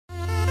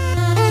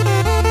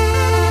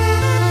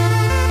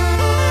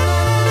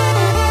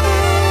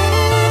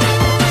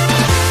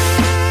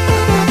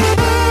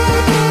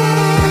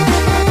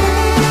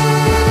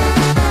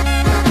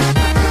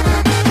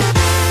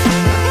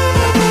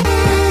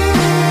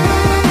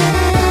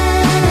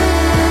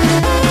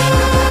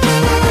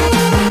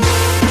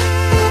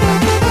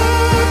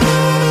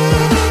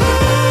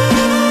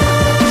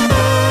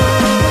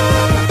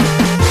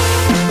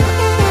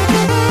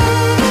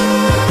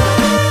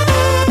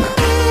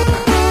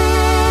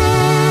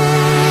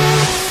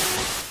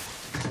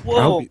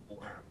Whoa!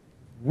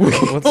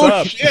 What's Oh,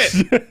 up? shit!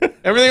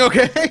 Everything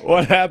okay?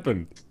 What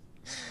happened?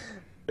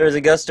 There was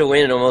a gust of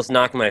wind and almost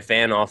knocked my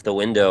fan off the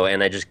window,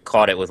 and I just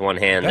caught it with one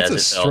hand That's as a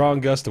it fell. strong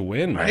gust of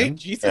wind, man. Right?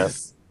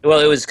 Jesus. Well,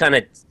 it was kind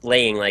of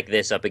laying like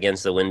this up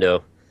against the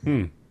window.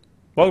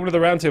 Welcome to the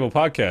Roundtable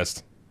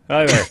Podcast.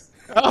 Hi there.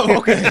 Oh,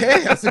 okay.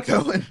 Hey, how's it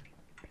going?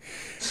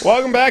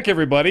 Welcome back,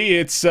 everybody.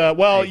 It's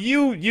well,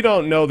 you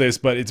don't know this,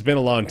 but it's been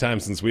a long time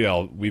since we've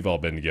all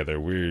been together.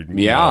 We're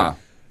you know,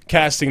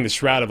 casting the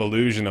shroud of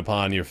illusion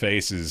upon your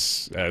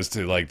faces as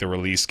to like the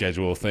release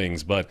schedule of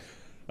things. But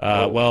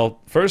well,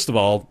 first of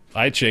all,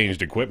 I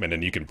changed equipment,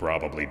 and you can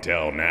probably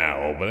tell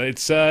now. But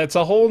it's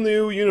a whole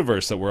new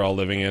universe that we're all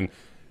living in,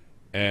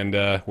 and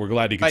we're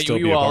glad you can still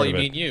be a part of it.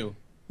 You mean you?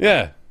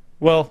 Yeah.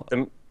 Well.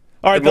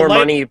 The more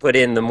money you put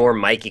in, the more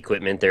mic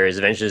equipment there is.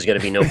 Eventually, there's going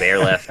to be no Baer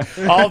left.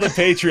 All the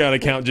Patreon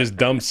account just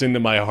dumps into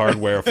my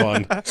hardware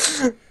fund.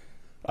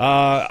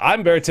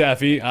 I'm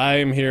BaerTaffy.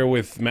 I'm here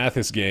with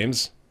Mathis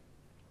Games.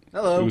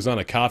 Hello. Who was on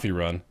a coffee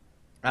run.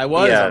 I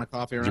was Yeah. on a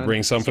coffee run. Did you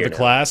bring some for Here the now.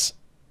 class?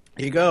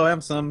 Here you go. I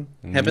have some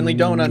heavenly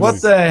donuts.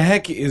 What the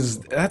heck is...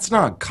 That's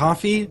not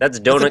coffee. That's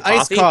It's an donut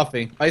iced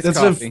coffee? coffee. Iced That's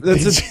coffee.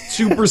 that's a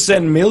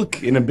 2%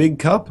 milk in a big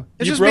cup. It's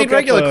You just broke made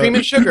regular up cream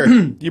and sugar.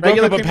 You broke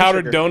Regular up a cream and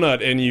powdered sugar.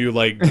 donut and you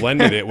like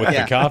blended it with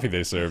Yeah. the coffee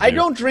they served I you.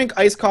 don't drink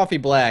iced coffee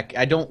black.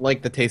 I don't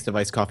like the taste of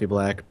iced coffee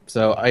black.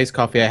 So iced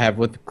coffee I have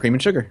with cream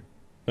and sugar.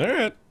 All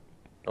right.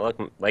 I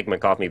like my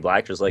coffee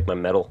black, just like my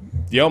metal.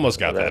 You almost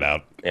got that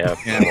out. Yeah.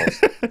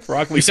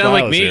 Broccoli You sound Smile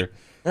like is me. here.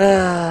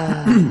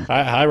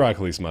 Hi,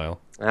 Broccoli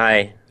Smile.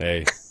 Hi.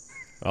 Hey.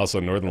 Also,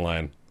 Northern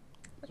Lion.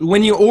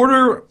 When you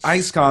order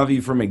iced coffee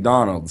from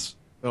McDonald's,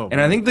 Oh,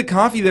 and I think the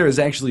coffee there is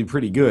actually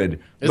pretty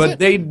good, but it?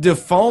 they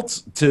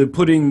default to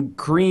putting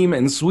cream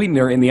and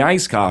sweetener in the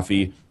iced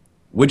coffee,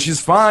 which is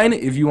fine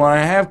if you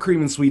want to have cream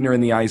and sweetener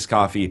in the iced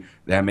coffee.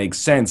 That makes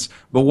sense.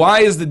 But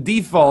why is the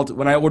default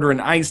when I order an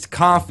iced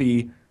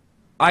coffee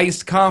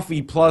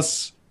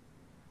plus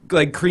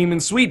like cream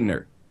and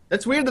sweetener?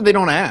 That's weird that they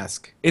don't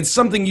ask. It's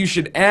something you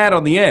should add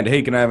on the end.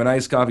 Hey, can I have an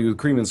iced coffee with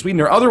cream and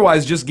sweetener?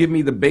 Otherwise, just give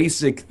me the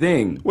basic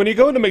thing. When you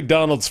go into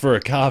McDonald's for a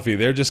coffee,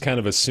 they're just kind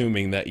of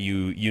assuming that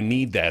you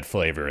need that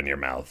flavor in your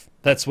mouth.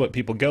 That's what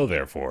people go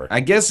there for. I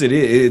guess it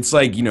is. It's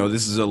like, you know,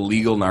 this is a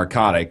legal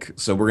narcotic,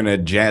 so we're going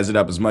to jazz it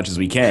up as much as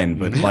we can.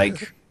 But,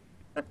 like,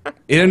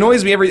 it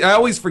annoys me I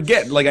always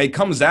forget. Like, it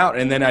comes out,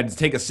 and then I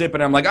take a sip,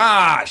 and I'm like,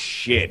 ah,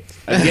 shit.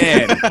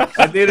 Again.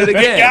 I did it They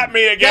again. got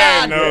me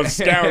again, God. those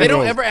scoundrels. They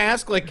don't ever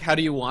ask, like, how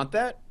do you want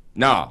that?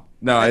 No,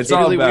 it's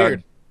really all about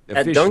weird. At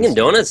efficiency. Dunkin'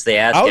 Donuts, they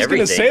ask I was everything.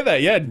 going to say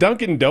that. Yeah,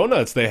 Dunkin'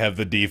 Donuts, they have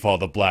the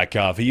default of black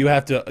coffee. You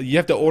have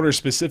to order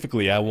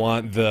specifically. I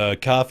want the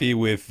coffee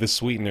with the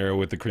sweetener,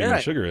 with the cream Yeah.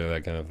 and sugar,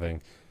 that kind of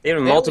thing. They have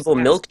They multiple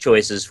always ask. milk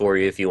choices for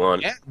you if you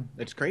want. Yeah,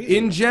 that's crazy.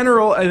 In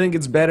general, I think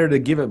it's better to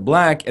give it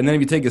black, and then if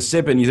you take a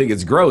sip and you think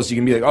it's gross, you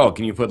can be like, oh,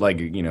 can you put, like,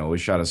 you know, a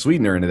shot of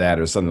sweetener into that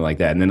or something like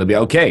that, and then it'll be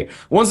okay.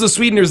 Once the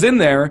sweetener's in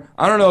there,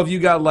 I don't know if you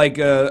got, like,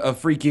 a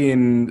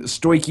freaking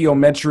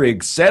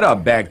stoichiometric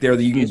setup back there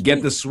that you can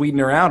get the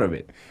sweetener out of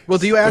it. Well,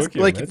 do you ask,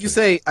 like, if Stoichiometric. you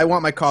say, I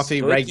want my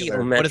coffee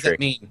regular, what does that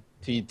Stoichiometric.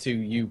 mean to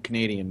you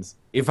Canadians?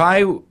 If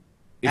I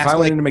Ask, went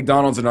like- into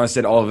McDonald's and I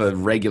said all of a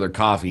regular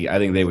coffee, I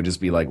think they would just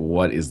be like,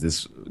 what is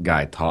this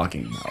guy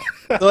talking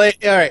about? So, like,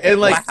 all right, and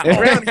like Wow.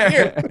 around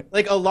here,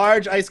 like a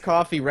large iced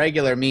coffee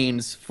regular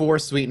means 4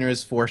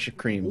 sweeteners, 4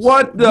 creams.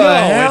 What the No,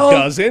 hell? it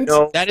doesn't.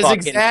 No That is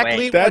fucking exactly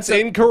way. That's what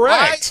the-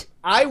 incorrect.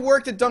 I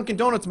worked at Dunkin'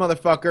 Donuts,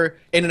 motherfucker,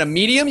 and in a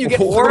medium you get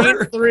Four? 3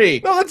 and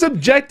 3. No, that's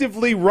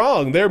objectively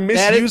wrong. They're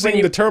That is misusing when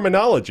you- the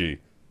terminology.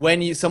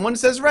 When someone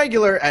says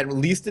regular, at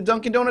least at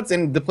Dunkin' Donuts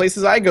and the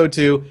places I go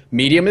to,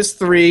 medium is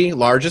 3,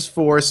 large is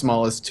 4,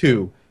 small is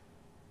 2.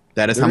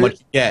 That is how There much is-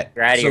 you get.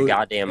 You're out of your So-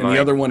 goddamn and mind.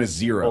 the other one is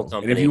 0. Whole And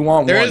company. if you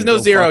want There one, is no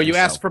go 0. fuck You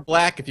yourself. ask for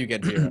black if you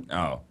get 0.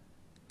 Oh.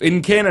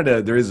 In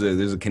Canada, there's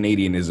a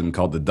Canadianism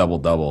called the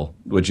double-double,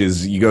 which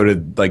is you go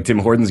to, like, Tim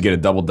Hortons, get a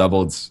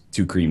double-double, it's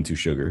 2 cream, 2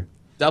 sugar.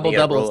 Double You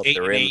gotta double roll is up the 8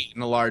 and rim. 8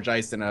 and a large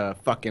ice and a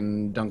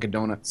fucking Dunkin'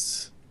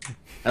 Donuts.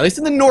 At least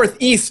in the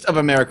northeast of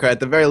America, at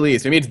the very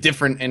least. Maybe it's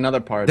different in other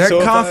parts. That So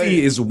if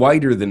coffee I- is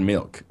whiter than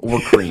milk or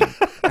cream.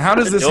 How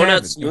does this Donut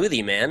happen?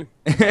 smoothie, man.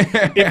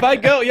 If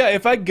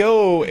I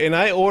go and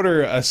I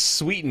order a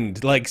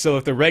sweetened, like, so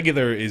if the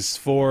regular is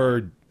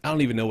 4, I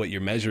don't even know what you're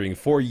measuring,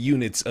 4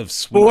 units of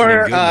sweetening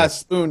 4 goodness.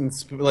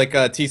 spoons,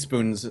 like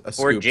teaspoons,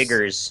 4 scoops.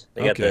 jiggers.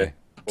 They got Okay.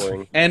 the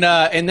pouring. And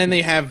then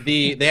they have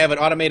an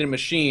automated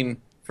machine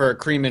for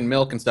cream and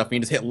milk and stuff. And you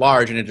just hit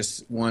large, and it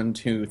just 1,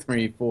 2,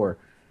 3, 4.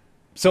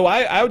 So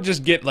I would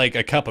just get like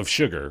a cup of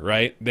sugar,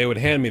 right? They would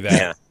hand me that.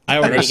 Yeah. I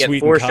And order then you get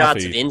sweetened 4 coffee.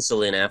 shots of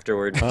insulin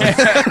afterward. All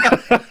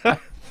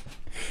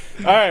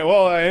right.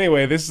 Well,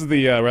 anyway, this is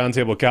the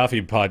Roundtable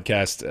Coffee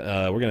Podcast.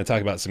 We're going to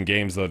talk about some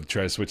games, though, to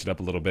try to switch it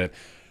up a little bit.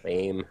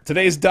 Lame.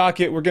 Today's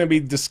docket, we're going to be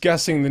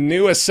discussing the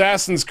new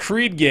Assassin's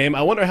Creed game.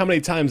 I wonder how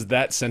many times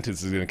that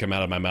sentence is going to come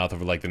out of my mouth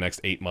over like the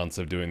next 8 months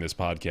of doing this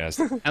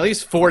podcast. At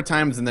least 4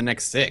 times in the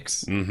next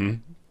 6.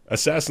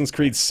 Assassin's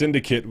Creed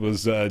Syndicate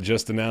was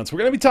just announced. We're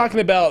going to be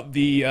talking about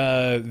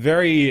the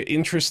very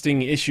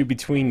interesting issue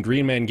between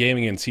Green Man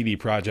Gaming and CD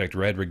Projekt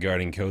Red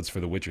regarding codes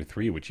for The Witcher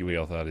 3, which you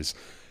all thought is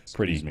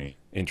pretty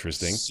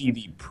interesting.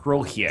 CD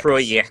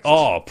Projekt.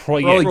 Oh,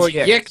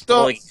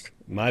 Projekt.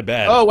 My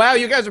bad. Oh, wow,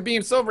 you guys are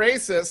being so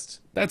racist.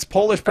 That's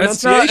Polish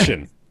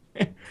pronunciation.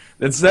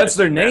 That's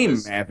their name,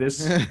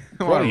 Mathis.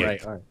 All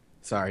right.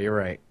 Sorry, you're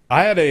right.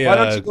 I had a. Why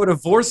don't you go to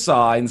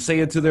Warsaw and say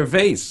it to their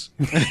face?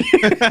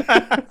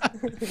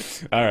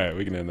 All right,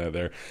 we can end that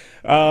there.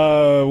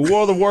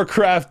 World of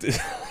Warcraft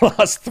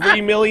lost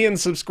 3 million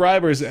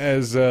subscribers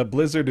as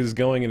Blizzard is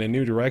going in a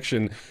new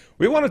direction.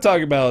 We want to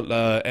talk about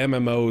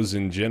MMOs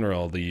in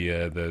general,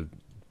 the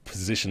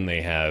position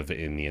they have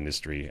in the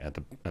industry at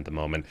the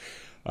moment.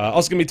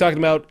 Also going to be talking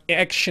about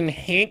Action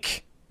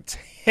Hank. It's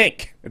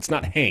Hank. It's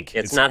not Hank.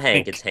 It's not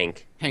Hank. It's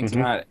Hank. Hank's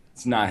not.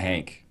 It's not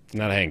Hank. It's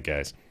not Hank,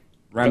 guys.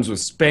 Rhymes with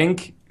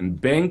spank and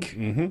bank.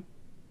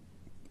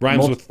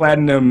 Rhymes with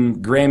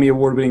platinum Grammy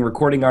award-winning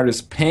recording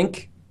artist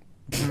Pink.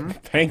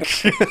 Pink.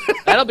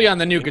 That'll be on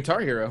the new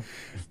Guitar Hero.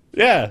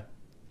 Yeah.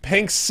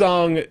 Pink's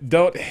song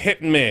 "Don't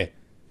Hit Me."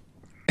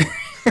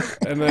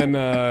 And then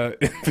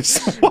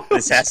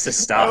This has to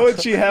stop. Why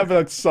would she have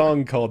a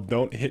song called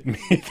 "Don't Hit Me"?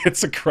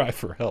 It's a cry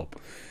for help.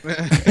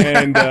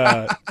 And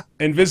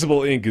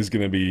Invisible Ink is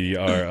going to be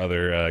our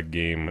other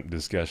game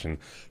discussion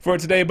for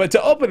today. But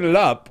to open it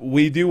up,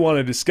 we do want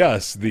to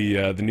discuss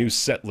the new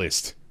set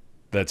list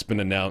that's been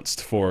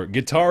announced for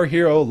Guitar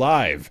Hero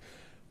Live,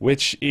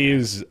 which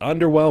is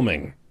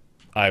underwhelming,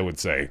 I would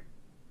say.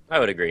 I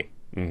would agree.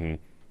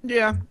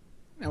 Yeah.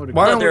 I would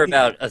agree. Well, there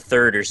about a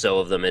third or so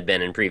of them had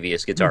been in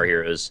previous Guitar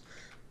Heroes.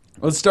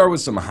 Let's start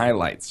with some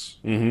highlights.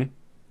 All right.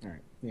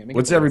 Yeah,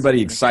 What's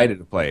everybody excited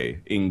to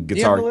play in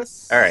Guitar? All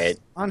right.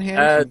 On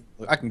hand.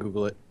 I can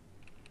Google it.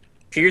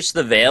 Pierce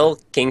the Veil,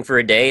 King for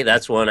a Day.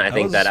 That's one I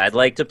think that I'd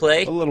like to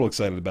play. A little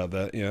excited about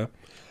that, yeah.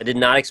 I did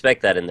not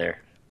expect that in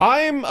there.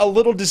 I'm a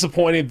little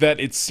disappointed that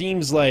it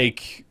seems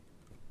like,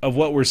 of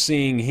what we're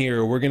seeing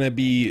here, we're going to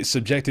be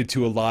subjected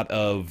to a lot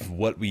of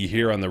what we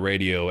hear on the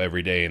radio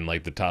every day in,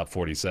 like, the top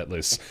 40 set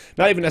lists.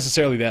 Not even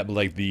necessarily that, but,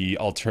 like, the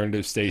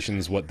alternative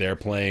stations, what they're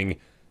playing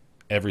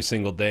every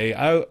single day.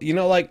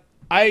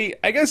 I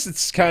guess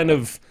it's kind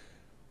of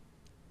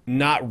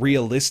not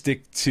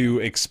realistic to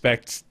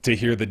expect to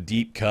hear the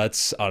deep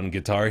cuts on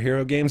Guitar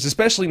Hero games,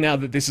 especially now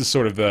that this is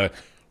sort of the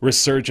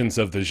resurgence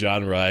of the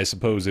genre. I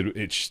suppose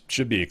it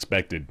should be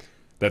expected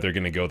that they're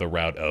going to go the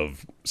route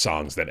of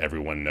songs that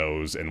everyone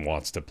knows and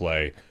wants to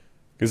play.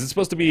 Because it's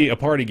supposed to be a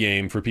party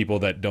game for people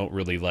that don't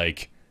really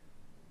like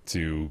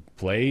to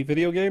play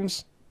video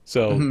games.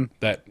 So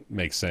that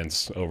makes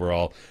sense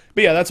overall.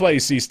 But yeah, that's why you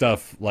see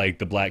stuff like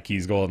the Black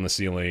Keys Gold on the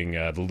Ceiling,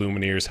 the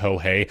Lumineers, Ho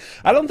Hey.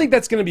 I don't think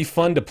that's going to be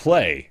fun to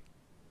play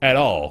at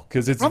all,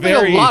 because it's think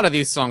a lot of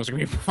these songs are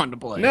going to be fun to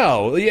play.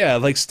 No, yeah,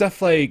 like stuff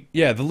like,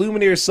 the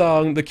Lumineers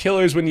song, The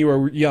Killers When You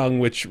Were Young,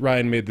 which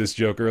Ryan made this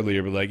joke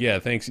earlier, but like, yeah,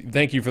 thank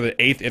you for the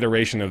 8th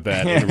iteration of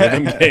that in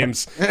rhythm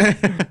games.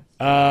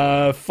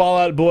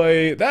 Fallout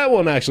Boy, that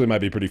one actually might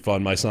be pretty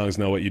fun. My Songs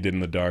Know What You Did in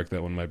the Dark,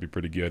 that one might be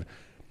pretty good.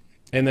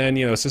 And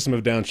then, System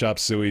of Down Chop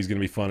Suey is going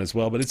to be fun as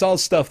well, but it's all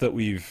stuff that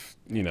we've,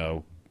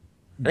 I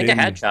think I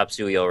had Chop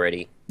Suey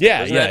already.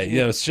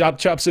 Yeah,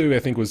 Chop Suey I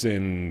think was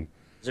in...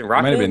 Was it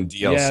Rock Might have been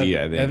DLC,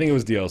 I think. I think it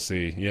was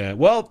DLC, yeah.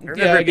 Well, I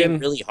remember it being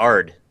really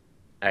hard,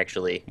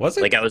 actually. Was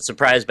it? Like, I was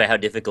surprised by how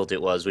difficult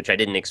it was, which I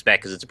didn't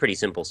expect, because it's a pretty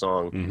simple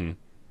song.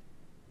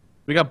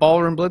 We got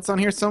Ballroom Blitz on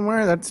here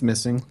somewhere? That's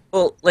missing.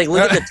 Well, like,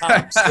 look at the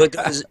top. So it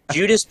goes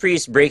Judas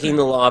Priest, Breaking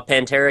the Law,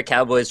 Pantera,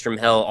 Cowboys from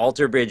Hell,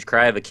 Alter Bridge,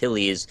 Cry of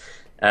Achilles,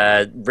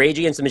 Rage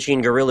Against the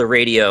Machine, Guerrilla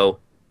Radio,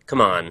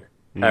 come on,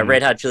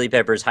 Red Hot Chili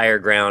Peppers, Higher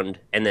Ground,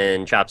 and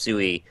then Chop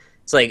Suey.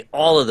 It's like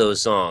all of those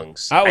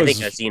songs I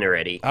think I've seen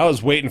already. I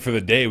was waiting for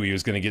the day we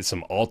was going to get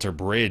some Alter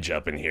Bridge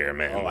up in here,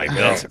 man. Like,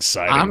 that's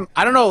exciting.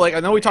 I don't know, like, I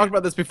know we talked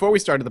about this before we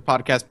started the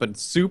podcast, but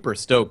super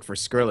stoked for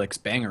Skrillex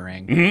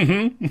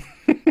Bangarang.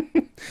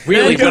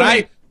 Really,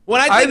 when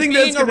I think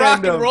being a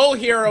rock and roll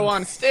hero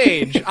on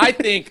stage, I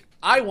think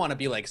I want to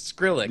be like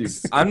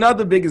Skrillex. I'm not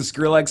the biggest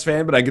Skrillex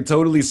fan, but I could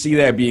totally see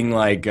that being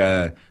like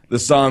the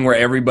song where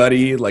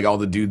everybody, like all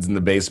the dudes in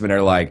the basement,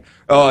 are like,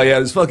 "Oh yeah,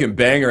 this fucking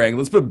Bangarang.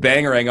 Let's put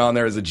Bangarang on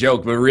there as a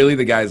joke." But really,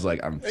 the guy's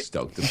like, "I'm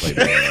stoked to play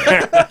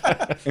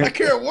Bangarang." I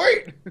can't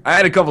wait. I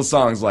had a couple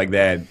songs like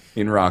that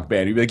in Rock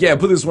Band. You'd be like, "Yeah,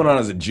 put this one on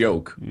as a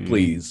joke,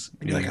 please."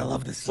 And you're like, "I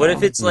love this song." What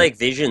if it's like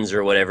Visions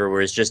or whatever,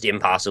 where it's just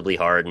impossibly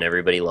hard and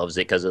everybody loves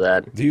it because of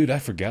that? Dude, I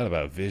forgot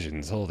about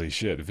Visions. Holy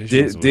shit,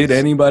 Visions. Did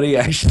anybody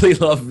actually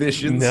love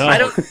Visions? No. I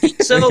don't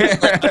think so.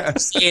 Like, I'm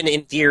saying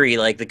in theory,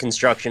 like the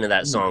construction of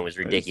that song was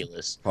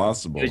ridiculous.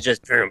 Possible. It was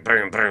just boom,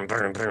 boom, boom,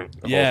 boom, boom.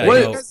 Yeah.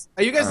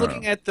 Are you guys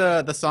looking at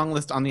the song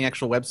list on the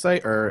actual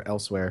website or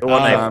elsewhere? The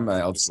one I'm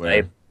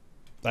elsewhere.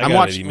 I'm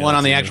watching one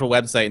on the actual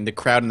website, and the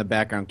crowd in the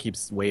background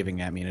keeps waving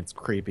at me, and it's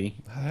creepy.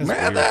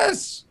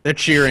 Mathis! They're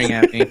cheering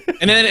at me,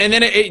 and then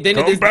it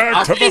Come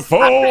back to the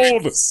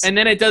fold. and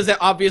then it does that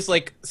obvious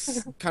like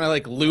kind of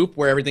like loop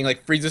where everything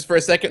like freezes for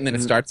a second, and then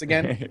it starts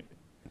again.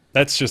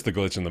 That's just the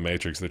glitch in the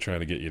Matrix. They're trying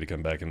to get you to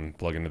come back and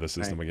plug into the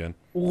system again.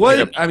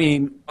 What I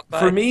mean,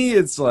 for me,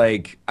 it's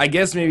like, I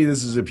guess maybe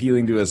this is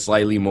appealing to a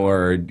slightly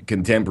more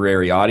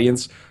contemporary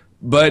audience,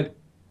 but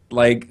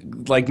like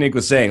Nick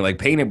was saying, like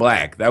Paint It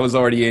Black, that was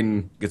already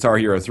in Guitar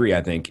Hero 3,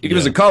 I think. It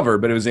was a cover,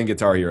 but it was in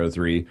Guitar Hero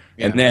 3.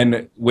 Yeah. And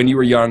then When You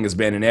Were Young has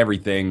been in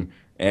everything.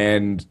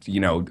 And, you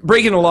know,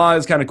 Breaking the Law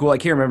is kind of cool. I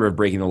can't remember if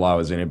Breaking the Law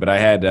was in it, but I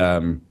had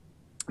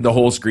the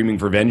whole Screaming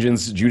for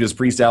Vengeance Judas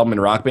Priest album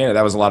and Rock Band.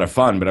 That was a lot of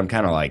fun, but I'm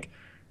kind of like,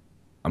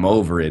 I'm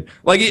over it.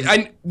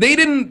 Like,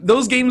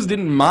 those games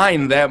didn't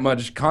mind that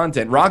much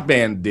content. Rock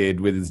Band did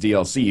with its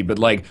DLC, but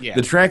like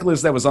the track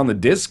list that was on the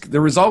disc,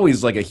 there was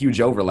always like a huge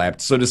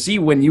overlap. So to see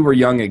When You Were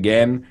Young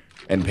again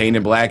and Paint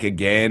It Black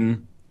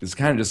again, it's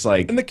kind of just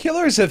like... And the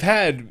Killers have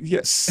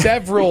had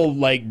several,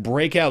 like,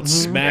 breakout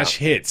smash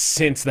hits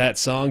since that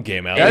song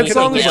came out. That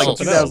song was like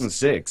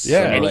 2006.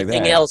 Yeah.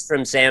 Anything else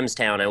from Sam's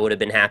Town I would have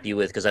been happy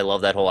with because I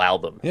love that whole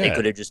album. Yeah. They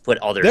could have just put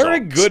other songs. They're a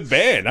good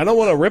band. I don't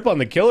want to rip on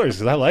the Killers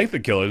because I like the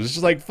Killers. It's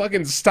just like,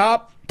 fucking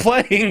stop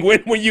playing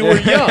When You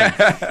Were Young.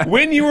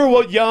 When You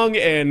Were Young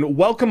and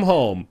Welcome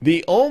Home.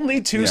 The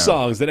only two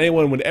songs that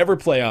anyone would ever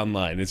play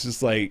online. It's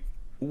just like,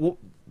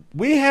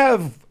 we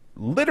have...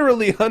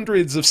 literally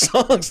hundreds of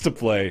songs to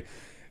play,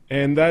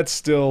 and that's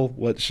still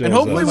what shows. And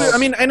hopefully,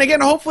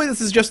 hopefully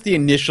this is just the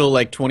initial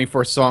like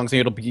 24 songs, and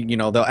it'll be, you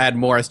know, they'll add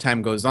more as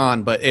time goes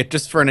on. But it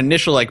just for an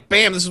initial like,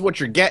 bam, this is what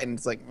you're getting.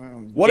 It's like,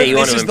 what if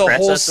this is the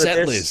whole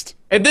set list?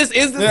 If this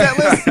is the set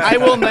list, I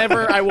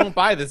won't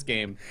buy this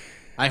game.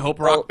 I hope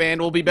Rock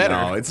Band will be better.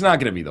 No, it's not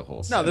going to be the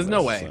whole set. No, there's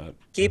no way.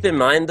 Keep in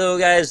mind, though,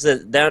 guys,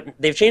 that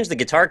they've changed the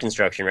guitar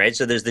construction, right?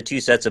 So there's the two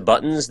sets of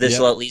buttons. This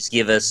will at least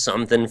give us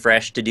something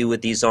fresh to do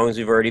with these songs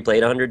we've already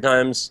played 100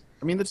 times.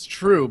 I mean, that's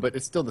true, but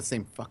it's still the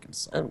same fucking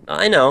song.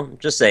 I know,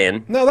 just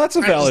saying. No, that's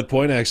a valid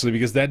point, actually,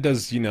 because that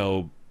does, you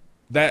know...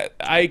 That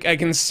I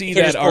can see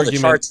that argument.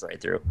 The charts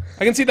right through.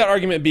 I can see that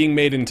argument being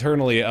made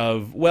internally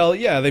of, well,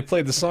 yeah, they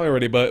played the song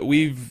already, but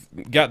we've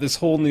got this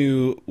whole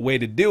new way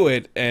to do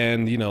it,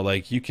 and you know,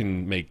 like you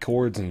can make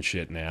chords and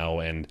shit now.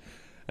 And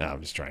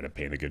I'm just trying to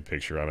paint a good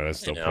picture on it. I'm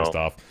still pissed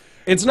off.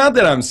 It's not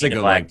that I'm sick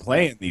of like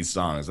playing these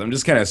songs. I'm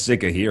just kind of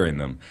sick of hearing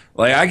them.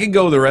 Like I could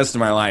go the rest of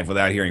my life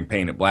without hearing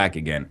Paint It Black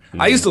again.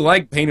 I used to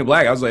like Paint It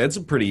Black. I was like, it's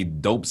a pretty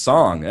dope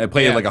song. I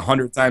played it like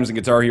 100 times in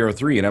Guitar Hero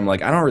 3, and I'm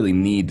like, I don't really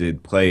need to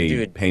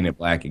play Paint It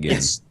Black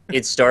again.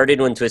 It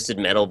started when Twisted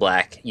Metal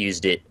Black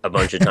used it a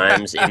bunch of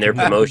times in their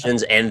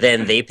promotions, and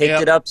then they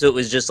picked it up, so it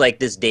was just like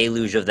this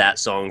deluge of that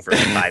song for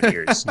like 5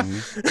 years.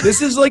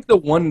 This is like the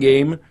one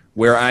game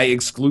where I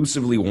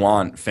exclusively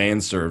want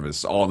fan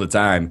service all the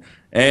time.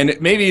 And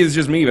maybe it's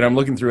just me, but I'm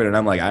looking through it and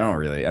I'm like,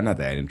 I'm not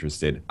that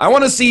interested. I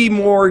want to see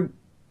more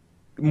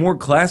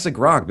classic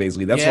rock,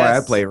 basically. That's why I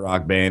play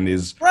Rock Band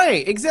is...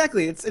 Right,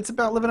 exactly. It's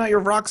about living out your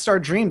rock star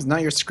dreams,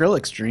 not your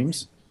Skrillex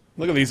dreams.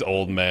 Look at these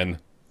old men.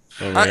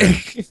 Well,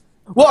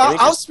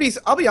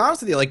 I'll be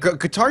honest with you. Like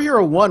Guitar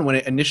Hero 1, when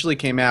it initially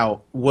came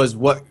out, was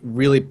what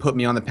really put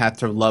me on the path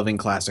to loving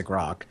classic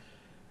rock.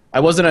 I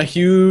wasn't a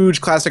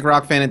huge classic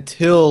rock fan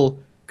until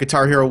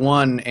Guitar Hero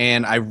 1,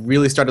 and I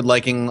really started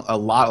liking a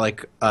lot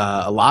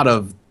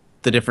of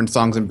the different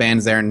songs and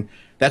bands there, and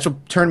that's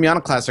what turned me on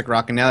to classic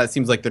rock. And now it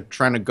seems like they're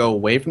trying to go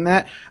away from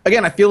that.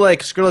 Again, I feel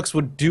like Skrillex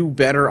would do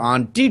better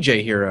on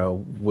DJ Hero,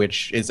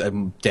 which is a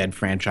dead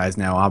franchise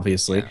now,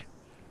 obviously. Yeah.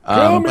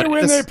 Tell me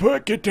when they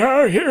put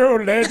Guitar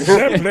Hero Led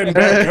Zeppelin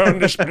back on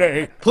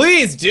display.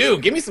 Please do.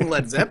 Give me some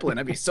Led Zeppelin.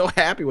 I'd be so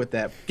happy with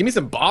that. Give me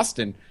some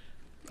Boston.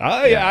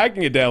 I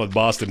can get down with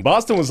Boston.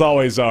 Boston was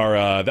always our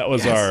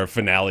our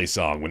finale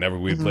song whenever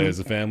we'd play as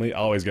a family.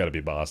 Always got to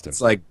be Boston.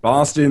 It's like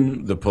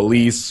Boston, The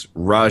Police,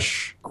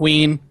 Rush,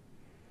 Queen.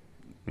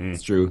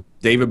 It's true.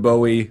 David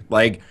Bowie.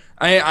 Like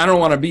I don't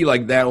want to be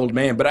like that old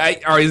man, but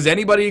is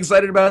anybody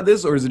excited about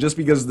this, or is it just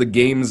because the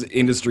games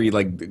industry,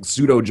 like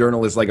pseudo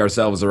journalists like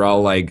ourselves, are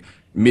all like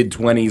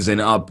mid-20s and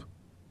up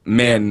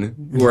men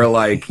who are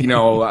like, you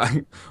know,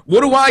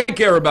 what do I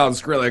care about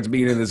Skrillex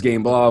being in this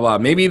game, blah, blah, blah.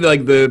 Maybe,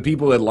 like, the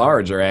people at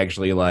large are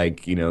actually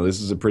like, you know, this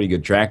is a pretty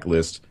good track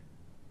list.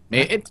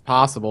 It's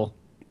possible.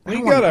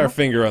 We got our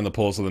finger on the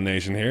pulse of the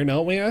nation here,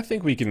 don't we? I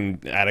think we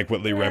can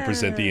adequately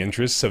represent the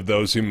interests of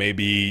those who may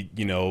be,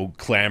 you know,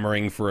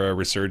 clamoring for a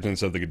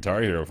resurgence of the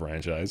Guitar Hero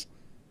franchise.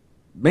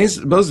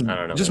 Just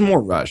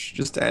more Rush.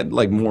 Just add,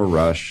 like, more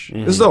Rush.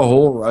 This is a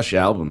whole Rush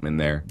album in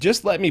there.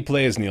 Just let me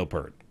play as Neil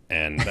Peart.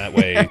 And that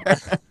way,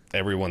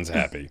 everyone's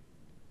happy.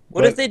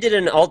 What if they did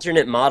an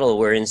alternate model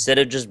where instead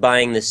of just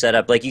buying the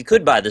setup, like you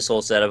could buy this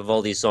whole setup of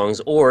all these songs,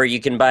 or you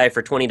can buy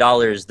for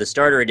 $20 the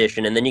starter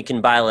edition, and then you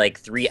can buy like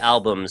 3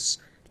 albums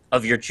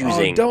of your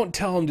choosing. Oh, don't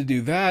tell them to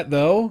do that,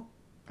 though.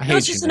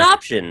 It's just an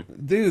option.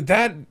 Dude,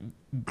 that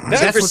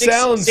for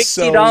sounds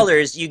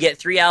 $60, you get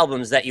 3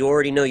 albums that you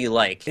already know you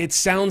like. It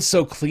sounds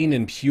so clean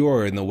and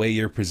pure in the way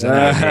you're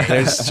presenting it.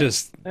 There's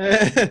just...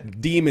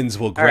 demons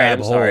will grab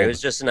hold. Sorry, it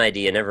was just an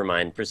idea. Never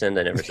mind. Pretend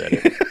I never said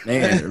it.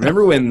 Man,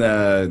 remember when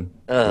the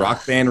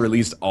Rock Band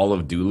released All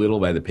of Doolittle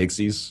by the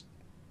Pixies?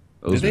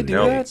 Did they do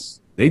that?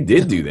 They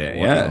did do that,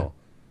 yeah. Wow.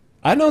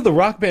 I know the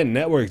Rock Band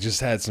Network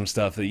just had some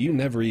stuff that you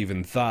never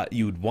even thought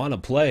you'd want to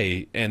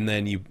play, and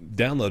then you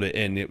download it,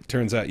 and it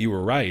turns out you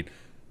were right.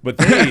 But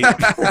they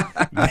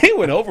they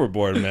went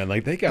overboard, man.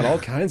 Like, they got all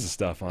kinds of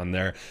stuff on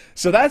there.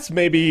 So that's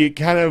maybe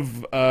kind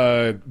of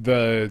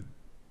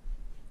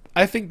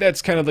I think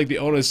that's kind of like the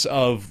onus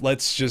of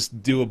let's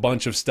just do a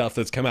bunch of stuff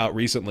that's come out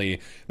recently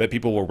that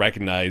people will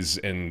recognize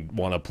and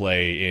want to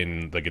play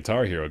in the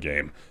Guitar Hero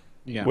game.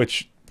 Yeah.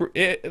 Which,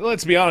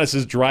 let's be honest,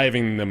 is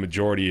driving the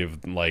majority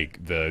of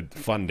like the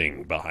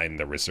funding behind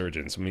the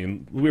resurgence. I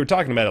mean, we were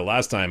talking about it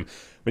last time.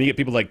 When you get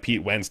people like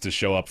Pete Wentz to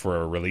show up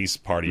for a release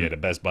party at a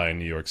Best Buy in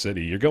New York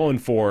City, you're going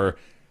for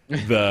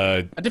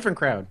a different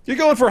crowd. You're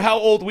going for how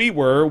old we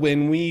were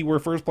when we were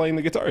first playing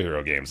the Guitar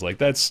Hero games. Like,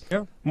 that's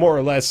more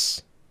or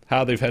less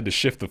how they've had to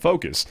shift the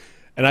focus.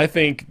 And I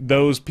think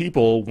those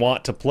people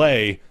want to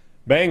play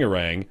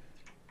Bangarang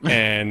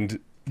and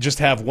just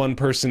have one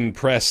person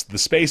press the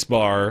space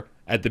bar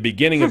at the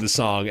beginning of the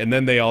song, and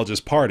then they all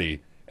just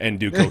party and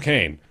do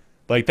cocaine.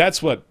 Like,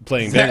 that's what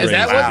playing Bangarang is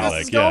what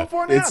like. Is going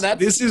for now?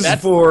 This is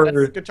that's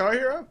for Guitar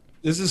Hero?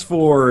 This is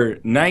for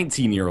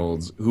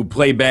 19-year-olds who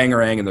play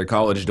Bangarang in their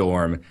college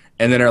dorm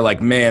and then are like,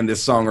 man,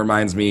 this song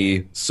reminds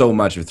me so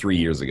much of 3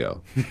 years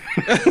ago.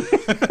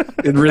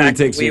 It really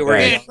takes me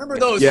back. Remember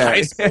those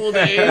high school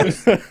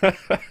days?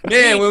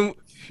 Man,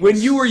 when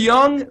you were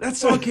young, that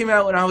song came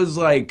out when I was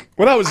like...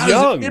 When I was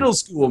young. In middle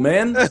school,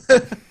 man.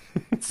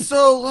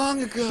 So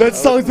long ago. That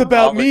song's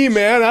about me,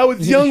 man. I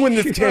was young when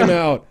this came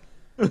out.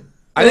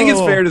 I think it's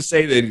fair to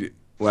say that...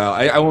 Well,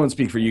 I won't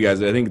speak for you guys,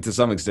 but I think to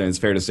some extent it's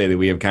fair to say that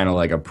we have kind of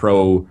like a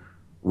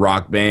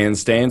pro-rock band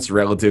stance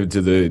relative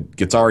to the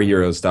Guitar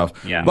Hero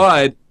stuff. Yeah.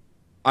 But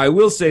I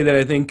will say that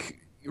I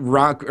think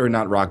rock, or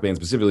not rock band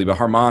specifically, but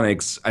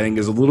Harmonix, I think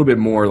is a little bit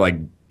more like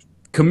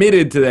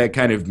committed to that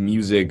kind of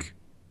music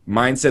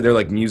mindset. They're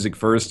like music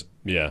first.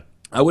 Yeah.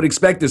 I would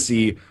expect to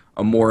see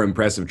a more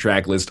impressive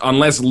track list,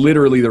 unless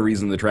literally the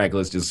reason the track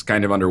list is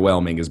kind of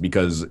underwhelming is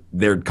because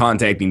they're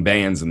contacting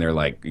bands and they're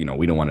like, you know,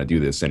 we don't want to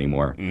do this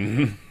anymore.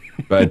 Mm-hmm.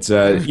 But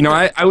you know,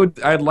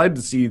 I'd like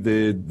to see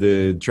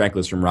the track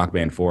list from Rock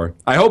Band 4.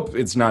 I hope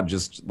it's not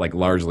just like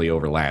largely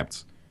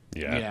overlapped.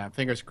 Yeah,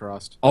 fingers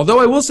crossed. Although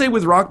I will say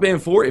with Rock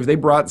Band 4, if they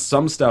brought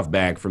some stuff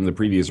back from the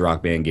previous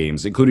Rock Band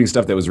games, including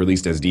stuff that was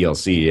released as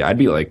DLC, I'd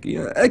be like,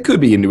 yeah, I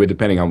could be into it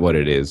depending on what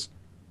it is.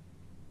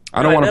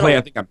 I don't want to play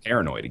I Think I'm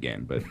Paranoid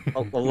again, but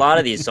a lot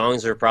of these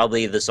songs are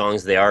probably the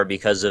songs they are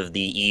because of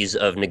the ease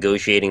of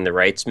negotiating the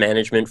rights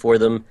management for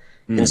them.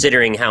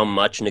 Considering how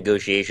much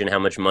negotiation, how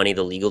much money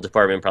the legal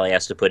department probably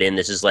has to put in,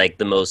 this is like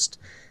the most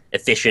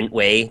efficient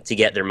way to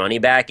get their money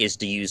back is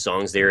to use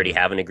songs they already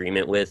have an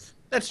agreement with.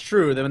 That's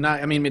true. They're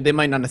not. I mean, they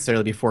might not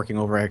necessarily be forking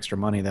over extra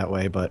money that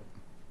way, but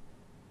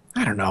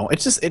I don't know. It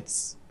just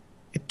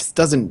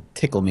doesn't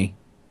tickle me.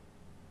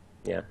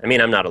 Yeah, I mean,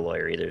 I'm not a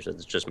lawyer either, so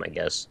it's just my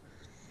guess.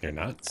 You're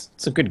not?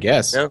 It's a good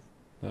guess. No.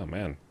 Oh,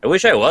 man. I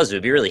wish I was. It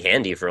would be really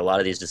handy for a lot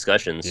of these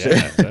discussions.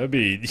 Yeah, that would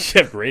be...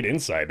 You have great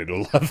insight into a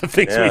lot of the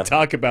things we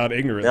talk about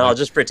ignorantly. No, I'll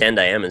just pretend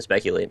I am and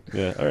speculate.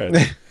 Yeah, all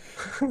right.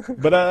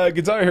 But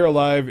Guitar Hero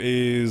Live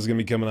is going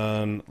to be coming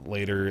on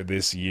later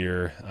this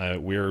year.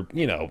 We're,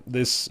 you know,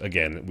 this,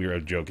 again, we were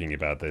joking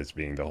about this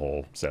being the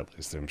whole set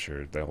list. I'm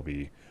sure they'll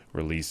be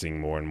releasing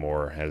more and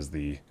more as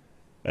the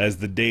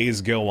days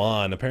go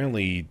on.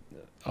 Apparently,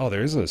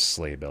 there is a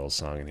Sleigh Bells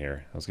song in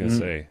here. I was going to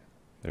say,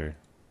 they're...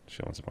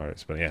 showing some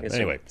artists, but yeah.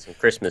 Anyway, some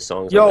Christmas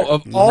songs. Yo,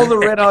 of all the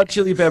Red Hot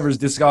Chili Peppers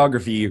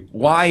discography,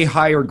 why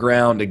Higher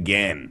Ground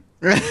again?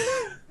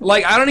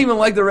 Like, I don't even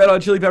like the Red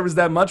Hot Chili Peppers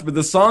that much, but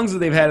the songs that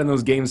they've had in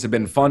those games have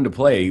been fun to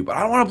play. But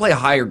I don't want to play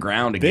Higher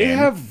Ground again. They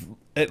have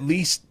at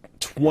least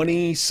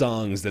 20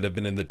 songs that have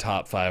been in the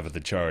top 5 of the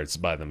charts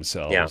by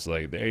themselves. Yeah.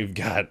 Like, they've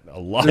got a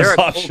lot of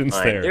options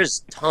there.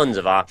 There's tons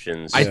of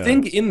options. I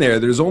think in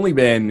there's only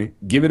been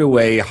Give It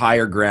Away,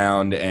 Higher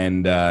Ground,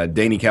 and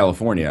Danny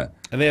California.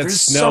 And they had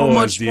there's Snow so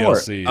much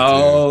DLC more.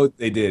 Oh,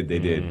 they did.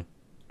 There's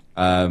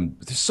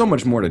so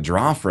much more to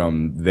draw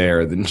from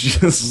there than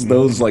just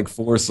those like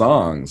 4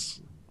 songs.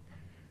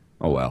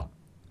 Oh well.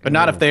 But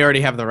not if they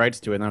already have the rights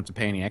to it and don't have to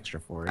pay any extra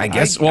for it. I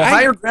guess.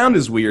 Higher Ground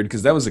is weird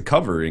because that was a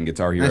cover in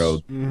Guitar Hero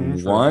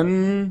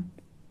 1.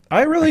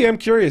 I really am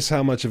curious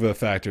how much of a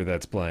factor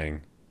that's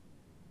playing.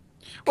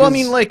 Well, I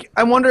mean, like,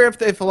 I wonder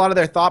if a lot of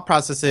their thought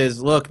process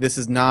is, look,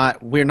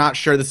 we're not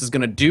sure this is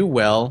going to do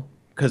well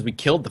because we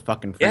killed the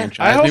fucking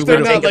franchise. I hope they're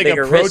not like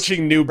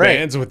approaching new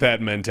bands with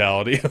that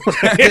mentality.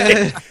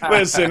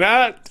 Listen,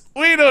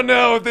 we don't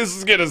know if this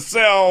is going to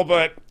sell,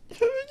 but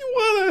you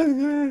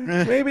want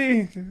to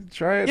maybe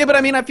try it. Yeah, but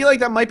I mean, I feel like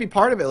that might be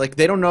part of it. Like,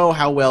 they don't know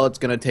how well it's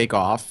going to take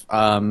off.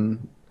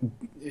 When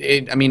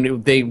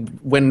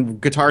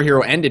Guitar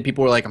Hero ended,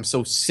 people were like, I'm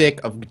so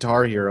sick of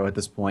Guitar Hero at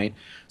this point.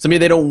 So maybe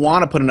they don't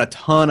want to put in a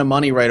ton of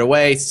money right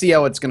away, see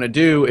how it's going to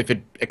do. If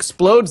it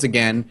explodes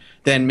again,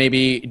 then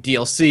maybe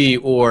DLC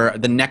or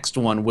the next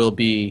one will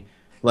be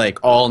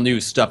like all new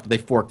stuff that they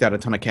forked out a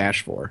ton of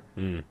cash for.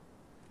 And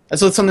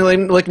so it's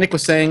something like Nick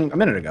was saying a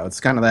minute ago.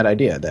 It's kind of that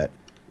idea that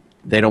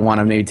they don't want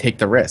to maybe take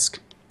the risk.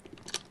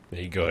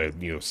 There you go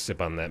ahead,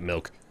 sip on that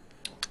milk.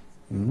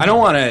 I don't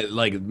want to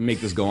like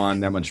make this go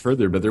on that much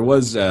further, but there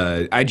was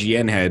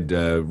IGN had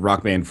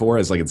Rock Band 4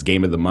 as like its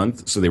game of the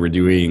month, so they were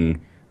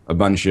doing a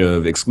bunch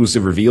of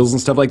exclusive reveals and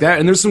stuff like that.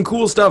 And there's some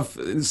cool stuff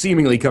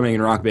seemingly coming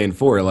in Rock Band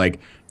 4. Like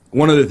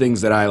one of the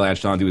things that I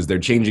latched onto is they're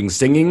changing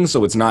singing,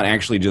 so it's not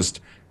actually just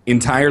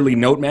entirely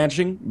note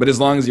matching, but as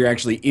long as you're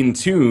actually in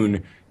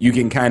tune, you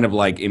can kind of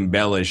like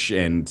embellish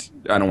and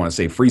I don't want to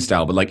say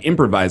freestyle, but like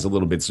improvise a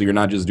little bit, so you're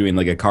not just doing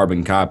like a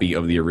carbon copy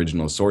of the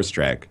original source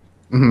track.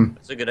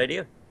 That's a good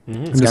idea.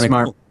 It's kind of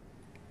smart.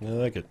 I Cool.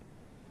 like it.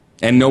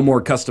 And no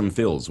more custom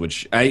fills,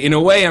 which in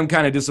a way I'm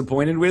kind of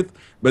disappointed with.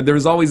 But there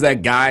was always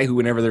that guy who,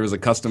 whenever there was a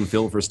custom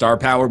fill for Star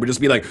Power, would just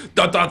be like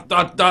da da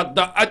da da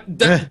da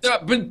da da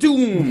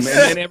ba-doom, and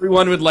then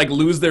everyone would like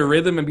lose their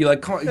rhythm and be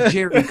like,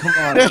 Jerry, come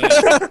on,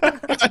 man.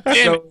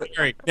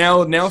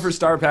 So, now for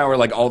Star Power,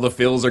 like all the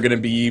fills are gonna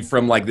be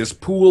from like this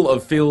pool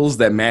of fills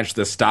that match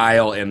the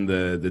style and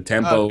the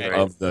tempo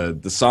of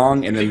the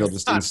song, and then they'll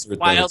just insert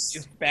those.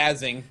 He's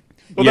spazzing.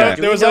 Well, Yeah.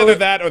 there was either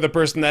that or the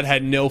person that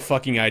had no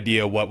fucking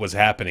idea what was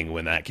happening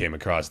when that came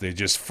across. They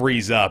just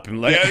freeze up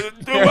and like,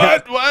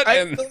 what? I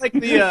And feel like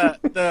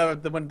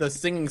the when the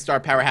singing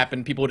Star Power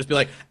happened, people would just be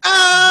like,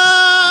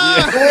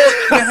 ah!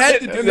 You had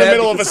to do in the that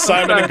middle of a because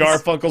Simon and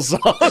sometimes- Garfunkel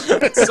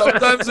song.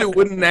 Sometimes it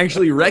wouldn't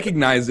actually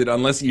recognize it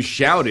unless you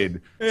shouted.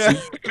 So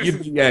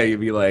you'd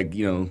be like,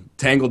 you know,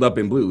 tangled up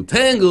in blue.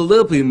 Tangled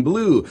up in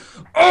blue.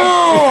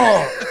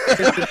 Oh!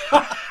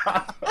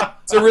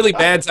 It's a really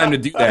bad time to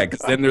do that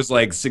because then there's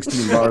like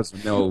 16 bars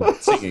of no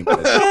singing.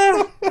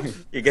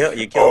 You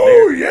killed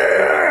Oh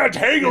yeah,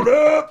 tangled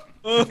up.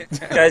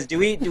 Guys, do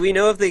we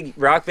know if the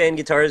Rock Band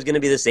guitar is going to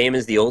be the same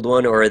as the old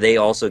one, or are they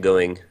also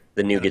going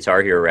the new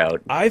Guitar Hero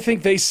route? I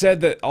think they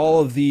said that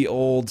all of the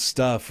old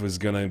stuff was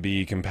going to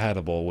be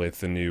compatible with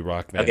the new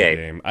Rock Band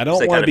game. I don't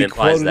So it want kind to of be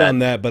implies quoted that. on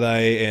that, but I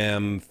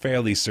am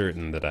fairly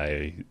certain that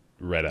I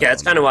read up. Yeah,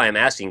 that's on kind of that. why I'm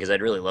asking, because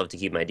I'd really love to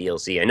keep my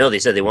DLC. I know they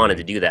said they wanted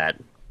to do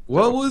that.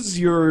 What was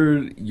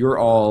your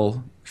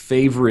all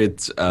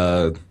favorite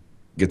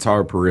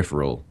guitar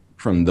peripheral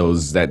from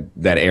that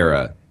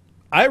era?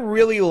 I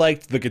really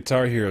liked the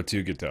Guitar Hero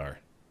 2 guitar.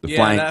 The Yeah,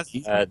 flying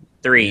that's-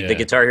 3, Yeah. the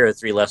Guitar Hero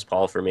 3 Les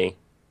Paul for me.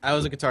 I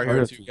was a Guitar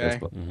Hero 2 guy.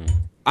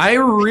 I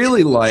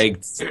really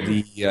liked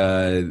the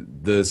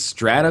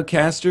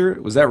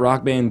Stratocaster. Was that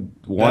Rock Band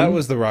 1? That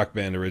was the Rock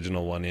Band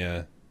original one,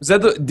 yeah. Was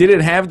that did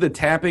it have the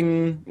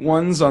tapping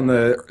ones on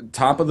the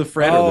top of the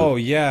fret? Oh,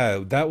 yeah,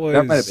 that was...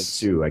 that might have been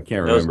 2. I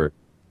can't Those- remember.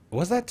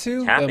 Was that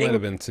 2? Tapping? That might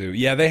have been 2.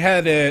 Yeah, they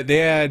had the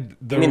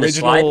I mean, the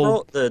slide original...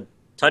 roll, the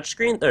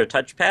touchscreen or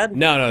touchpad?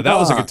 No, that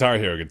was a Guitar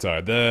Hero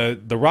guitar. The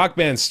Rock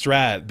Band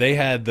Strat, they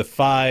had the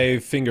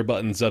 5 finger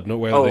buttons up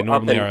where they up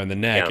normally and- are on the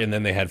neck, yeah. and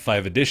then they had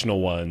 5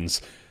 additional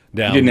ones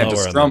down You didn't have to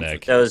lower on strum the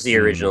neck. That was the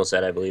original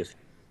set, I believe.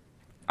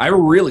 I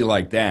really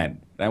liked that.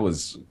 That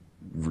was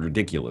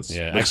ridiculous.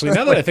 Yeah, actually,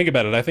 now that I think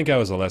about it, I think I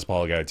was a Les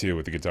Paul guy too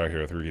with the Guitar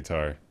Hero 3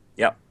 guitar.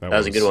 Yep, that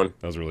was a good one.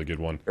 That was a really good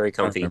one. Very I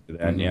comfy. remember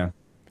that, yeah.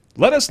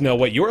 Let us know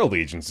what your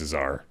allegiances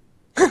are,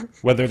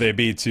 whether they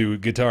be to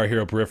Guitar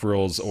Hero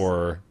peripherals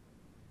or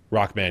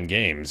Rock Band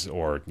games,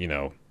 or, you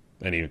know,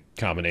 any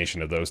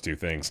combination of those two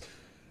things.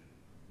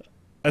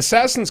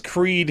 Assassin's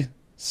Creed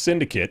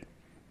Syndicate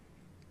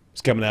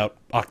is coming out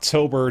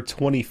October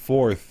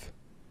 24th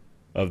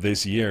of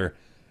this year,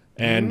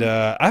 and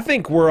I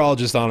think we're all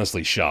just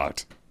honestly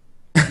shocked.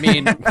 I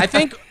mean, I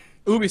think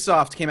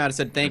Ubisoft came out and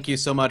said, thank you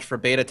so much for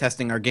beta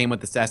testing our game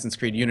with Assassin's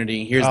Creed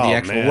Unity. Here's the Oh,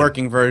 actual man.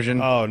 working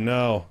version. Oh,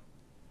 no.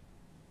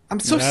 I'm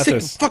so Mathis.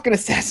 sick of fucking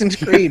Assassin's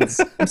Creeds.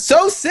 I'm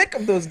so sick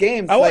of those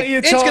games. I want Like, you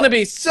to it's tell- going to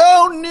be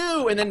so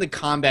new, and then the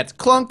combat's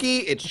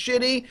clunky, it's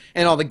shitty,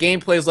 and all the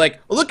gameplay is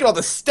like, well, look at all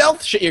the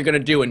stealth shit you're going to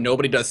do, and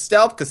nobody does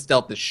stealth because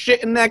stealth is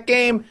shit in that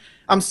game.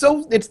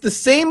 It's the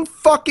same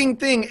fucking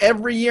thing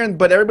every year,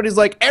 but everybody's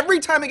like, every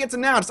time it gets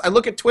announced, I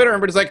look at Twitter, and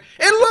everybody's like,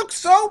 it looks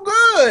so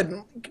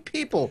good.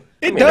 People,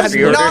 It mean, does have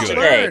look pre-ordered good.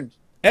 today. learned.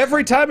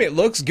 Every time it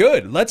looks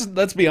good. Let's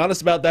be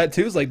honest about that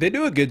too. It's like they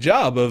do a good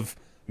job of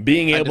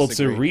being I able to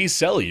disagree.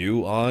 resell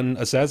you on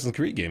Assassin's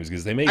Creed games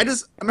because they make. I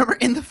remember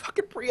in the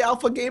fucking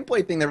pre-alpha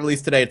gameplay thing they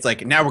released today, it's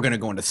like, now we're going to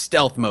go into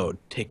stealth mode,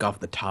 take off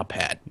the top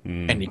hat,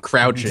 and he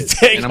crouches.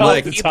 Take and I'm off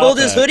like, the He top pulled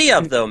his hat. hoodie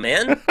up, though,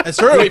 man. that's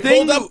true, he The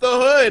thing- pulled up the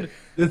hood.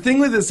 The thing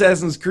with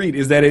Assassin's Creed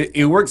is that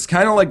it works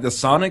kind of like the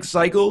Sonic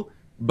cycle,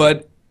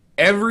 but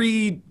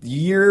every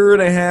year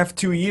and a half,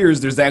 2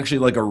 years, there's actually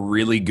like a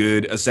really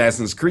good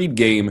Assassin's Creed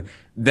game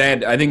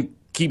that I think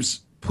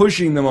keeps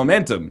pushing the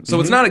momentum. So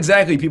it's not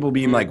exactly people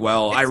being like,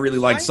 well, I really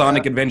liked kinda-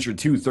 Sonic Adventure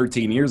 2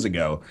 13 years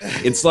ago.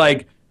 It's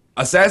like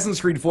Assassin's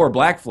Creed 4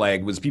 Black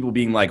Flag was people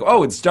being like,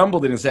 oh, it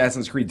stumbled in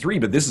Assassin's Creed 3,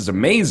 but this is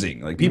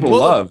amazing. Like, people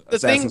love the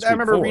Assassin's thing Creed I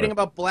remember 4. reading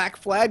about Black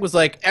Flag was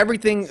like,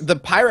 everything, the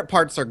pirate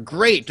parts are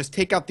great, just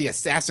take out the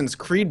Assassin's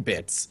Creed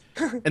bits.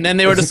 And then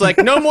they were just like,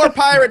 no more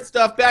pirate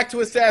stuff, back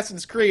to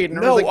Assassin's Creed. And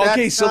I No, was like,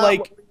 okay, that's so, not like,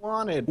 what we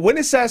wanted. When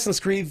Assassin's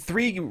Creed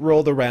 3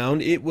 rolled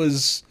around, it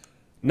was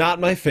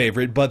not my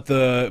favorite, but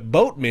the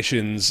boat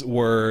missions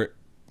were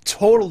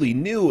totally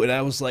new, and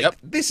I was like,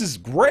 this is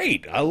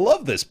great. I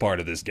love this part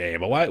of this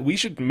game. We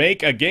should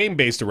make a game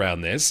based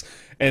around this.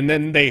 And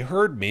then they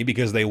heard me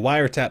because they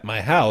wiretapped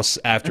my house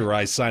after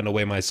I signed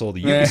away my soul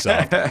to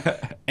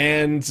Ubisoft.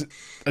 And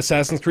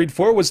Assassin's Creed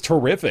 4 was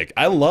terrific.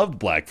 I loved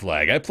Black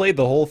Flag. I played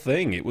the whole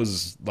thing. It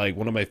was like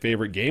one of my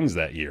favorite games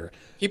that year.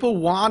 People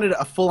wanted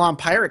a full-on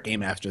pirate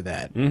game after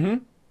that.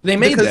 Mm-hmm. They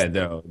made that,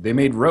 though. They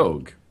made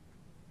Rogue.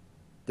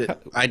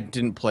 I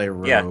didn't play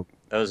Rogue. Yeah,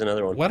 that was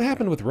another one. What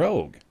happened with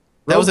Rogue?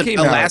 That was a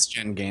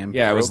last-gen game.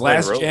 Yeah, it was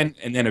last-gen,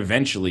 and then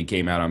eventually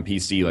came out on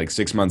PC like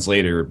 6 months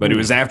later. But it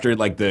was after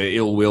like the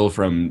ill will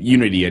from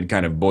Unity had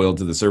kind of boiled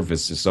to the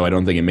surface, so I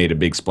don't think it made a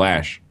big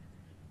splash.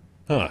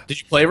 Huh.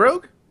 Did you play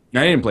Rogue?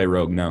 No, I didn't play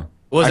Rogue, no.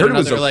 Was I it heard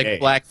another it was like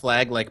Black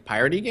Flag like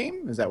piratey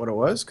game? Is that what it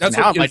was? That's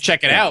now what I might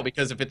check it out,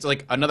 because if it's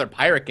like another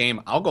pirate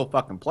game, I'll go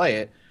fucking play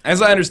it.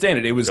 As I understand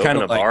it, it was kind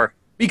of like... bar.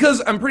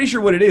 Because I'm pretty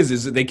sure what it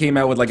is that they came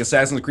out with like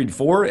Assassin's Creed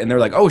 4, and they're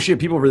like, oh shit,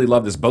 people really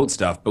love this boat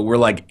stuff, but we're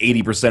like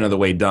 80% of the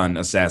way done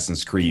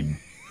Assassin's Creed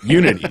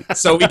Unity.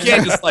 So we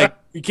can't just like,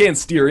 we can't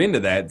steer into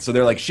that. So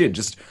they're like, shit,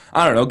 just,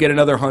 I don't know, get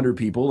another 100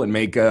 people and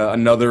make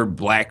another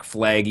Black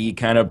Flaggy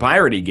kind of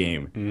piratey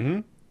game. Mm-hmm.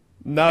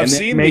 Now I've and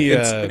seen make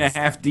the... a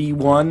 2.5D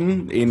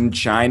one in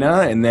China,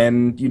 and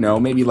then, you know,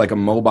 maybe like a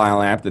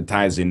mobile app that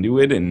ties into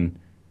it, and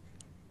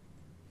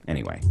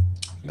anyway.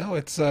 No,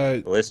 it's...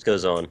 The list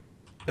goes on.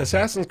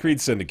 Assassin's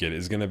Creed Syndicate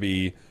is going to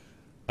be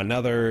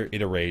another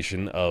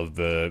iteration of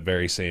the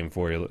very same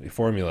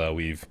formula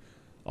we've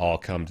all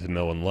come to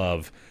know and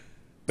love.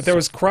 But there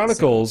was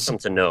Chronicles... Come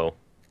to know.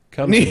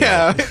 There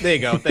you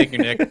go. Thank you,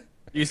 Nick.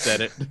 You said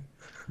it.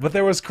 But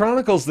there was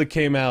Chronicles that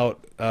came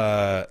out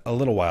a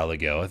little while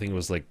ago. I think it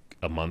was like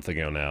a month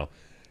ago now.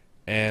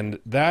 And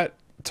that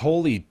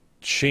totally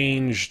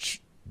changed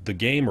the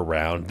game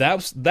around. That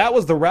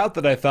was the route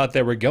that I thought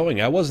they were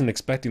going. I wasn't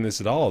expecting this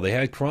at all. They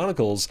had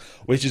Chronicles,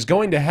 which is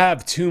going to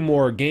have 2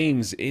 more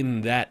games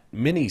in that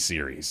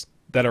mini-series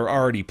that are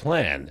already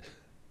planned.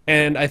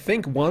 And I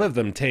think one of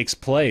them takes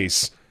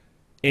place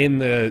in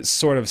the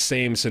sort of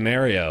same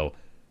scenario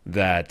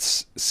that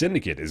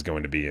Syndicate is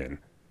going to be in.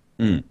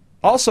 Mm.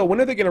 Also,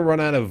 when are they going to run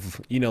out of,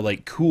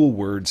 like cool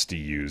words to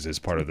use as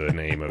part of the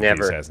name of the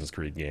Assassin's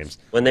Creed games?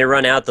 When they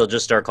run out, they'll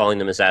just start calling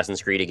them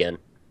Assassin's Creed again.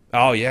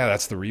 Oh, yeah,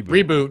 that's the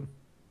reboot.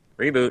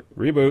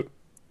 Reboot.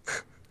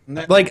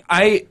 Like,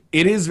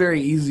 it is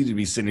very easy to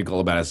be cynical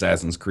about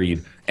Assassin's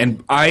Creed,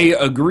 and I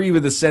agree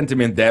with the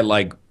sentiment that,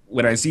 like,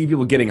 when I see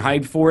people getting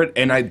hyped for it,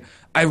 and I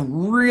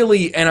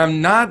really, and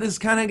I'm not this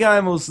kind of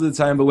guy most of the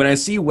time, but when I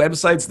see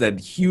websites that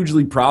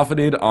hugely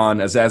profited on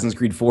Assassin's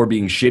Creed 4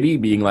 being shitty,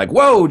 being like,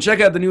 whoa,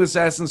 check out the new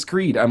Assassin's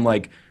Creed, I'm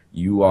like,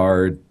 you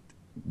are,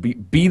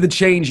 be the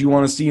change you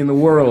want to see in the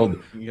world.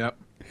 Yep.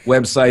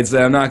 Websites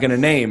that I'm not going to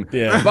name.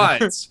 Yeah.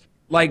 But,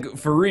 like,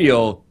 for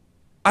real,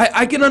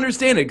 I can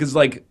understand it, because,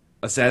 like,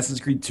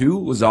 Assassin's Creed 2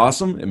 was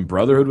awesome, and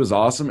Brotherhood was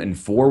awesome, and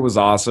 4 was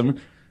awesome.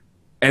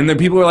 And then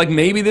people are like,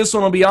 maybe this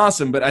one will be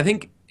awesome. But I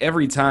think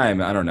every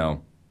time, I don't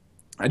know.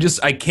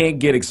 I can't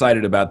get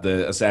excited about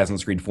the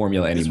Assassin's Creed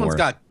formula anymore. This one's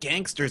got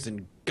gangsters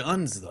and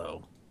guns,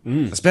 though.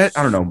 I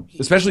don't know.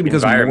 Especially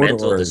because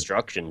environmental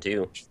destruction,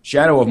 too.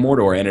 Shadow of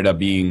Mordor ended up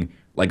being,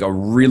 like, a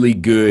really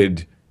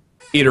good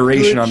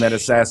iteration on that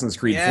Assassin's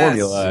Creed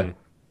formula.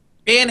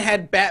 And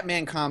had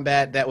Batman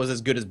combat that was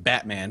as good as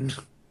Batman.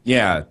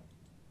 Yeah.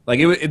 Like,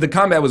 the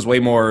combat was way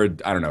more,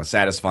 I don't know,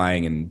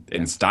 satisfying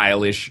and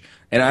stylish.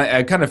 And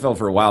I kind of felt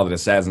for a while that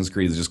Assassin's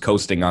Creed is just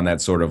coasting on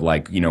that sort of,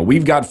 like,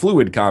 we've got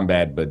fluid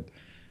combat, but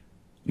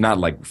not,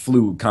 like,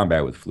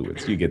 combat with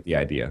fluids. You get the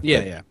idea.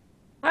 Yeah.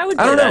 I would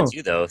play that,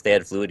 too, though, if they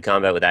had fluid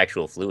combat with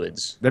actual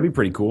fluids. That'd be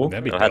pretty cool.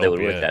 That'd be I don't know how they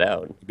would work that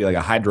out. It'd be like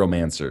a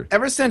hydromancer.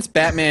 Ever since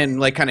Batman,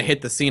 like, kind of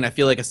hit the scene, I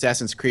feel like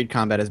Assassin's Creed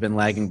combat has been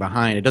lagging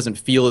behind. It doesn't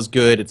feel as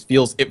good. It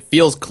feels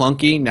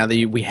clunky now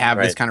that we have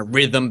this kind of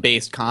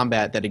rhythm-based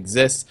combat that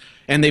exists.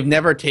 And they've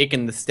never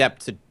taken the step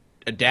to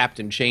adapt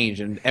and change,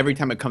 and every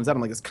time it comes out,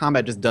 I'm like, this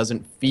combat just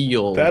doesn't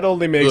feel That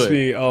only makes good.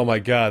 me, oh my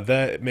god,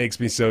 that makes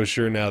me so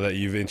sure now that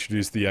you've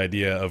introduced the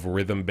idea of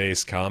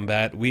rhythm-based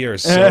combat. We are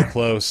so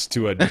close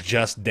to a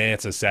Just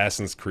Dance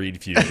Assassin's Creed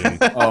fusion.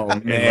 Oh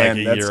man,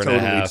 in like a that's year and totally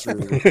a half.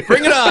 true.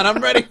 Bring it on,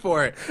 I'm ready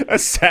for it.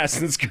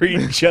 Assassin's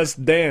Creed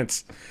Just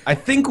Dance. I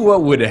think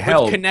what would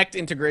help, Connect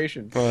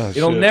integration. Oh,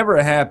 it'll shit.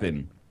 never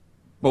happen,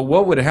 but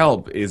what would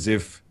help is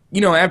if,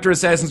 after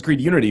Assassin's Creed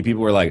Unity,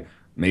 people were like,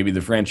 maybe the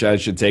franchise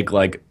should take,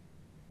 like,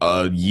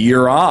 a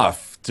year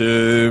off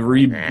to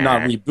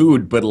not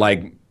reboot, but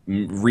like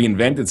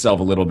reinvent itself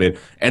a little bit.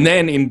 And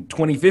then in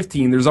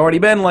 2015, there's already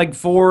been like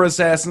 4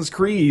 Assassin's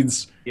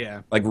Creeds.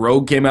 Yeah. Like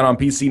Rogue came out on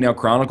PC, now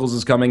Chronicles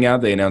is coming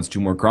out. They announced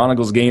 2 more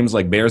Chronicles games,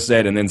 like Baer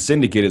said, and then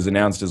Syndicate is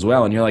announced as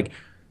well. And you're like,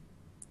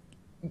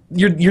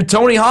 you're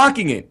Tony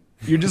Hawking it.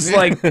 You're just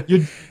like,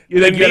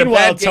 you're like,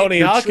 meanwhile,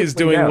 Tony Hawk is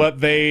doing what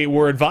they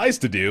were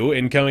advised to do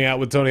in coming out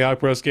with Tony Hawk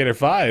Pro Skater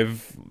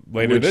 5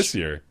 later this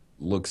year.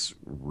 Looks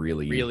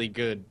really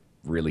good.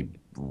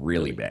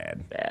 really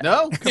bad.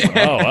 No? Come on.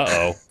 Oh,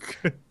 uh-oh.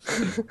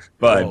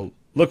 But well,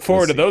 look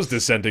forward to those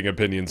dissenting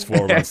opinions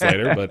 4 months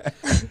later, but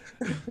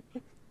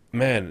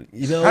Man,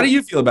 you know, how do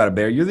you feel about it,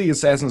 Baer? You're the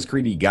Assassin's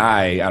Creed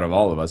guy out of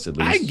all of us, at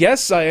least. I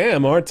guess I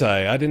am, aren't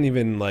I? I didn't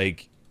even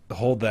like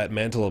hold that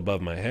mantle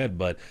above my head,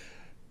 but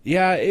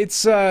yeah,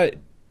 it's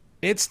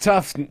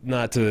tough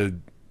not to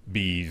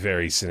be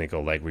very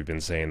cynical, like we've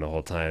been saying the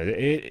whole time.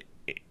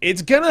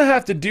 It's gonna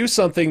have to do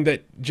something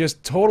that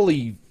just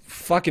totally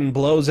fucking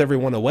blows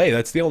everyone away.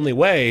 That's the only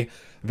way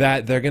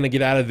that they're gonna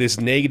get out of this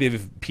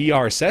negative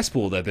PR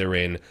cesspool that they're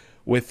in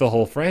with the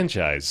whole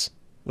franchise.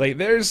 Like,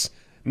 there's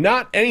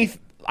not any.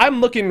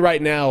 I'm looking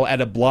right now at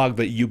a blog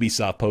that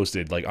Ubisoft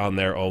posted, like, on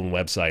their own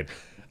website.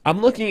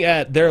 I'm looking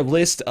at their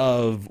list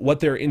of what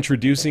they're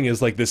introducing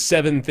as, like, the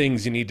 7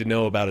 things you need to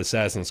know about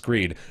Assassin's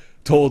Creed,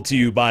 told to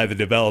you by the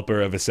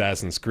developer of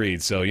Assassin's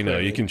Creed. So, you know,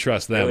 you can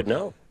trust them. I would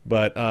know.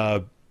 But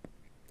I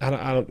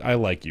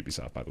like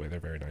Ubisoft, by the way.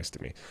 They're very nice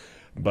to me.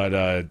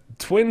 But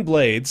Twin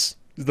Blades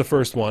is the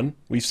first one.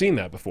 We've seen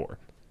that before.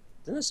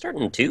 Didn't it start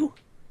in 2?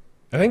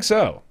 I think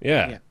so.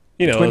 Yeah.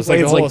 You know, Twin it's like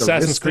the Blades, whole like the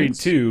Assassin's Creed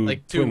wrist 2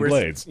 Like Twin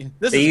wrists. Blades.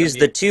 Yeah. They used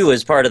the 2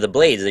 as part of the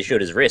blades. They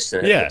showed his wrists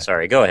in it. Yeah.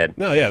 Sorry, go ahead.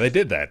 No, yeah, they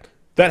did that.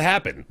 That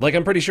happened. Like,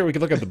 I'm pretty sure we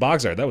could look at the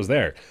box art. That was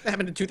there. That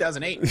happened in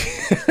 2008.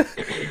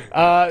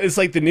 It's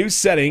like the new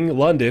setting,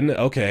 London.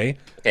 Okay.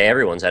 Okay,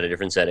 everyone's had a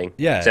different setting.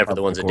 Yeah, Except for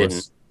the ones that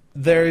didn't.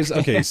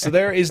 So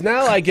there is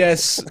now, I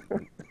guess,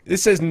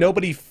 this says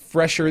nobody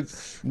fresher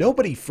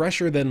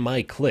than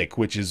my clique,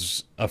 which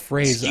is a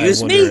phrase Excuse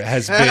I wonder me?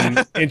 has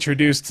been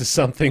introduced to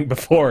something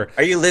before.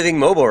 Are you living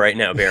mobile right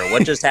now, Baer?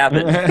 What just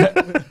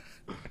happened?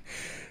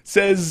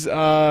 Says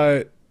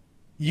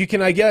you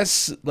can, I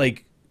guess,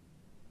 like,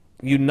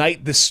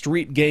 unite the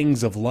street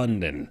gangs of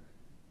London.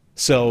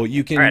 So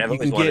you can, All right, I've you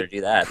always can wanted get to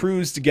do that.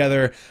 crews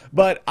together,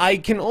 but I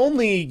can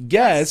only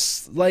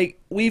guess, like,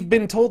 we've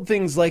been told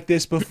things like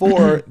this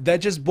before that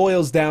just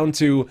boils down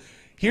to,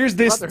 here's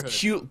this Brotherhood.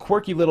 cute,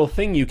 quirky little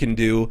thing you can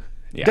do.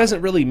 It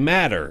doesn't really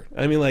matter.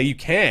 I mean, like, you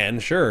can,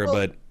 sure,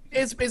 but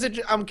Is it?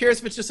 I'm curious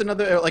if it's just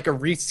another, like, a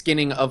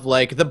reskinning of,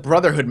 like, the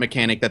brotherhood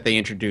mechanic that they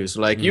introduced.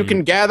 Like, you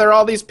can gather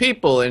all these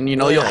people, and, you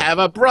know, you'll have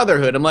a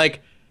brotherhood. I'm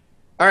like,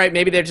 all right,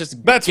 maybe they're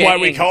just that's why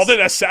we gangs. called it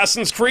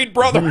Assassin's Creed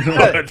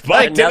Brotherhood.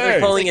 And now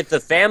they're calling it the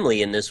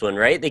family in this one,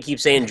 right? They keep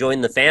saying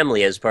join the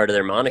family as part of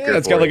their moniker. Yeah,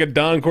 it's for got like it. a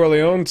Don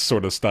Corleone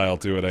sort of style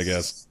to it, I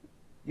guess.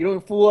 You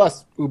don't fool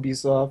us,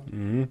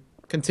 Ubisoft.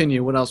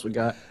 Continue. What else we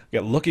got? We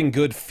got Looking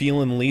Good,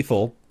 Feeling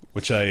Lethal,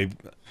 which I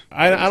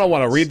don't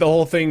want to read the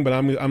whole thing, but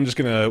I'm just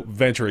gonna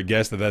venture a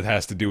guess that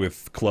has to do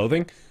with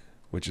clothing,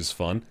 which is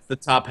fun. The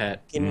top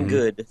hat. Looking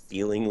good,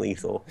 feeling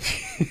lethal.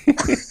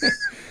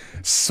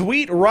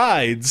 Sweet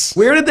Rides.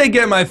 Where did they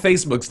get my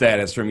Facebook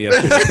status from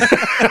yesterday?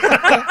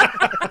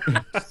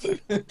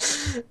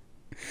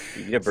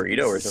 You get a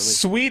burrito or something.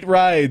 Sweet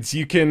Rides.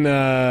 You can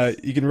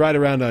ride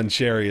around on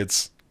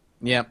chariots.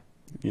 Yep.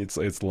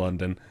 It's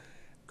London.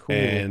 Cool.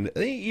 And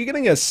you're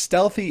getting a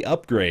stealthy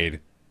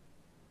upgrade.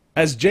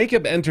 As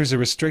Jacob enters a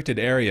restricted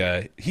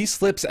area, he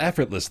slips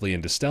effortlessly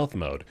into stealth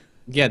mode,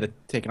 Yeah,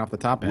 taking off the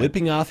top hat.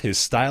 whipping off his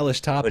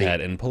stylish top Hoodie.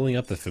 hat and pulling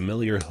up the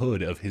familiar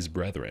hood of his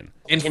brethren.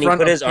 In Can he front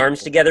put of his arms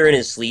people. together in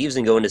his sleeves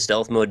and go into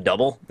stealth mode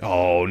double?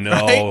 Oh, no.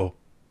 Right?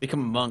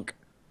 Become a monk.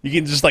 You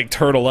can just, like,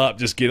 turtle up,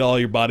 just get all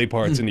your body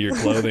parts into your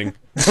clothing.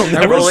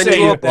 I will Roll into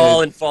say a that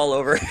ball and fall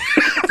over.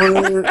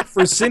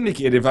 for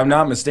Syndicate, if I'm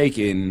not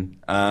mistaken,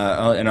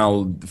 and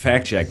I'll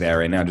fact check that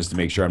right now just to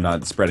make sure I'm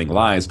not spreading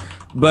lies,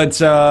 but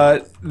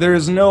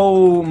there's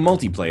no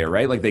multiplayer,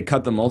 right? Like, they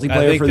cut the I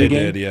multiplayer think for the they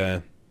game. did, yeah.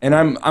 And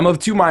I'm of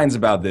two minds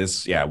about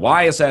this. Yeah,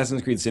 why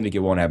Assassin's Creed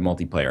Syndicate won't have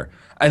multiplayer?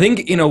 I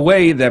think in a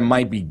way that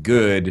might be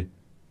good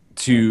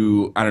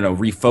to, I don't know,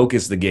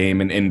 refocus the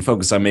game and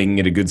focus on making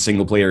it a good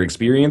single-player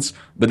experience,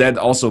 but that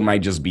also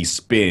might just be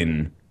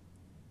spin.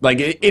 Like,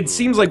 it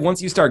seems like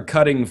once you start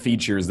cutting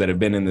features that have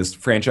been in this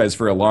franchise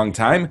for a long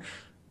time,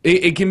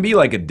 it can be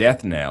like a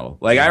death knell.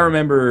 Like, I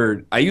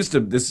remember,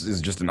 this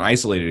is just an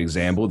isolated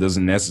example, it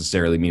doesn't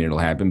necessarily mean it'll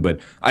happen,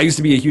 but I used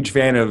to be a huge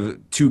fan of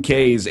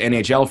 2K's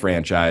NHL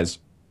franchise,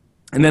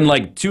 and then,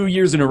 like, 2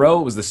 years in a row,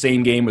 it was the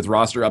same game with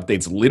roster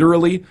updates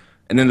literally,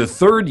 and then the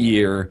third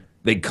year,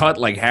 they cut,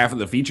 like, half of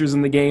the features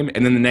in the game,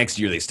 and then the next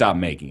year they stopped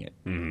making it.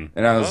 And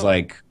I was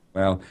like,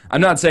 well,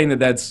 I'm not saying that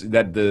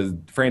the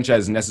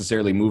franchise is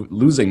necessarily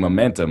losing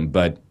momentum,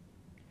 but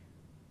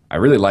I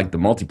really liked the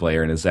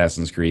multiplayer in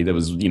Assassin's Creed. That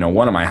was,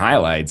 one of my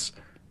highlights.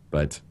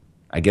 But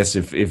I guess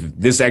if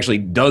this actually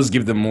does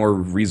give them more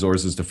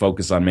resources to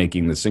focus on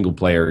making the single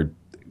player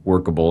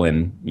workable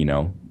and,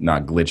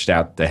 not glitched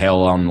out to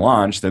hell on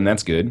launch, then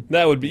that's good.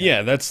 That would be,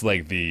 yeah, that's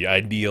like the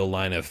ideal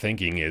line of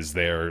thinking is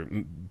they're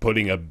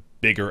putting a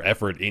bigger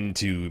effort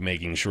into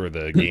making sure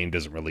the game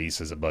doesn't release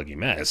as a buggy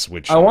mess,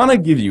 which... I want to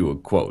give you a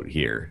quote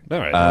here. All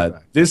right.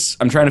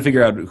 I'm trying to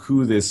figure out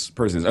who this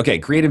person is. Okay,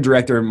 creative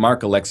director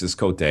Mark Alexis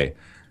Cote.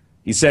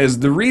 He says,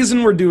 the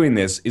reason we're doing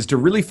this is to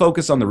really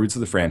focus on the roots of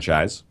the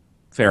franchise.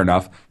 Fair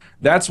enough.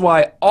 That's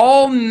why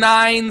all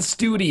 9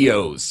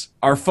 studios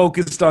are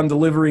focused on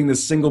delivering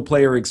this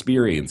single-player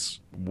experience.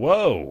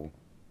 Whoa.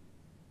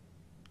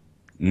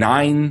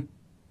 9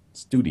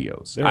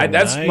 studios. There are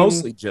That's 9?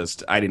 mostly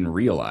just I didn't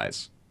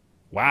realize.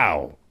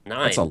 Wow. 9.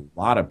 That's a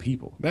lot of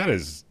people.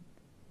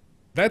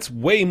 That's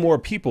way more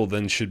people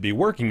than should be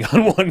working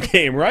on one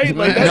game, right?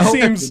 Like that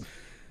seems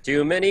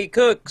too many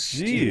cooks.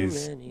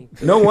 Jeez. Too many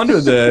cooks. No wonder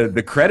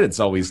the credits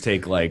always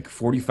take like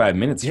 45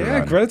 minutes to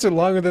run. Credits are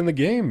longer than the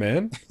game,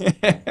 man.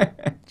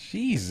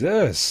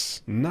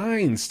 Jesus.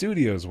 9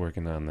 studios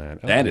working on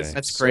that. Okay.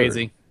 That's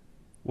crazy.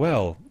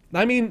 Well,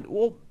 I mean,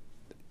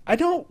 I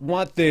don't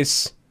want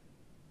this.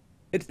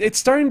 It's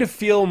starting to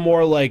feel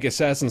more like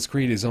Assassin's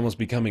Creed is almost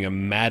becoming a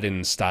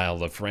Madden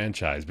style of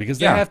franchise because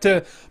they have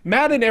to.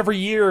 Madden every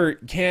year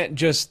can't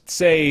just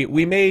say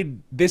we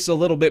made this a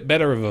little bit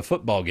better of a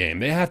football game.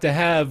 They have to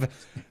have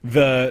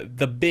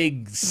the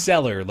big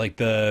seller, like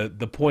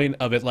the point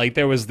of it. Like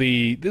there was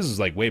this was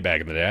like way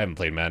back in the day. I haven't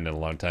played Madden in a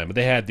long time, but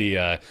they had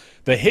the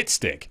hit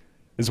stick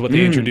is what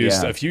they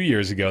introduced a few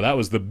years ago. That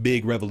was the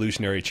big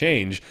revolutionary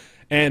change.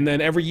 And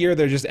then every year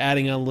they're just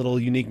adding on little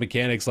unique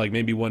mechanics. Like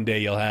maybe one day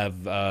you'll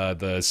have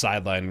the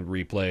sideline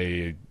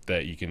replay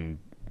that you can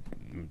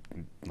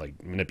like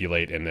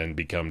manipulate and then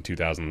become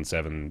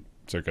 2007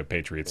 circa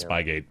Patriots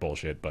Spygate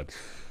bullshit. But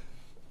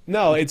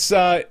no, it's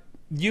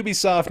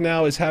Ubisoft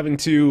now is having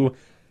to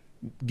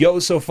go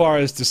so far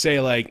as to say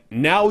like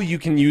now you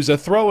can use a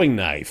throwing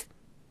knife.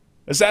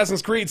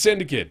 Assassin's Creed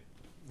Syndicate.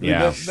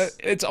 Yeah,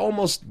 it's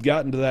almost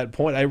gotten to that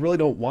point. I really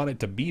don't want it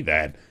to be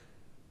that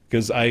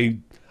because I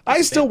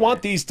still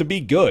want these to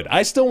be good.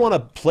 I still want to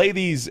play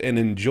these and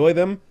enjoy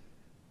them.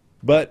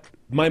 But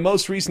my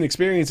most recent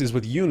experience is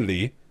with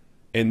Unity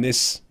and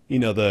this,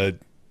 the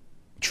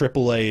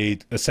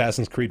AAA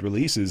Assassin's Creed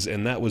releases,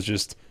 and that was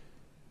just,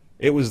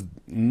 it was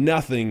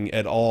nothing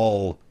at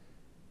all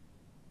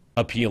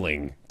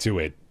appealing to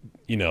it,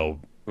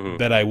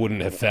 that I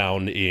wouldn't have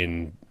found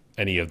in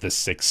any of the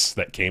 6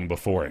 that came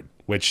before it.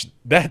 Which,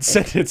 that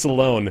sentence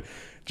alone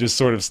just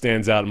sort of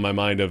stands out in my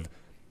mind of,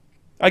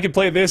 I could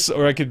play this,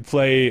 or I could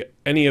play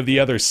any of the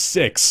other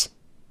 6,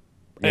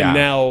 and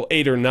now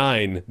 8 or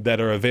 9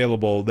 that are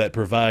available that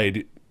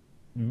provide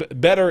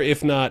better,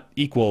 if not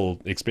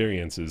equal,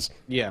 experiences.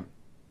 Yeah.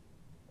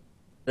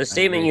 The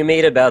statement you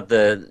made about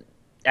the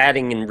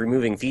adding and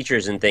removing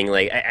features and thing,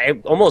 like, I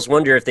almost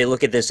wonder if they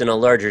look at this in a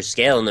larger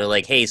scale and they're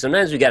like, hey,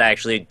 sometimes we gotta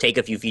actually take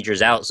a few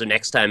features out so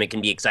next time it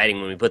can be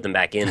exciting when we put them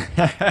back in.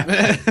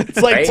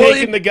 It's like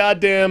taking the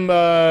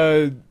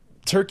goddamn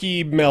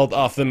turkey melt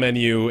off the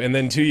menu and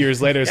then 2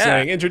 years later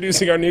saying,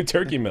 introducing our new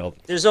turkey melt.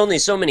 There's only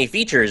so many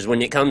features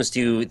when it comes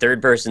to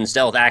third-person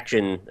stealth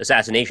action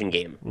assassination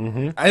game.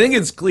 Mm-hmm. I think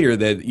it's clear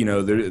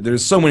that,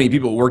 there's so many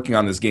people working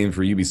on this game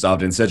for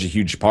Ubisoft and such a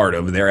huge part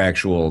of their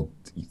actual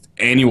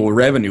annual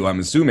revenue, I'm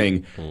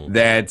assuming,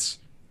 that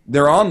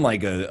they're on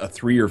like a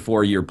 3 or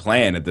 4 year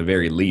plan at the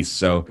very least.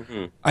 So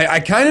I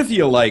kind of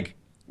feel like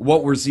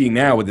what we're seeing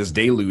now with this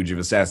deluge of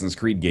Assassin's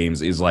Creed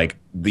games is like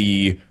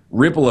the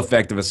ripple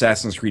effect of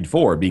Assassin's Creed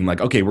 4 being like,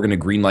 okay, we're going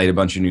to greenlight a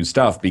bunch of new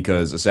stuff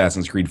because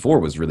Assassin's Creed 4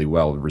 was really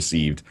well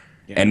received.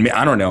 Yeah. And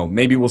I don't know,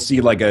 maybe we'll see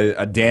like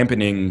a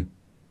dampening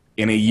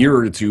in a year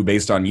or two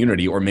based on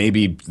Unity, or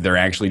maybe they're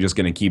actually just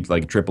going to keep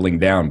like tripling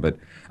down. But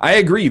I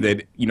agree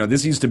that,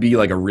 this used to be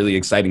like a really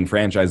exciting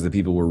franchise that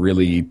people were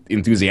really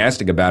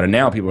enthusiastic about, and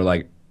now people are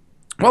like,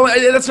 well,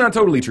 that's not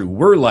totally true.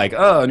 We're like,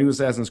 a new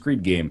Assassin's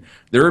Creed game.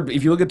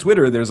 If you look at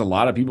Twitter, there's a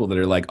lot of people that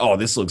are like, oh,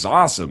 this looks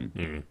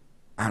awesome.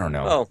 I don't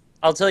know. Well,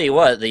 I'll tell you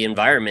what, the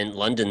environment,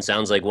 London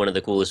sounds like one of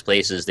the coolest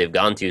places they've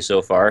gone to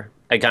so far.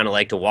 I'd kind of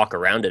like to walk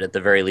around it at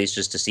the very least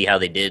just to see how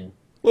they did.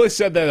 Well, they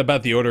said that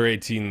about the Order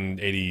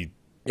 1880.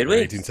 Did we?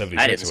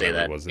 1876. I didn't say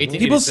that.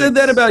 People said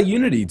that about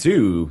Unity,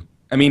 too.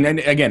 I mean, and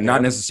again,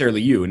 not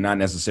necessarily you, and not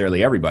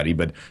necessarily everybody,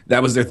 but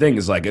that was their thing,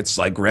 is like, it's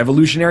like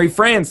revolutionary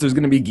France. There's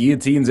going to be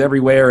guillotines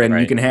everywhere, and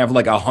you can have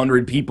like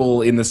 100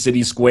 people in the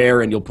city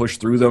square, and you'll push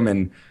through them,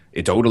 and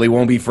it totally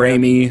won't be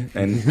framey.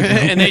 And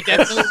and they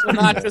definitely will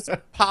not just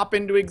pop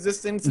into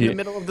existence in the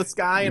middle of the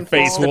sky and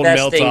face fall. will The best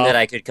melt thing off. that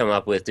I could come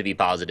up with to be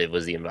positive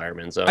was the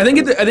environment. So I think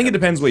it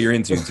depends what you're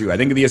into, too. I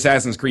think the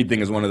Assassin's Creed thing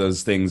is one of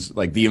those things,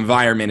 like the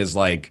environment is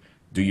like,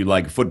 do you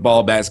like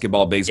football,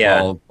 basketball,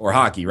 baseball, or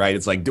hockey, right?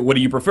 It's like, what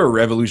do you prefer,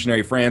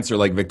 revolutionary France or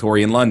like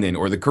Victorian London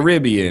or the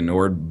Caribbean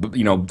or,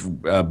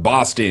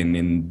 Boston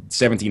in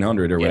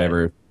 1700 or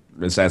whatever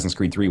Assassin's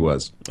Creed 3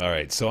 was? All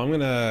right, so I'm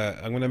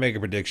gonna make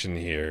a prediction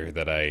here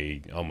that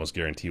I almost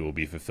guarantee will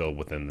be fulfilled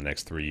within the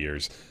next 3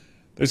 years.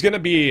 There's gonna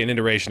be an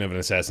iteration of an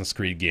Assassin's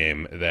Creed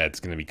game that's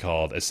gonna be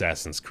called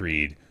Assassin's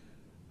Creed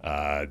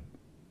Ratchet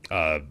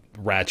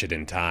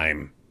in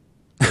Time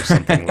or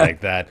something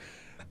like that.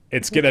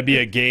 It's going to be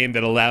a game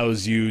that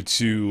allows you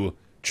to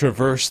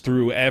traverse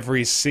through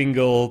every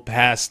single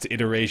past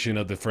iteration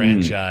of the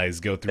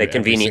franchise, go through. They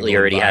conveniently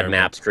already had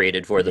maps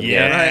created for them.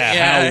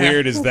 Yeah, how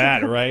weird is that,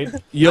 right?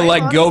 You'll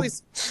like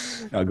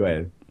honestly, go. Oh, go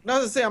ahead. No, I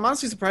was gonna say, I'm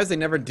honestly surprised they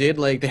never did,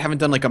 like, they haven't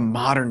done like a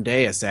modern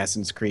day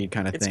Assassin's Creed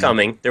kind of thing. It's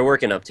coming. They're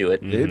working up to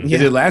it. They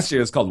did last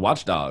year. It's called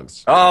Watch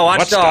Dogs. Oh,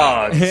 Watch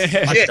Dogs.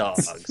 Watch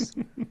Dogs.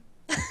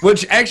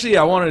 Which actually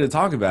I wanted to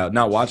talk about,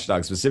 not Watch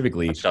Dogs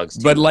specifically, Watch Dogs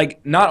 2. but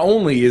like not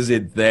only is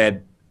it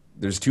that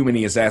there's too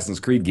many Assassin's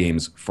Creed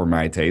games for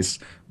my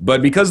taste,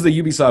 but because the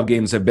Ubisoft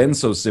games have been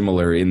so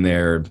similar in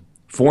their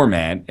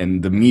format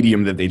and the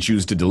medium that they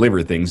choose to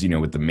deliver things,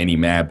 with the mini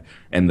map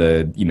and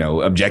the,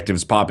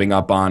 objectives popping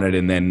up on it,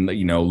 and then,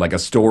 like a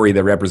story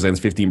that represents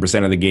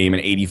 15% of the game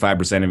and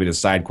 85% of it is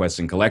side quests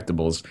and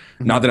collectibles.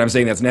 Not that I'm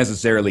saying that's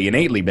necessarily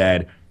innately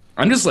bad.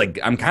 I'm just like,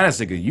 I'm kind of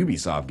sick of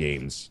Ubisoft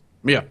games.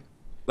 Yeah.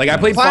 Like, I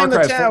played Far Climb the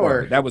Cry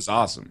tower. 4. That was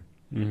awesome.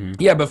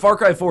 Yeah, but Far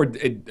Cry 4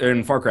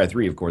 and Far Cry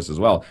 3, of course, as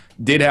well,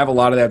 did have a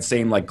lot of that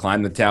same, like,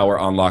 climb the tower,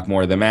 unlock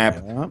more of the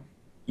map. Yeah.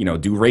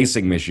 Do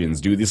racing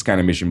missions, do this kind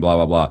of mission, blah,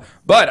 blah, blah.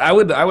 But I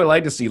would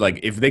like to see,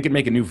 like, if they could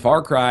make a new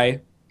Far Cry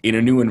in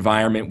a new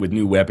environment with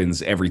new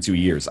weapons every 2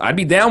 years. I'd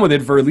be down with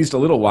it for at least a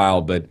little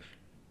while, but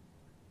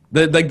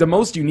the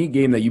most unique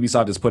game that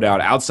Ubisoft has put out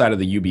outside of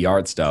the Ubi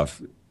art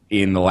stuff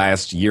in the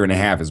last year and a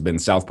half has been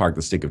South Park: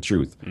 The Stick of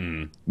Truth,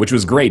 which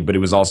was great, but it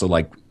was also,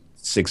 like,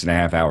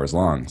 6.5 hours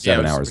long,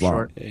 7 hours long.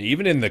 Short.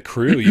 Even in the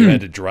crew, you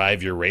had to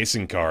drive your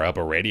racing car up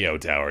a radio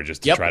tower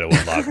just to try to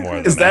unlock more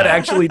of the Is that map.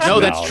 actually true? No,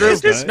 that's true.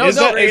 Is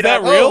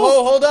that real?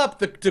 Oh, hold up.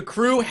 The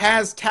crew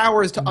has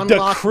towers to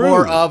unlock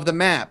more of the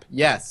map.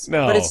 Yes.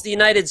 No. But it's the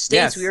United States.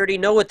 Yes. We already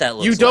know what that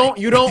looks like.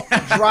 You don't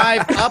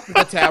drive up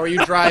the tower.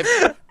 You drive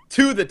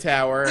to the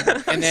tower,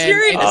 and then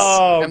serious?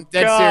 I'm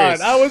dead God,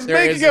 serious. I was There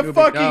making is a movie-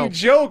 fucking no.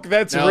 joke.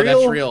 That's No, real.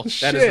 that's real. That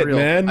Shit, is real,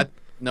 man.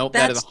 Nope,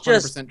 that is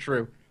That's 100%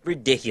 true.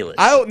 Ridiculous.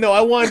 I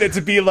wanted it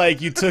to be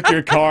like you took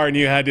your car and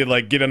you had to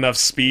like get enough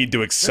speed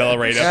to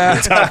accelerate up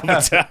to the top of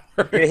the tower.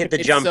 You're gonna hit the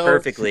jump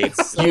perfectly.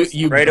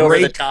 You right over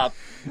the top.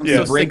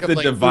 Yeah. You break sick of, the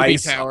like,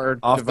 device movie tower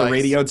off the device.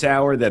 radio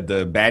tower that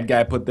the bad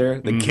guy put there,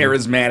 the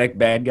charismatic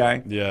bad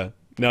guy. Yeah.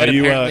 No, That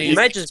you apparently You is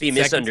might just be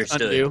 6 seconds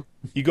misunderstood. undo.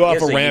 you go off He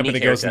has a a ramp and it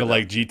unique goes into haircut,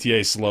 like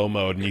GTA slow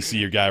mode, and you see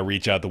your guy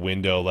reach out the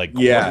window, like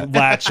Yeah.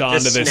 latch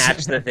onto Just this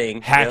snatch the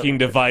thing. hacking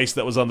device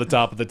that was on the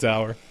top of the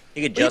tower.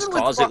 You could just Even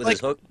with cause Far- it with his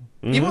hook.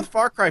 Even with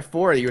Far Cry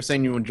 4, you were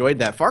saying you enjoyed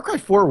that. Far Cry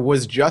 4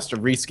 was just a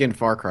reskinned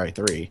Far Cry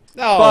 3.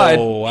 But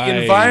Oh,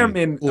 the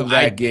environment of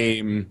that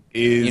game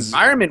The is...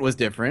 environment was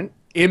different.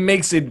 It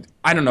makes it...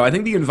 I don't know. I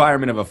think the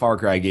environment of a Far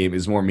Cry game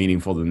is more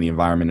meaningful than the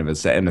environment of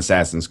an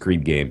Assassin's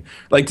Creed game.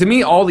 Like, to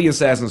me, all the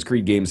Assassin's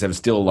Creed games have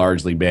still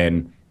largely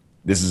been...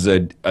 This is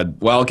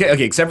well,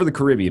 okay, except for the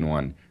Caribbean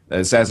one.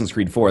 Assassin's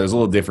Creed 4, there's a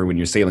little different when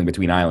you're sailing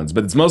between islands.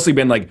 But it's mostly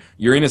been like,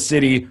 you're in a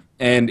city,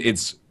 and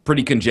it's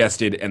pretty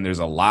congested, and there's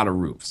a lot of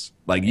roofs.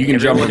 Like, you can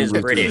jump on Everyone is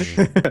roofs. British.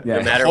 Yeah.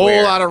 No matter A whole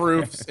where. lot of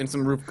roofs and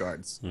some roof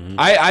guards.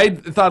 I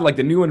thought like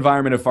the new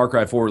environment of Far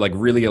Cry 4 like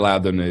really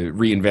allowed them to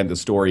reinvent the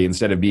story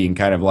instead of being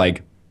kind of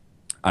like,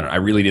 I don't know, I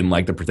really didn't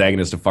like the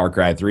protagonist of Far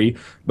Cry 3,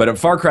 but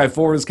Far Cry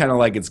 4 is kind of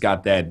like it's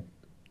got that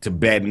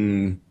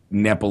Tibetan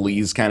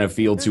Nepalese kind of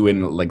feel to it,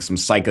 and like some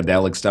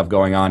psychedelic stuff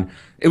going on.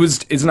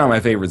 It's not my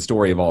favorite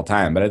story of all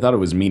time, but I thought it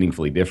was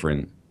meaningfully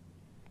different.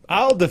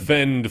 I'll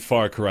defend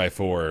Far Cry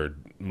 4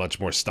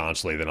 much more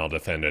staunchly than I'll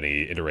defend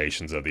any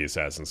iterations of the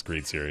Assassin's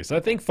Creed series. I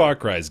think Far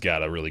Cry's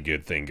got a really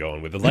good thing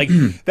going with it. Like,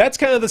 that's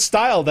kind of the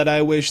style that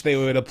I wish they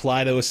would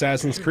apply to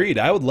Assassin's Creed.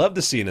 I would love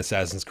to see an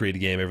Assassin's Creed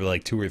game every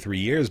like 2 or 3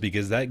 years,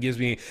 because that gives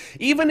me,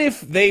 even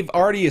if they've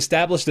already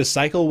established a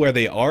cycle where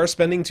they are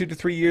spending 2 to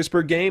 3 years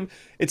per game,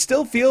 it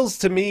still feels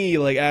to me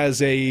like,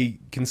 as a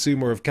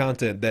consumer of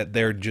content, that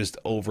they're just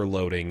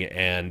overloading.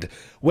 And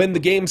when the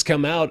games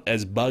come out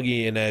as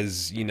buggy and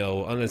as,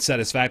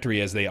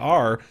 unsatisfactory as they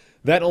are,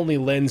 that only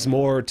lends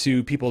more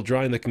to people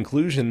drawing the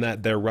conclusion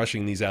that they're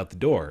rushing these out the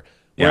door.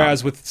 Yeah.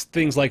 Whereas with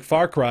things like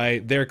Far Cry,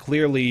 they're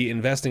clearly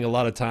investing a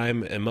lot of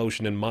time,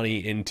 emotion, and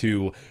money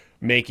into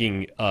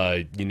making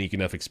a unique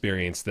enough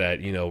experience that,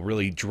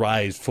 really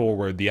drives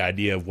forward the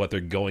idea of what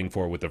they're going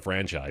for with the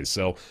franchise.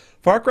 So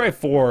Far Cry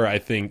 4, I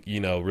think,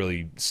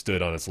 really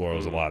stood on its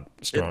laurels a lot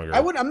stronger.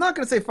 I'm not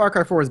going to say Far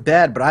Cry 4 is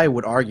bad, but I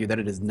would argue that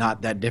it is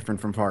not that different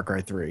from Far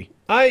Cry 3.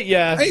 I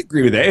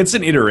agree with that. It's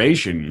an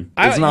iteration.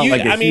 It's not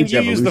like a huge you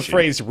evolution. used the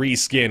phrase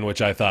reskin,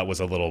 which I thought was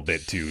a little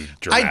bit too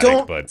dramatic. I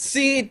don't but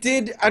see it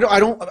did.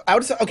 I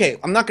would say, okay,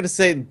 I'm not going to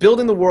say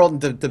building the world,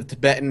 the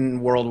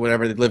Tibetan world,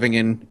 whatever they're living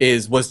in,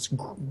 was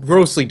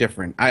grossly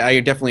different. I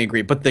definitely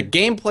agree. But the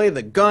gameplay,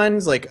 the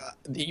guns, like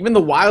even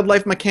the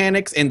wildlife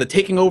mechanics and the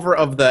taking over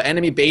of the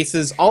enemy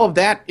bases, all of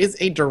that is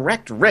a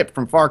direct rip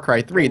from Far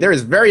Cry 3. There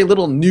is very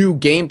little new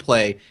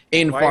gameplay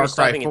in Why are Far you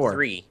Cry stopping 4. at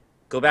 3?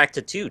 Go back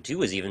to 2. 2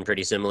 was even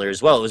pretty similar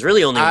as well. It was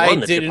really only 1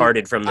 that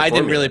departed from the I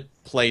didn't formula. really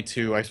play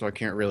 2, so I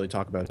can't really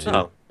talk about 2.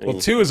 Oh, well,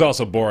 2 is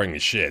also boring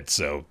as shit.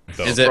 So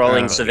Is it?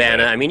 Rolling Oh,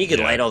 savannah. yeah. I mean, you could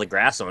Yeah. light all the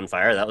grass on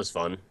fire. That was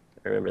fun.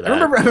 I remember that.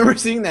 I remember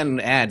seeing that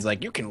in ads,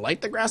 like you can light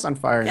the grass on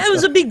fire. and Yeah, it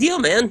was stuff. a big deal,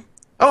 man.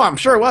 Oh, I'm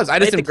sure it was. I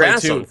just Light the didn't play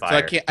grass 2, on so I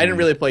fire. can't. I didn't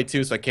really play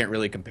 2, so I can't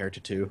really compare to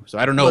 2. So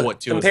I don't know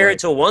what 2 Compare was it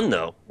to 1,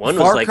 though. 1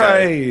 Far was like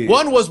Cry...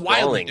 1 was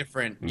wildly Falling.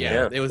 different. Yeah.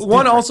 Yeah, it was.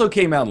 One different. also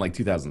came out in like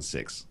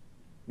 2006.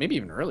 maybe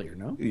even earlier.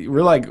 No.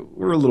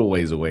 We're a little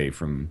ways away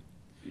from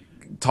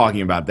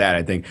talking about that.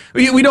 I think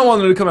we don't want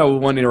them to come out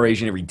with one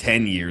iteration every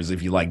 10 years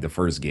if you like the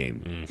first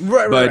game.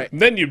 Right, But- right.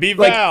 then you'd be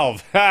Like-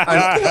 Valve.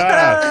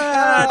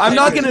 I'm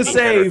not going to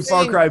say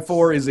Far Cry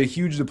 4 is a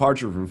huge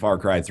departure from Far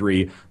Cry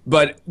 3,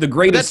 but the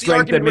greatest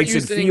strength that makes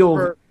it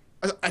feel...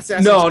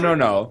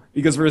 No,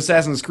 because for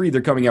Assassin's Creed,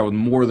 they're coming out with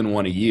more than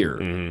one a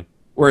year.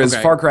 Whereas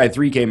Far Cry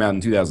 3 came out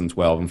in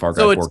 2012 and Far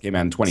Cry 4 came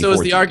out in 2014.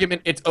 So is the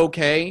argument it's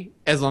okay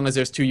as long as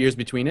there's 2 years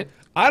between it?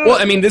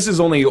 I mean, this is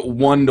only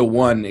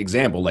 1-to-1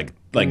 example, like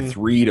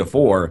 3 to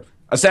 4.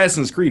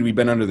 Assassin's Creed, we've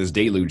been under this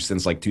deluge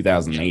since like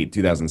 2008,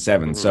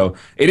 2007. So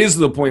it is to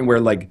the point where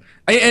like,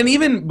 and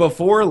even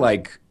before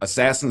like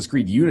Assassin's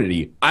Creed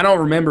Unity, I don't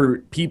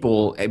remember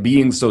people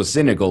being so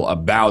cynical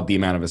about the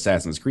amount of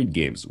Assassin's Creed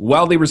games.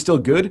 While they were still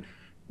good,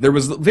 there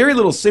was very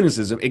little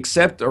cynicism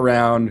except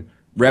around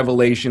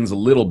Revelations a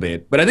little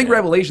bit. But I think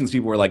Revelations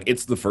people were like,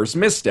 it's the first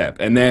misstep.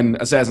 And then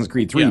Assassin's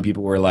Creed 3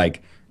 people were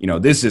like, you know,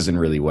 this isn't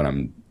really what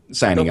I'm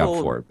signing up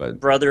for.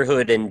 But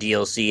Brotherhood and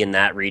DLC in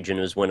that region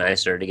was when I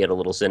started to get a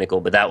little cynical,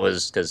 but that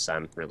was because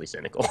I'm really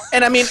cynical.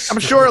 And I mean, I'm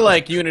sure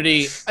like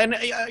Unity, and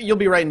you'll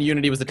be right, in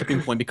Unity was the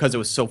tipping point because it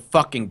was so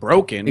fucking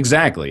broken.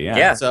 Exactly,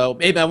 yeah. So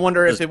maybe I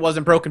wonder if it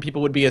wasn't broken,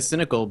 people would be as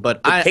cynical.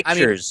 But the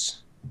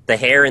pictures, the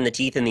hair and the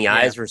teeth and the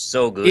eyes were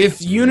so good.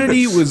 If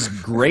Unity was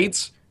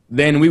great,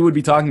 then we would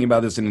be talking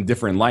about this in a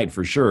different light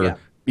for sure. Yeah.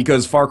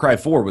 Because Far Cry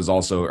 4 was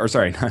also, or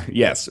sorry,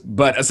 yes,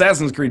 but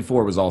Assassin's Creed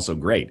 4 was also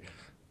great.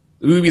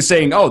 We would be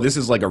saying, oh, this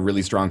is like a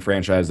really strong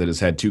franchise that has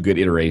had 2 good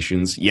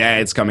iterations. Yeah,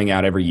 it's coming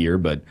out every year,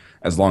 but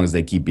as long as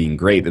they keep being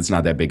great, it's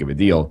not that big of a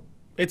deal.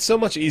 It's so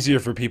much easier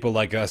for people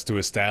like us to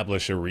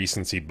establish a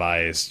recency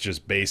bias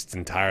just based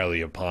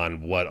entirely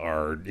upon what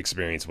our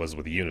experience was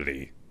with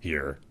Unity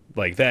here.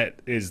 Like,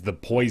 that is the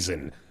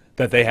poison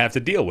that they have to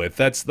deal with.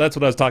 That's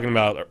what I was talking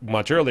about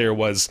much earlier,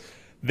 was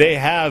they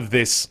have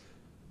this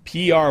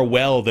PR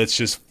well that's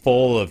just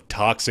full of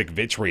toxic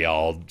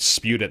vitriol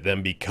spewed at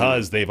them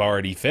because they've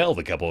already failed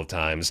a couple of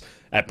times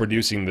at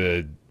producing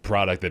the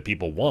product that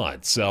people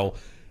want. So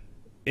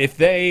if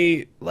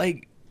they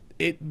like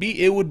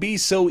it would be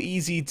so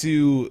easy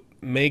to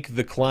make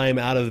the climb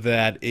out of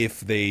that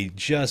if they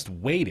just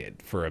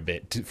waited for a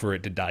bit for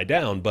it to die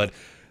down, but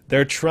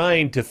they're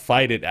trying to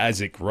fight it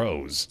as it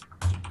grows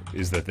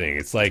is the thing.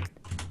 It's like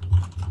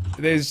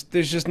there's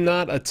just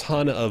not a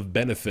ton of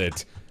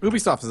benefit.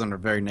 Ubisoft is under a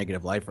very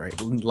negative light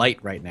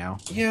right now.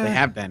 Yeah. They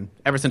have been.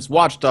 Ever since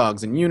Watch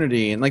Dogs and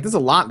Unity, and like there's a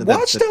lot that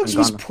Watch Dogs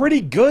was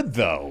pretty good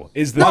though.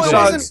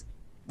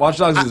 Watch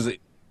Dogs is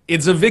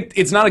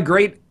it's not a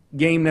great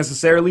game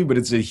necessarily, but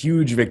it's a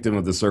huge victim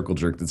of the circle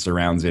jerk that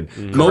surrounds it.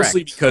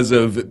 Mostly because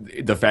of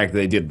the fact that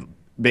they did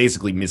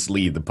basically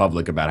mislead the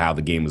public about how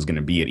the game was going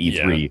to be at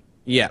E3.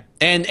 Yeah,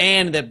 and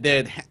I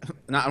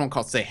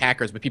don't say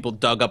hackers, but people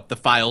dug up the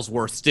files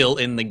were still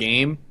in the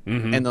game,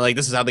 and they're like,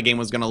 this is how the game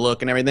was going to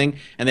look and everything,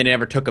 and they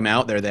never took them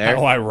out. They're there.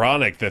 How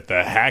ironic that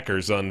the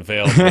hackers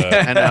unveiled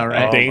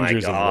the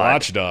dangers of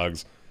Watch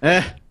Dogs.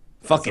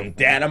 Fucking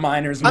data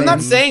miners, man. I'm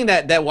not saying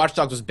that Watch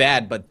Dogs was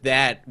bad, but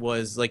that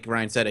was, like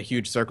Ryan said, a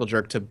huge circle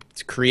jerk to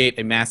create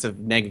a massive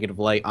negative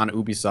light on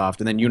Ubisoft,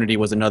 and then Unity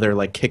was another,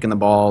 like, kick in the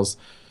balls.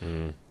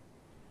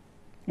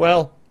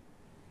 Well,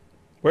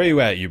 where are you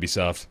at,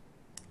 Ubisoft?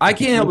 I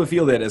can't help but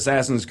feel that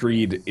Assassin's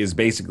Creed is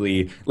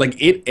basically,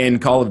 like, it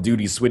and Call of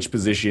Duty switch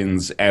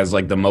positions as,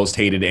 like, the most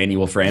hated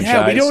annual franchise.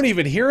 Yeah, we don't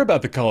even hear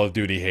about the Call of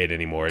Duty hate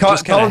anymore. It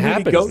just kind of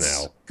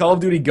happens now. Call of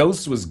Duty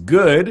Ghosts was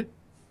good,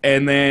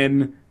 and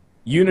then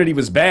Unity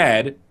was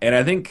bad, and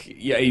I think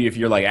if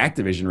you're, like,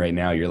 Activision right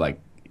now, you're like,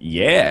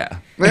 yeah.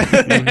 Like,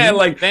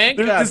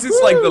 this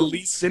is, like, the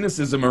least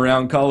cynicism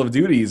around Call of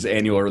Duty's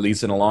annual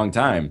release in a long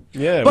time.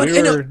 Yeah, but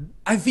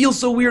I feel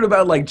so weird